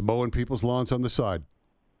lawns. Just mowing people's lawns on the side.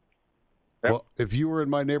 Yep. Well, if you were in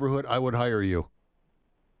my neighborhood, I would hire you.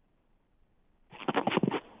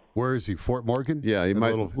 Where is he? Fort Morgan? Yeah, he a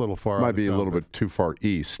might little far. out Might of be a town, little but- bit too far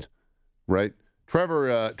east, right?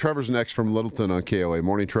 Trevor's next from Littleton on KOA.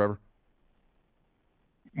 Morning, Trevor.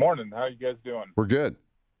 Morning. How you guys doing? We're good.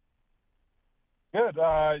 Good.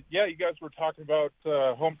 Yeah, you guys were talking about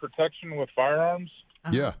home protection with firearms.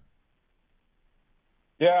 Yeah.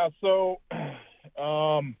 Yeah. So,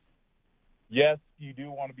 yes, you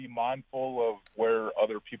do want to be mindful of where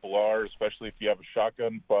other people are, especially if you have a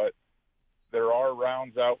shotgun. But there are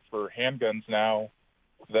rounds out for handguns now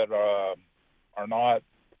that are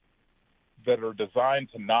designed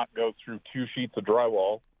to not go through 2 sheets of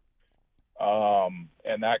drywall,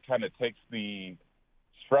 and that kind of takes the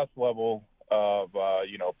stress level of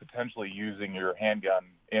potentially using your handgun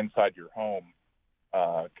inside your home,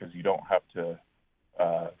 because you don't have to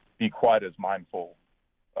be quite as mindful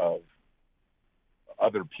of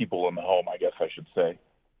other people in the home, I guess I should say.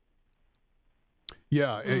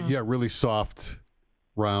 Yeah, yeah, really soft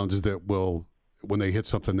rounds that will, when they hit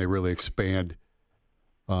something, they really expand.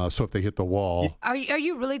 So if they hit the wall, Are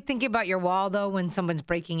you really thinking about your wall though when someone's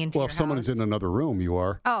breaking into well, your if someone house? is in another room, you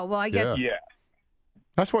are. Oh well, I guess. Yeah.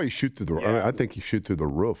 That's why you shoot through the. I, mean, I think you shoot through the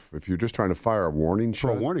roof if you're just trying to fire a warning shot.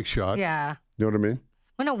 For a warning shot. Yeah. You know what I mean?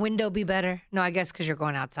 Wouldn't a window be better? No, I guess because you're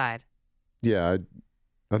going outside. Yeah,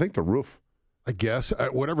 I think the roof. I guess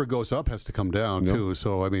whatever goes up has to come down Yep. too.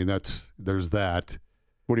 So I mean, there's that.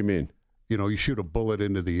 What do you mean? You know, you shoot a bullet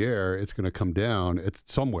into the air, it's going to come down. It's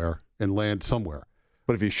somewhere and land somewhere.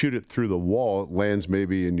 But if you shoot it through the wall, it lands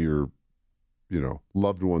maybe in your,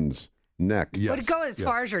 loved one's neck. Would it go as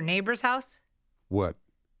far as your neighbor's house? What?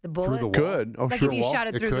 The bullet? Through the wall? Could. Oh, like sure. if you shot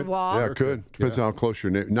it through the wall? Yeah, it could. Depends on how close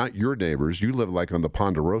your not your neighbors. You live like on the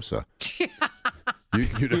Ponderosa.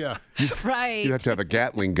 Right. You'd have to have a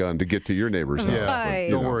Gatling gun to get to your neighbor's house. Yeah, Right.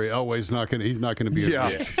 don't worry. Elway's he's not going to be a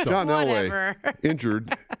bitch. John Whatever. Elway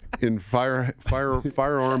injured in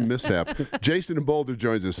firearm mishap. Jason in Boulder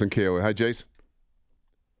joins us on KOA. Hi, Jason.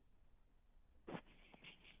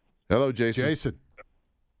 Hello, Jason. Jason.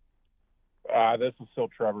 This is still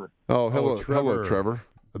Trevor. Oh, hello, Trevor. hello, Trevor.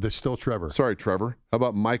 There's still Trevor. Sorry, Trevor. How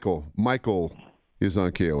about Michael? Michael is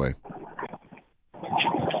on KOA.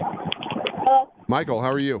 Hello. Michael, how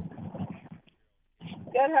are you?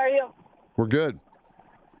 Good. How are you? We're good.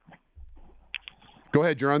 Go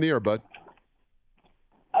ahead. You're on the air, bud.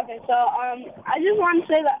 Okay. So I just want to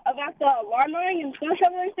say that about the lawn mowing and snow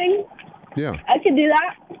shoveling thing. Yeah. I could do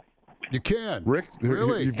that. You can. Rick,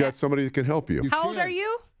 Really? you've got somebody that can help you. How old are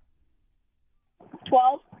you?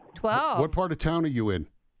 12. 12. What part of town are you in?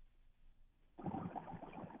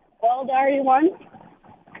 Well, RE1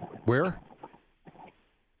 Where?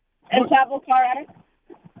 in Pueblo, Colorado.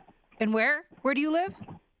 And where? Where do you live?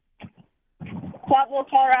 Pueblo,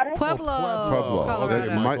 Colorado. Pueblo. Pueblo.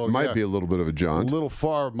 Colorado. That might be a little bit of a A jaunt. little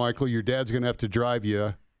far, Michael. Your dad's going to have to drive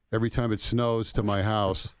you every time it snows to my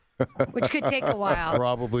house. Which could take a while.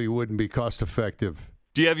 Probably wouldn't be cost effective.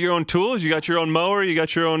 Do you have your own tools? You got your own mower? You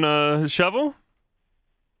got your own shovel?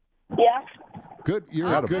 Yeah. Good. You're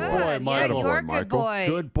Atta a good boy. boy, Michael. Yeah, you are a good boy.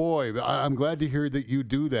 Good boy. I'm glad to hear that you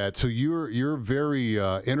do that. So you're very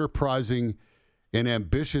enterprising and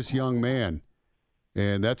ambitious young man,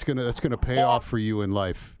 and that's gonna pay off for you in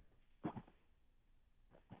life.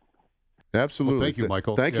 Absolutely. Well, thank you,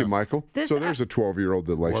 Michael. Thank you, Michael. This- So there's a 12-year-old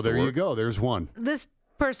that likes Well, to there work. you go. There's one. This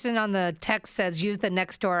person on the text says use the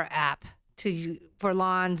Nextdoor app for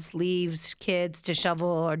lawns, leaves, kids to shovel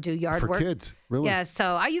or do yard For work. kids, really? Yeah,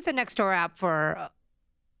 so I use the Nextdoor app for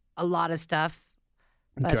a lot of stuff.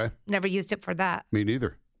 But Okay. never used it for that. Me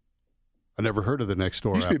neither. I never heard of the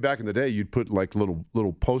Nextdoor Used to be app. back in the day, you'd put like little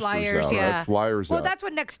posters Flyers, out, yeah. right? Flyers Well, out. that's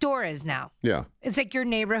what Nextdoor is now. Yeah. It's like your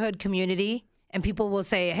neighborhood community, and people will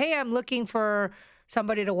say, "Hey, I'm looking for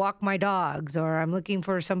somebody to walk my dogs," or "I'm looking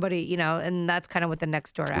for somebody," and that's kind of what the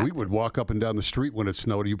Nextdoor app. We would walk up and down the street when it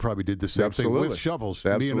snowed. You probably did the same thing Absolutely. with shovels.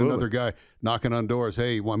 Me Absolutely. and another guy knocking on doors.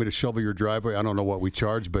 Hey, you want me to shovel your driveway? I don't know what we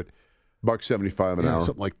charge, but $1.75 an yeah, hour.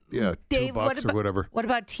 something like Dave, $2 or whatever. What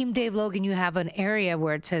about Team Dave Logan? You have an area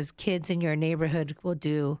where it says kids in your neighborhood will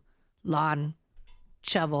do lawn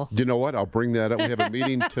shovel. You know what? I'll bring that up. We have a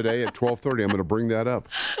meeting today at 12:30. I'm going to bring that up.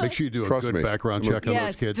 Make sure you do Trust a good me. background check on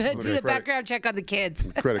Yes, those kids. do the background check on the kids.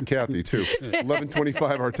 Credit Kathy, too.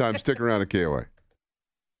 11:25 our time. Stick around at KOA.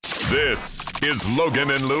 This is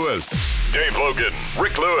Logan and Lewis. Dave Logan,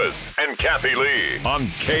 Rick Lewis, and Kathy Lee on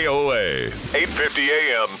KOA. 850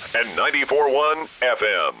 AM and 94.1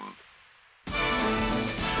 FM.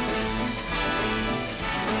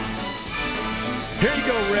 Here you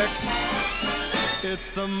go, Rick.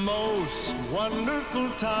 It's the most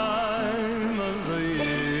wonderful time of the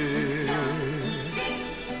year,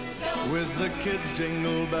 with the kids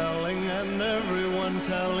jingle belling and everyone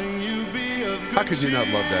telling you be of good How could you not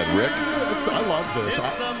love that, Rick? I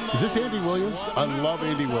love this. Is this Andy Williams? I love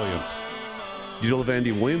Andy Williams. You love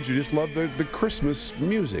Andy Williams? You just love the Christmas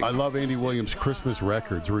music. I love Andy Williams' Christmas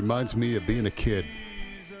records. It reminds me of being a kid.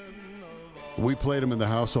 We played them in the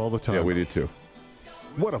house all the time. Yeah, we did too.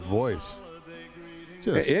 What a voice.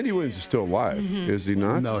 Andy Williams is still alive, is he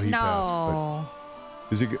not? No, he passed. No.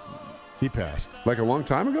 Is he? He passed. Like a long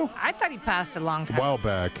time ago? I thought he passed a long A time. while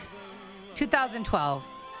back. 2012.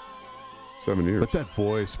 7 years. But that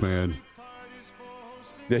voice, man.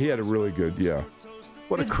 Yeah, he had a really good, yeah.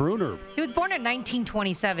 What a crooner. He was born in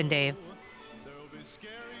 1927, Dave.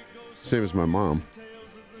 Same as my mom.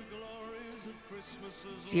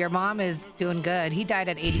 So your mom is doing good. He died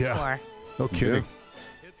at 84. Yeah. No kidding.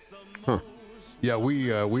 Huh. Yeah,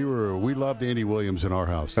 we loved Andy Williams in our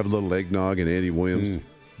house. Have a little eggnog and Andy Williams.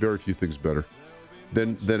 Very few things better.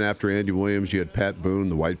 Then after Andy Williams, you had Pat Boone,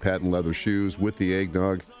 the white patent leather shoes with the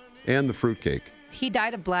eggnog and the fruitcake. He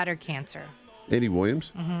died of bladder cancer. Andy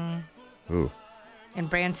Williams? Mm-hmm. Ooh. In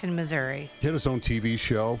Branson, Missouri. He had his own TV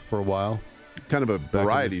show for a while. Kind of a Back in the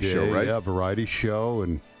variety day, show, right? Yeah, variety show.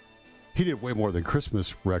 And he did way more than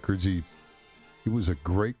Christmas records. He was a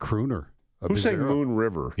great crooner. Who sang Moon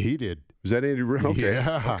River? He did. Is that Andy River? Okay.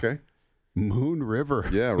 Yeah. Okay. Moon River.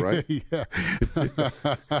 Yeah, right? Yeah.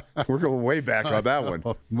 We're going way back on that one.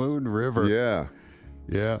 Moon River. Yeah.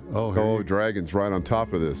 Yeah. Oh, Oh, Dragon's right on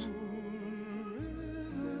top of this.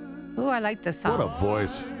 Ooh, I like this song. what a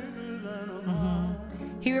voice.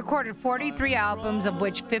 He recorded 43 albums, of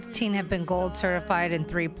which 15 have been gold certified and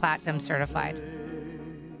 3 platinum certified.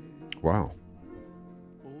 Wow.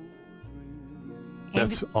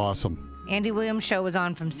 That's awesome. Andy Williams Show was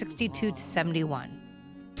on from 62 to 71.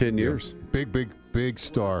 10 years. Big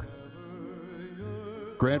star.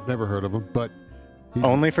 Grant never heard of him, but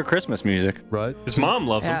Only for Christmas music. right. His mom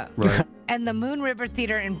loves him. Right. And the Moon River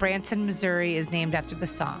Theater in Branson, Missouri is named after the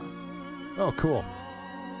song. Oh, cool.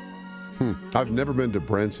 I've never been to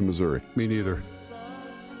Branson, Missouri. Me neither.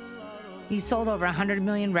 He sold over 100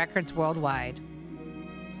 million records worldwide.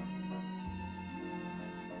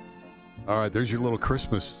 All right, there's your little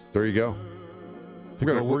Christmas. There you go.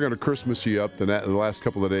 We're gonna Christmas you up the last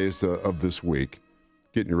couple of days of this week,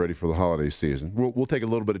 getting you ready for the holiday season. We'll take a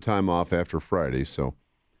little bit of time off after Friday, so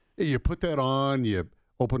You put that on, you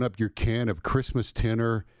open up your can of Christmas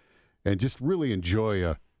dinner, and just really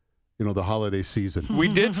enjoy the holiday season. We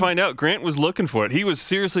did find out Grant was looking for it. He was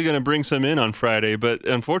seriously going to bring some in on Friday, but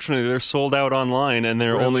unfortunately they're sold out online and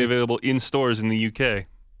they're only available in stores in the UK.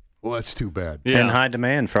 Well, that's too bad. Yeah. In high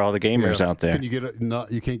demand for all the gamers out there. Can you get it?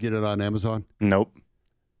 You can't get it on Amazon. Nope.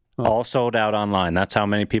 All sold out online. That's how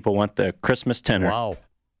many people want the Christmas dinner.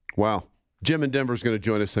 Wow. Jim in Denver is going to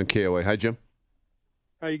join us on KOA. Hi, Jim.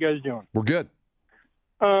 How you guys doing? We're good.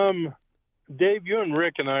 Dave, you and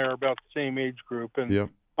Rick and I are about the same age group, and Yep.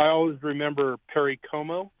 I always remember Perry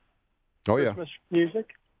Como Oh yeah. Christmas music.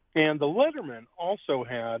 And the Letterman also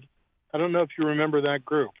had, I don't know if you remember that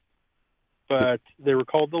group, but they were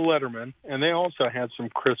called the Letterman, and they also had some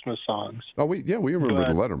Christmas songs. Oh, we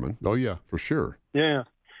remember the Letterman. Oh, yeah. For sure. Yeah.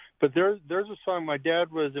 But there's a song. My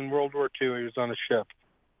dad was in World War II. He was on a ship.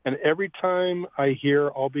 And every time I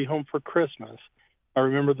hear I'll Be Home for Christmas, I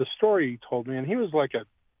remember the story he told me. And he was like a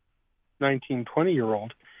 19,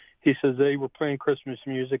 20-year-old. He says they were playing Christmas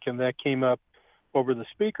music, and that came up over the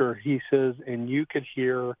speaker. He says, and you could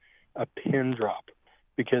hear a pin drop,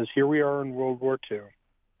 because here we are in World War II.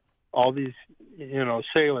 All these,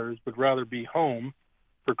 sailors would rather be home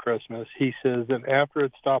for Christmas. He says, and after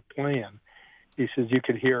it stopped playing, he says you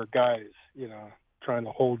could hear guys, trying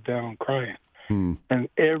to hold down crying. And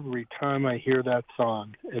every time I hear that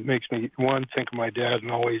song, it makes me, one, think of my dad, and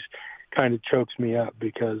always kind of chokes me up,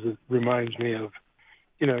 because it reminds me of,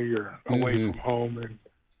 you're away from home and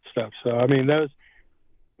stuff. So, I mean, that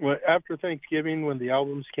was, after Thanksgiving, when the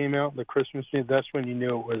albums came out, the Christmas music, that's when you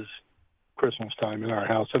knew it was Christmas time in our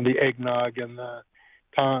house. And the eggnog and the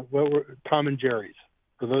Tom and Jerry's.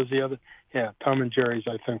 Were those the other? Yeah, Tom and Jerry's,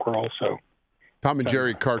 I think, were also. Tom and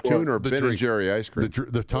Jerry cartoon or Ben and Jerry ice cream?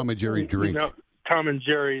 The Tom and Jerry drink. Tom and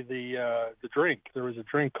Jerry, the drink. There was a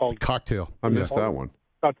drink called cocktail. I missed that one.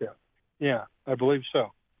 Cocktail. Yeah, I believe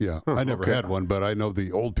so. Yeah, I never had one, but I know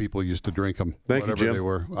the old people used to drink them. Thank you, Jim. They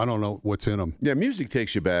were. I don't know what's in them. Yeah, music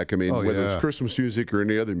takes you back. I mean, whether it's Christmas music or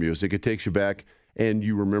any other music, it takes you back, and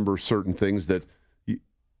you remember certain things that.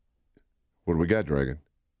 What do we got, Dragon?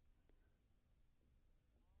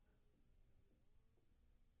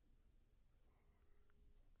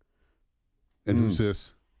 And who's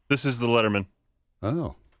this? This is the Letterman.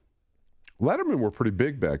 Oh. Letterman were pretty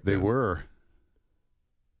big back then. They were.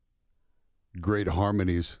 Great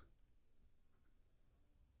harmonies.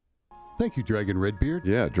 Thank you, Dragon Redbeard.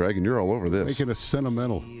 Yeah, Dragon, you're all over this. Making us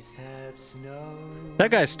sentimental.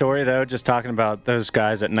 That guy's story, though, just talking about those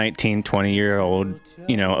guys at 19, 20-year-old,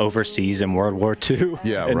 overseas in World War II.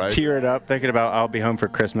 Yeah, and right. tearing up, thinking about I'll be home for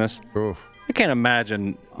Christmas. Oof. I can't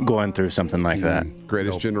imagine going through something like that.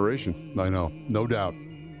 Greatest generation. I know. No doubt.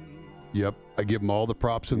 Yep. I give them all the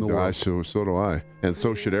props in the world. So do I. And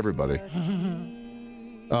so should everybody.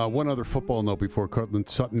 One other football note before Cortland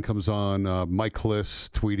Sutton comes on. Mike Klis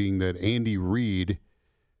tweeting that Andy Reid,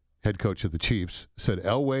 head coach of the Chiefs, said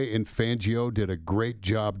Elway and Fangio did a great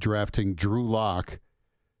job drafting Drew Lock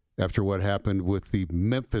after what happened with the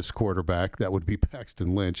Memphis quarterback. That would be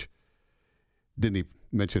Paxton Lynch. Didn't he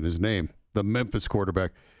mention his name? The Memphis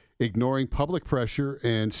quarterback. Ignoring public pressure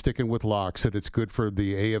and sticking with Lock, said it's good for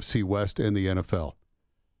the AFC West and the NFL.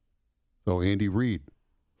 So Andy Reid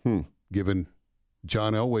giving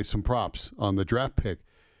John Elway some props on the draft pick.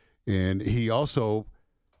 And he also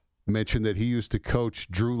mentioned that he used to coach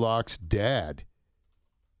Drew Lock's dad.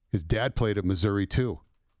 His dad played at Missouri, too.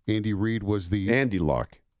 Andy Reid was the... Andy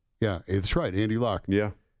Lock. Yeah, that's right, Andy Lock.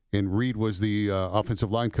 Yeah. And Reid was the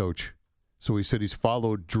offensive line coach. So he said he's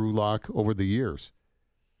followed Drew Lock over the years.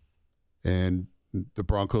 And the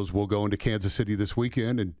Broncos will go into Kansas City this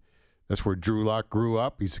weekend, and that's where Drew Lock grew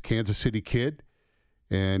up. He's a Kansas City kid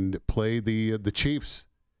and play the Chiefs.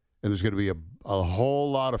 And there's going to be a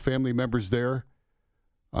whole lot of family members there.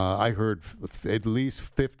 I heard at least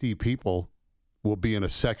 50 people will be in a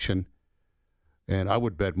section, and I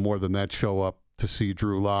would bet more than that show up to see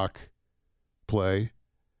Drew Lock play.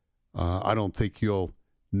 I don't think you'll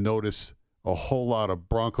notice a whole lot of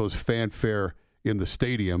Broncos fanfare in the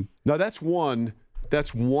stadium. Now, that's one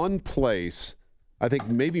place, I think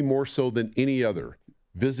maybe more so than any other,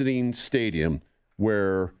 visiting stadium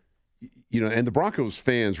where, and the Broncos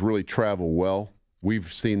fans really travel well.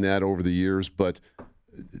 We've seen that over the years, but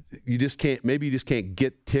you just can't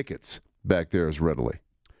get tickets back there as readily.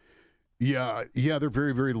 Yeah, they're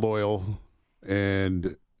very, very loyal,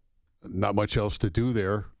 and not much else to do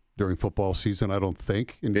there during football season, I don't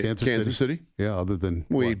think, in Kansas City. Yeah, other than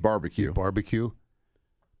eat barbecue.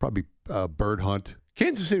 Probably bird hunt.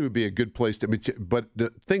 Kansas City would be a good place to. But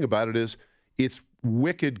the thing about it is, it's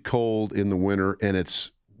wicked cold in the winter, and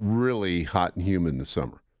it's really hot and humid in the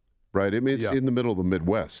summer, right? I mean, it's in the middle of the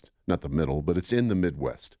Midwest. Not the middle, but it's in the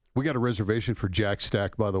Midwest. We got a reservation for Jack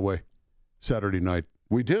Stack, by the way, Saturday night.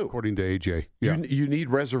 We do. According to AJ. Yeah. You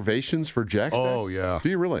need reservations for Jack Stack? Oh, yeah. Do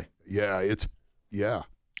you really? Yeah,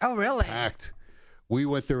 Oh, really? Packed. We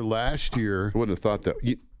went there last year. I wouldn't have thought that.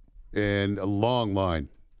 And a long line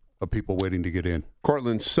of people waiting to get in.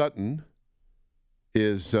 Cortland Sutton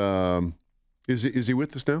is he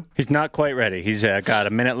with us now? He's not quite ready. He's got a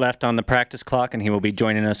minute left on the practice clock, and he will be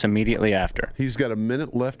joining us immediately after. He's got a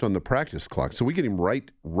minute left on the practice clock, so we get him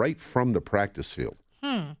right from the practice field.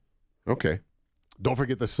 Okay. Don't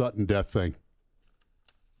forget the Sutton death thing.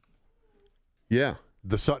 Yeah.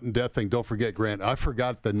 the sudden death thing, don't forget, Grant, I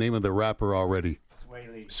forgot the name of the rapper already. Sway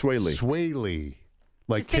Lee. Sway Lee.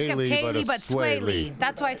 Like Just think of Kaylee, but Sway Lee.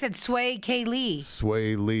 That's why I said Sway Kaylee.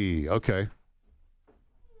 Sway Lee. Okay.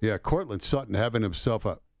 Yeah, Cortland Sutton having himself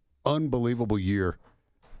an unbelievable year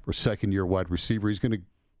for second-year wide receiver. He's going to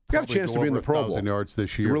got a chance to be in the Pro Bowl. 1,000 yards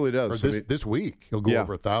this year. He really does. Or this week, he'll go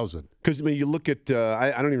over 1,000. Because, I mean, you look at,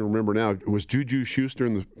 I don't even remember now, was Juju Schuster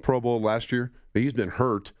in the Pro Bowl last year? He's been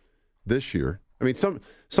hurt this year. I mean,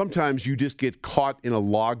 sometimes you just get caught in a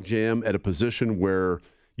log jam at a position where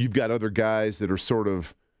you've got other guys that are sort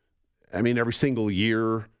of, I mean, every single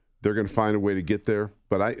year they're going to find a way to get there.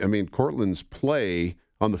 But, I mean, Cortland's play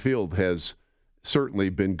on the field has certainly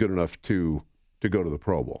been good enough to go to the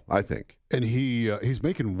Pro Bowl, I think. And he's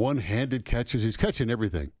making one-handed catches. He's catching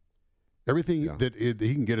everything. Everything that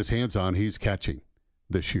he can get his hands on, he's catching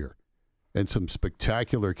this year. And some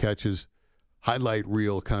spectacular catches, highlight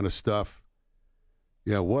reel kind of stuff.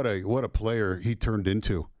 Yeah, what a player he turned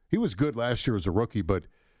into. He was good last year as a rookie, but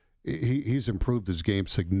he's improved his game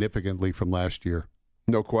significantly from last year.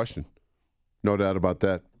 No question. No doubt about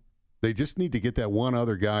that. They just need to get that one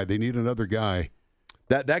other guy. They need another guy.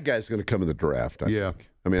 That guy's going to come in the draft. I think.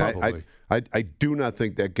 I mean, I do not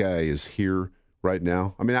think that guy is here right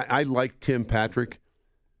now. I mean, I like Tim Patrick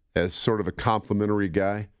as sort of a complimentary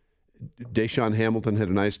guy. Deshaun Hamilton had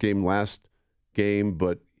a nice game last game,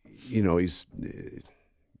 but it's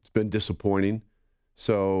been disappointing.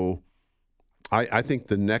 So I think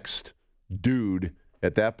the next dude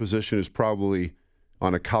at that position is probably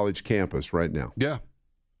on a college campus right now. Yeah,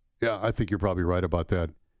 I think you're probably right about that.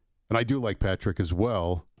 And I do like Patrick as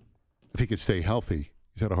well, if he could stay healthy.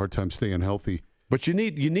 He's had a hard time staying healthy. But you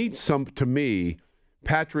need some, to me,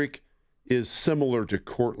 Patrick is similar to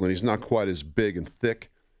Cortland. He's not quite as big and thick.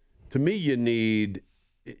 To me, you need,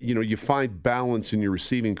 you find balance in your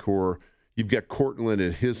receiving core. You've got Cortland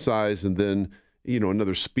at his size and then,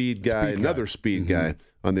 another speed guy on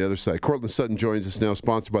the other side. Cortland Sutton joins us now,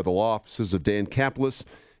 sponsored by the law offices of Dan Kaplis,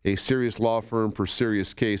 a serious law firm for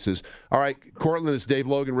serious cases. All right, Cortland, it's Dave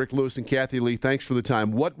Logan, Rick Lewis, and Kathy Lee. Thanks for the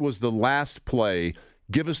time. What was the last play?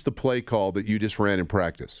 Give us the play call that you just ran in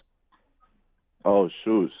practice. Oh,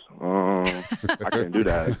 shoot. I can't do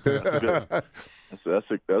that. That's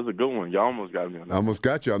a good one. Y'all almost got me on that. I almost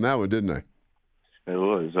got you on that one, didn't I? It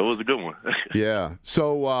was a good one. Yeah.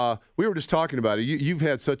 So we were just talking about it. You've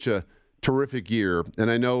had such a terrific year, and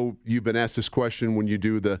I know you've been asked this question when you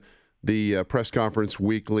do the press conference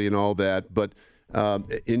weekly and all that, but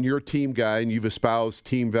in your team guy, and you've espoused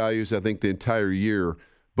team values, I think, the entire year,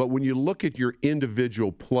 but when you look at your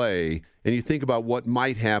individual play and you think about what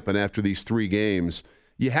might happen after these 3 games,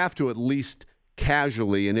 you have to at least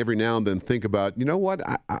casually and every now and then think about, you know what,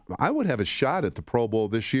 I would have a shot at the Pro Bowl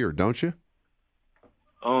this year, don't you?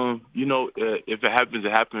 If it happens,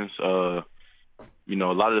 it happens. A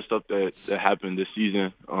lot of the stuff that happened this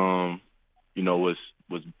season, was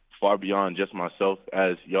far beyond just myself,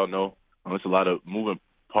 as y'all know. It's a lot of moving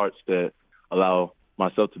parts that allow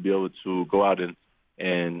myself to be able to go out and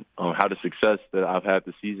have the success that I've had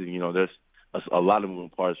this season. There's a lot of moving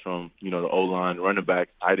parts from, the O-line, running back,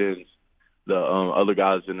 tight ends, the other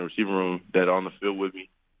guys in the receiving room that are on the field with me,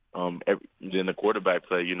 then the quarterback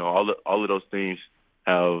play. All of those things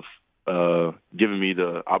have given me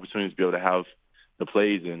the opportunity to be able to have the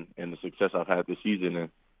plays and the success I've had this season. And,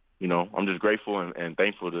 I'm just grateful and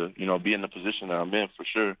thankful to, be in the position that I'm in for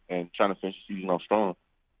sure and trying to finish the season off strong.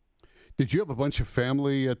 Did you have a bunch of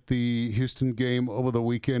family at the Houston game over the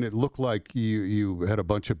weekend? It looked like you had a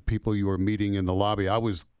bunch of people you were meeting in the lobby. I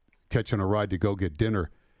was catching a ride to go get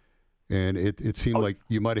dinner, and it seemed like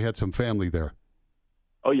you might have had some family there.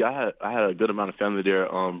 Oh, yeah, I had a good amount of family there.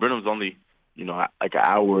 Brenham's only, like an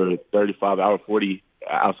hour 35, hour 40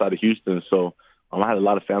 outside of Houston. So I had a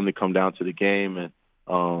lot of family come down to the game. And,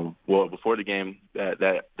 before the game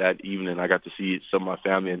that evening, I got to see some of my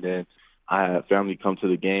family. And then I had family come to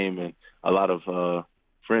the game and a lot of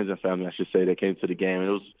friends and family, I should say, that came to the game.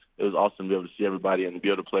 And it was awesome to be able to see everybody and to be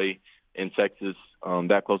able to play in Texas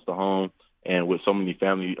that close to home and with so many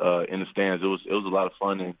family in the stands. It was a lot of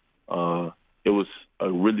fun, and it was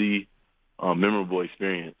a really memorable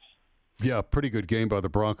experience. Yeah, pretty good game by the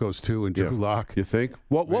Broncos, too, and Drew Lock. You think?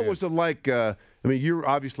 What was it like? You're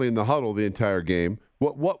obviously in the huddle the entire game.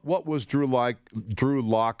 What was Drew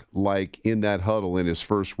Lock like in that huddle in his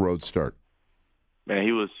first road start? Man,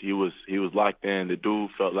 he was locked in. The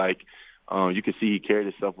dude felt like you could see he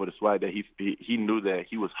carried himself with a swag that he knew that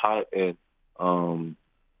he was hot, and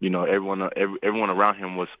everyone around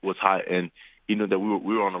him was hot, and he knew that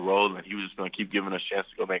we were on a roll, and he was just going to keep giving us a chance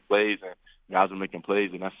to go make plays, and guys were making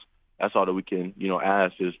plays, and that's all that we can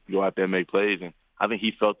ask is go out there and make plays. And I think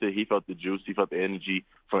he felt it. He felt the juice. He felt the energy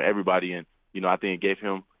from everybody. And, I think it gave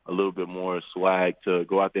him a little bit more swag to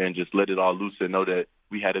go out there and just let it all loose and know that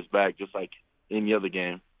we had his back just like any other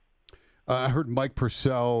game. I heard Mike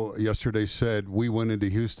Purcell yesterday said we went into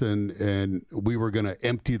Houston and we were going to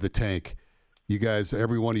empty the tank. You guys,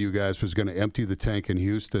 every one of you guys was going to empty the tank in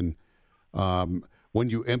Houston. When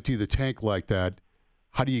you empty the tank like that,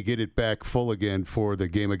 how do you get it back full again for the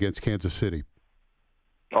game against Kansas City?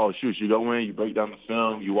 Oh, shoot. You go in, you break down the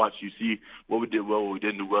film, you watch, you see what we did well, what we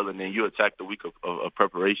didn't do well, and then you attack the week of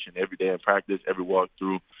preparation every day in practice, every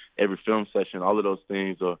walkthrough, every film session. All of those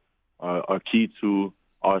things are key to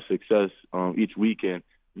our success each week. And,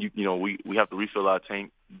 we have to refill our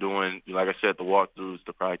tank doing, like I said, the walkthroughs,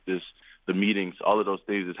 the practice, the meetings. All of those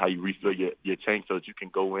things is how you refill your tank so that you can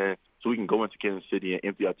go in, so we can go into Kansas City and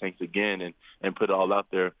empty our tanks again and put it all out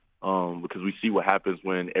there because we see what happens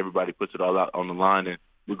when everybody puts it all out on the line and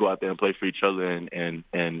we go out there and play for each other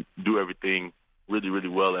and do everything really, really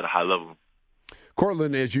well at a high level.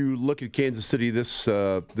 Cortland, as you look at Kansas City this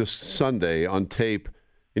Sunday on tape,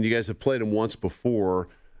 and you guys have played them once before,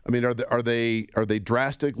 I mean, are they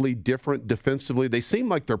drastically different defensively? They seem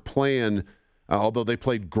like they're playing, although they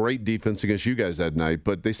played great defense against you guys that night,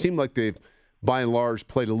 but they seem like they've, by and large,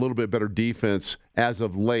 played a little bit better defense as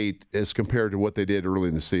of late as compared to what they did early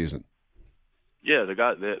in the season. Yeah,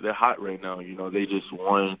 they're hot right now. They just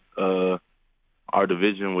won our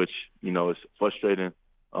division, which is frustrating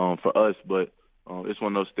for us. But it's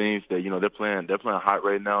one of those things that they're playing hot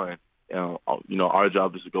right now, and our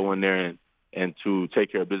job is to go in there and to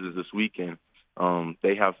take care of business this week. And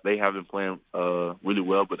they have been playing really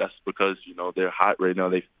well, but that's because they're hot right now.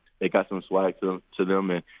 They got some swag to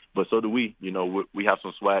them, but so do we. We have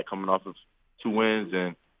some swag coming off of 2 wins,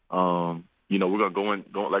 and we're gonna go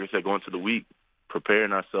like I said, go into the week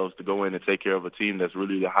preparing ourselves to go in and take care of a team that's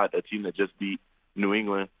really hot, a team that just beat New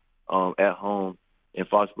England at home in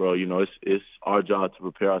Foxborough. It's our job to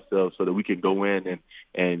prepare ourselves so that we can go in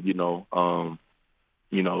and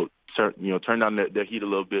turn down their heat a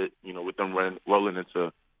little bit, with them rolling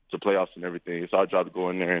into playoffs and everything. It's our job to go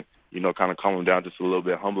in there and, kind of calm them down just a little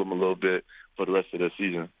bit, humble them a little bit for the rest of the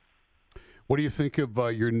season. What do you think of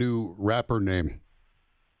your new rapper name?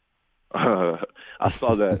 I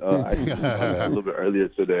saw that a little bit earlier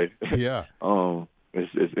today. Yeah.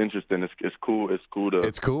 It's interesting. It's cool. It's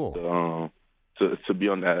cool to be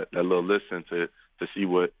on that little list and to see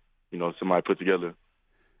what somebody put together.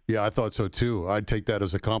 Yeah, I thought so too. I'd take that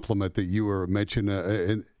as a compliment that you were mentioned,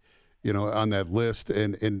 on that list.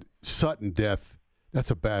 And Sutton Death,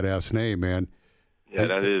 that's a badass name, man. Yeah,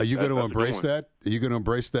 that is. Are you going to embrace that? Are you going to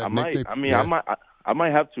embrace that nickname? I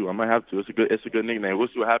might have to. It's a good nickname. We'll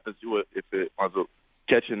see what happens. If it ends up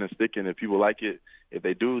catching and sticking, if people like it. If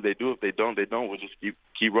they do, they do. If they don't, they don't. We'll just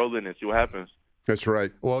keep rolling and see what happens. That's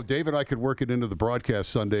right. Well, Dave and I could work it into the broadcast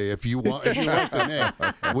Sunday if you want. If you want the name,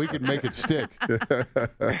 we could make it stick.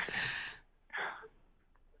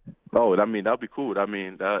 Oh, that'd be cool.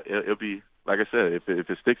 It'll be like I said. If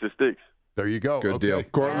it sticks, it sticks. There you go. Good deal.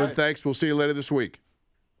 Cortland, right. Thanks. We'll see you later this week.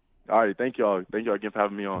 All right. Thank y'all. Thank y'all again for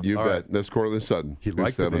having me on. You All bet. right. That's Cortland Sutton. He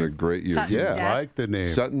liked the name. Having a great year. Sutton Death. I like the name.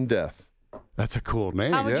 Sutton Death. That's a cool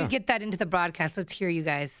name. How would you get that into the broadcast? Let's hear you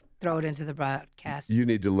guys throw it into the broadcast. You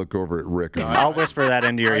need to look over at Rick. I'll whisper that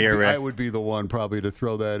into your ear, Rick. I would be the one probably to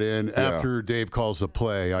throw that in after Dave calls the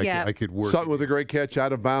play. I could work. Sutton with a great catch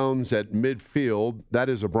out of bounds at midfield. That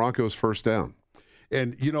is a Broncos first down.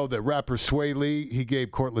 And the rapper Sway Lee, he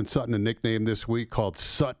gave Cortland Sutton a nickname this week called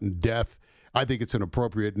Sutton Death. I think it's an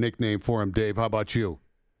appropriate nickname for him, Dave. How about you?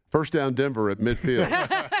 First down Denver at midfield.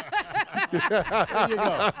 There you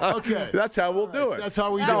go. Okay. That's how we'll do it. That's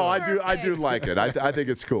how we do it. I do like it. I think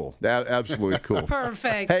it's cool. Absolutely cool.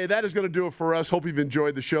 Perfect. Hey, that is going to do it for us. Hope you've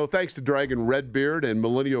enjoyed the show. Thanks to Dragon Redbeard and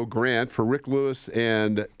Millennial Grant. For Rick Lewis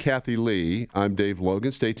and Kathy Lee, I'm Dave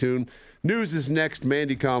Logan. Stay tuned. News is next.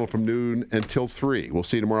 Mandy Connell from noon until 3. We'll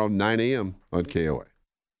see you tomorrow 9 a.m. on KOA.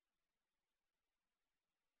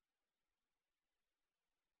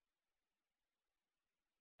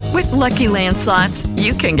 With Lucky Land Slots,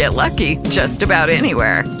 you can get lucky just about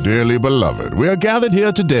anywhere. Dearly beloved, we are gathered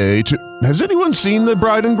here today to... Has anyone seen the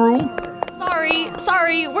bride and groom?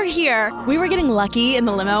 Sorry, we're here. We were getting lucky in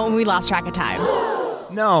the limo and we lost track of time.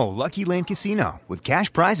 No, Lucky Land Casino, with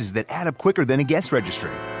cash prizes that add up quicker than a guest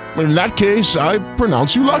registry. In that case, I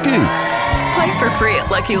pronounce you lucky. Play for free at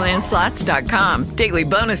LuckyLandSlots.com. Daily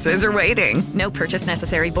bonuses are waiting. No purchase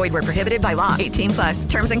necessary. Void where prohibited by law. 18+.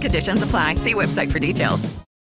 Terms and conditions apply. See website for details.